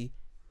it should be,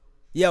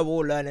 yeah, we're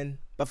all learning,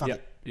 but fuck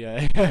it.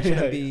 Yeah. It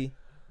shouldn't be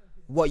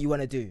what you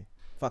want to do.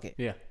 Fuck it.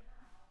 Yeah.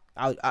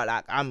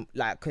 I'm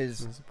like, cause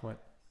That's the point.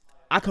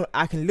 I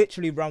can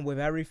literally run with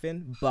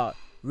everything, but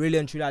really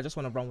and truly, I just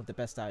want to run with the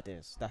best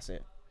ideas. That's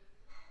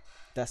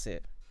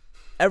it.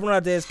 Everyone's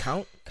ideas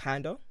count,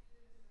 kinda,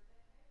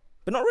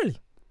 but not really.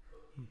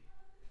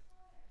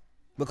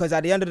 Because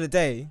at the end of the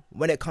day,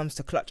 when it comes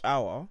to clutch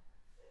hour,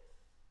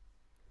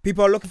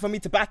 people are looking for me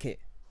to back it.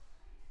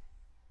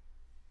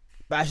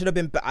 But I should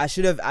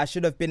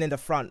have been in the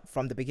front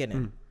from the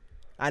beginning.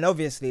 And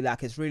obviously,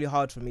 like, it's really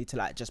hard for me to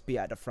like just be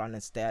at the front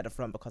and stay at the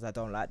front because I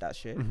don't like that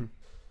shit.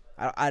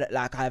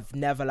 I've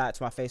never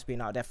liked my face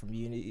being out there from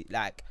uni.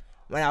 Like,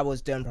 when I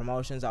was doing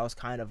promotions, I was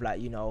kind of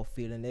like,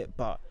 feeling it.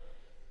 But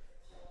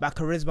my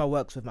charisma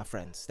works with my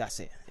friends. That's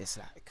it. It's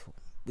like,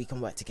 we can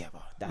work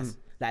together.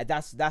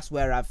 That's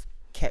where I've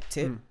kept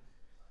it.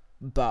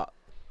 But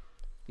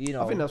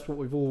I think that's what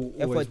we've all.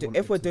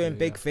 If we're doing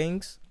big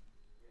things,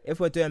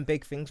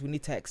 we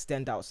need to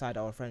extend outside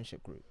our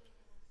friendship group,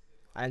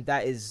 and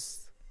that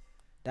is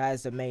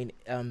the main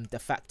de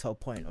facto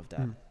point of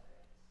that.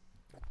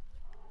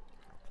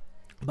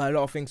 But a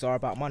lot of things are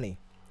about money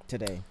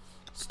today.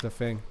 It's the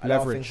thing. A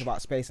lot of things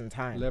about space and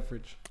time.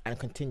 Leverage. And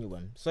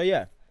continuum. So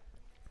yeah.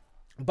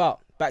 But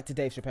back to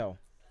Dave Chappelle.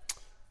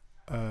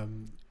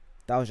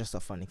 That was just a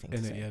funny thing to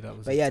say. Yeah, that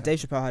was. But yeah, Dave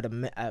Chappelle had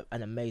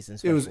an amazing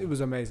special. It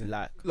was amazing.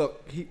 Like,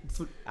 look,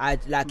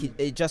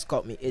 it just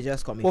got me.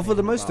 Well, for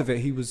the most of it,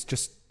 he was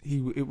just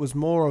It was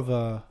more of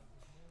a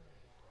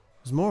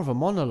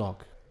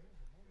monologue.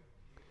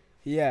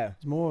 Yeah,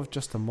 It's more of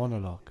just a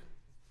monologue.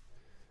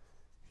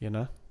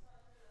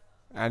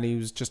 And he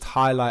was just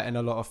highlighting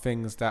a lot of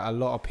things that a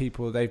lot of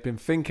people they've been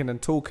thinking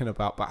and talking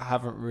about, but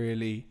haven't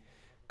really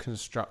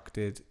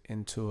constructed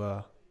into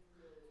a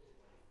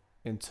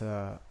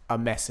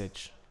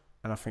message.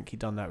 And I think he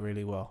done that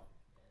really well.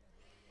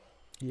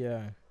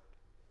 Yeah.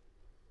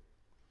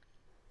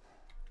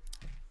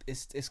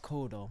 It's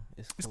cool though.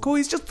 It's cool.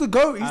 He's just the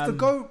GOAT. He's the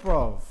GOAT,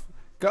 bruv.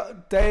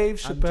 Dave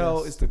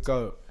Chappelle is the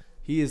GOAT.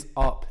 He is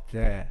up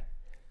there.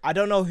 I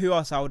don't know who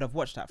else I would have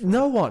watched that from.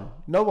 No one.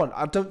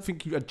 I don't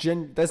think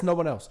there's no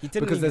one else.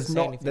 Because there's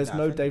no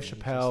Dave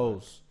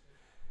Chappelle's.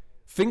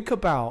 Think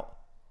about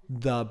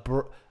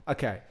the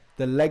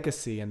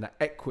legacy and the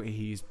equity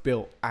he's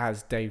built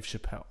as Dave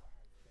Chappelle.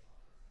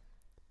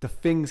 The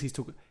things he's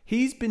talking.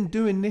 He's been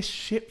doing this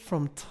shit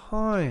from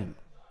time.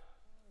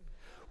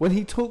 When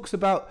he talks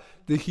about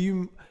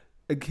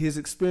his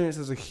experience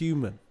as a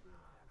human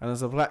and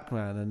as a black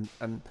man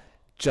and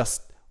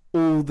just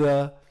all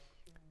the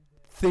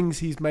things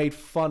he's made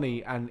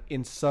funny and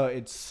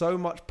inserted so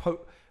much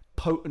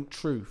potent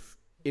truth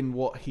in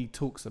what he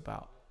talks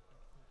about.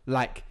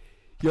 Like,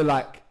 you're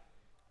like,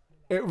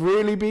 it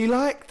really be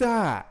like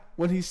that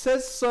when he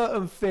says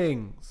certain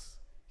things.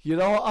 You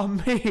know what I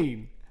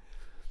mean?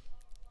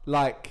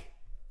 Like,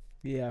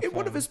 yeah. In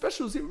one of his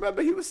specials,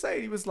 remember he was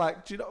saying, he was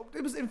like, do you know,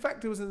 it was in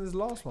his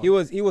last one. He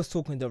was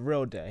talking to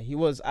real there. He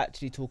was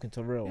actually talking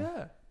to real.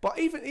 Yeah. But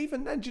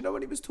even then, do you know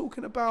when he was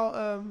talking about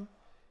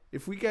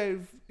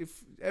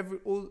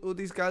all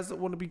these guys that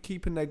want to be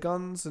keeping their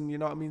guns and, you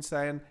know what I mean,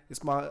 saying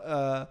it's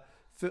my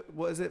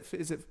what is it?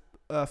 Is it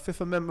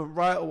Fifth Amendment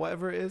right or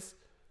whatever it is?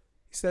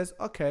 He says,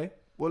 okay,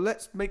 well,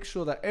 let's make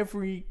sure that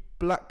every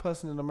black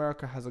person in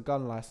America has a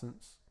gun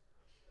license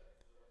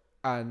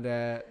and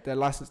they're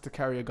licensed to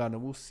carry a gun,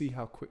 and we'll see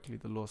how quickly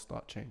the laws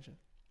start changing.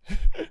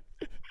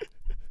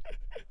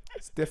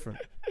 It's different.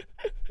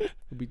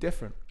 It'll be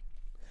different.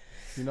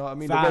 You know what I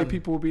mean? The way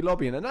people will be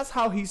lobbying, and that's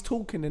how he's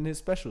talking in his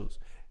specials.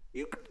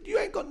 You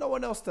ain't got no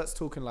one else that's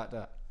talking like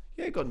that.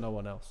 You ain't got no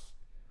one else.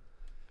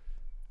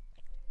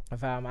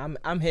 Fam,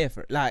 I'm here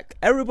for it. Like,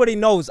 everybody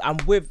knows I'm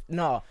with.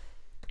 No,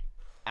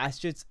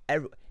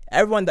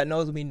 everyone that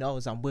knows me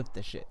knows I'm with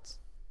the shit.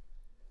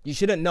 You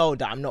shouldn't know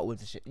that I'm not with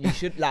the shit. You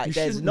should like.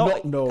 There's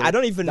not. I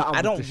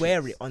don't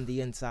wear it on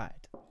the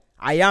inside.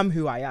 I am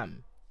who I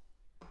am.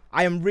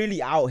 I am really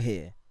out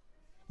here.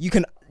 You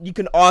can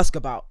ask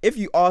about. If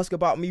you ask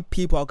about me,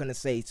 people are gonna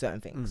say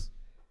certain things.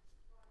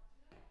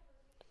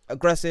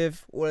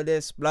 Aggressive, all of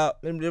this, blah,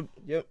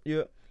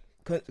 yeah,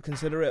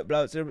 considerate,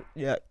 blah,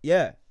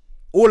 yeah,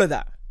 all of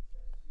that.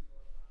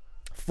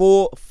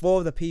 For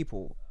the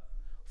people,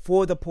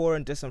 for the poor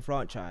and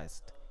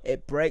disenfranchised,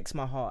 it breaks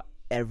my heart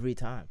every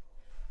time.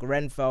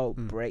 Grenfell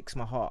breaks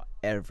my heart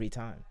every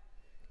time.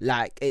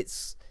 Like,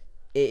 it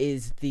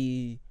is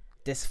the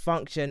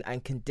dysfunction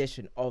and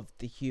condition of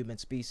the human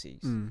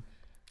species.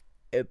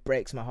 it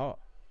breaks my heart,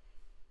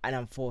 and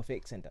I'm for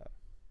fixing that,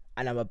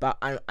 and I'm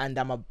about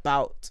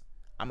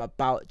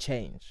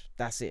change.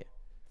 That's it.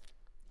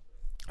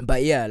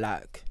 But yeah,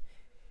 like,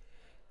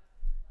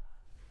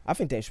 I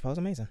think Dave Chappelle's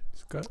amazing.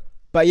 It's good.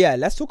 But yeah,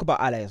 let's talk about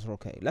allies,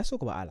 okay? Let's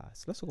talk about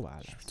allies.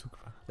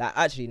 Like,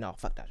 actually, no,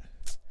 fuck that.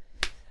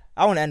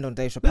 I want to end on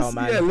Dave Chappelle,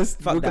 man.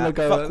 Fuck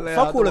that.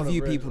 Fuck all of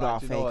you people that are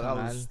fake,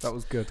 man. That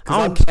was good.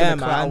 I don't care,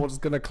 man. I was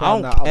gonna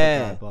clown that other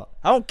guy, but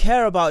I don't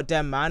care about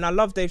them, man. I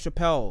love Dave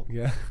Chappelle.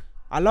 yeah.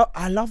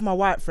 I love my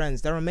white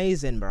friends. They're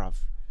amazing, bruv.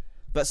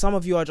 But some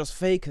of you are just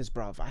fakers,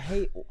 bruv. I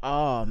hate.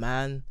 Oh,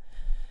 man.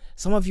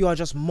 Some of you are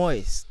just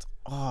moist.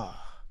 I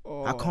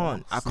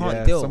can't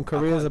deal. Some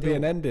careers are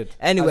being ended.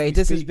 Anyway,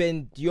 this has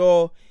been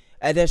your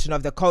edition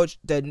of the Culture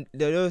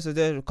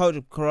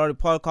Karate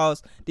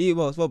Podcast, the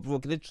most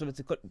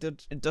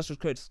industrial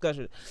creative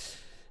discussion.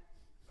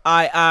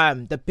 I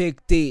am the Big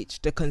Deech,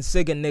 the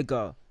consignor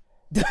nigga.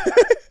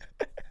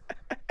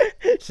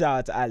 Shout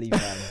out to Ali,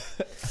 man.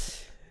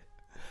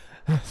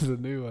 That's a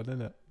new one,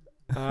 isn't it?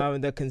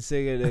 I'm the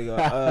consignor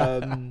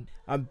nigga.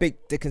 I'm big,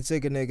 the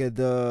consignor nigga.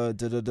 The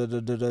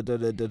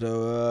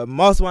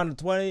Mastermind on the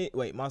 20.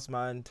 Wait,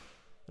 Mastermind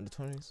on the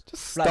 20s.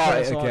 Just start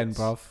it again,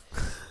 bruv.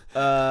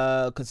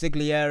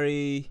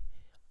 Consigliere.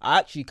 I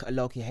actually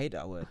low-key hate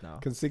that word now.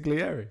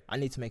 Consigliere. I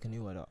need to make a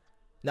new word up.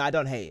 No, I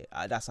don't hate it.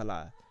 That's a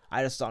lie.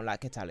 I just don't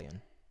like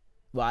Italian.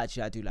 Well,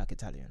 actually, I do like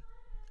Italian.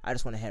 I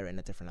just want to hear it in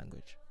a different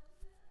language.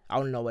 I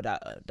want to know what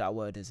that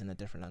word is in a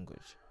different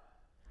language.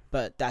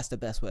 But that's the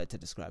best word to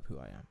describe who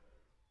I am.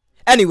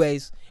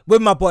 Anyways,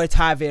 with my boy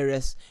Ty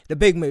Various, the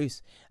Big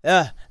Moose,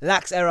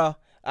 Lax Error,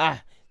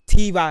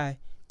 Tyler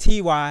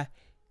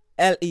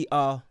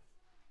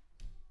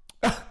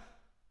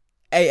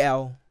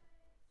AL.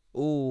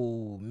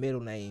 Ooh,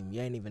 middle name.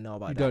 You ain't even know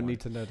about that. You don't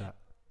need to know that.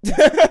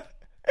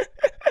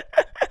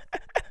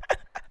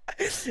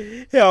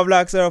 Yeah, I'm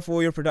Lax Error for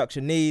all your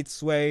production needs.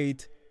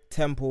 Suede,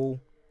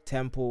 Temple.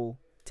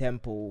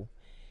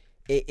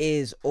 It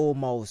is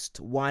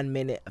almost 1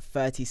 minute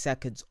 30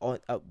 seconds on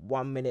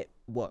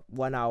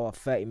 1 hour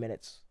 30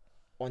 minutes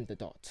on the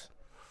dot,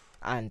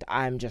 and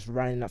I'm just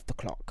running off the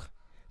clock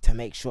to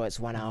make sure it's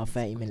 1 hour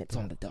 30 minutes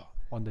on the dot.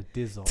 On the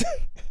dizzle.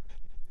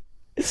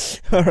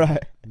 All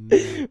right.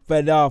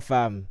 But now,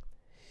 fam,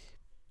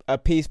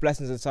 peace,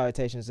 blessings, and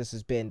salutations. This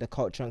has been the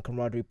Culture and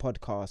Camaraderie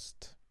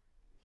Podcast.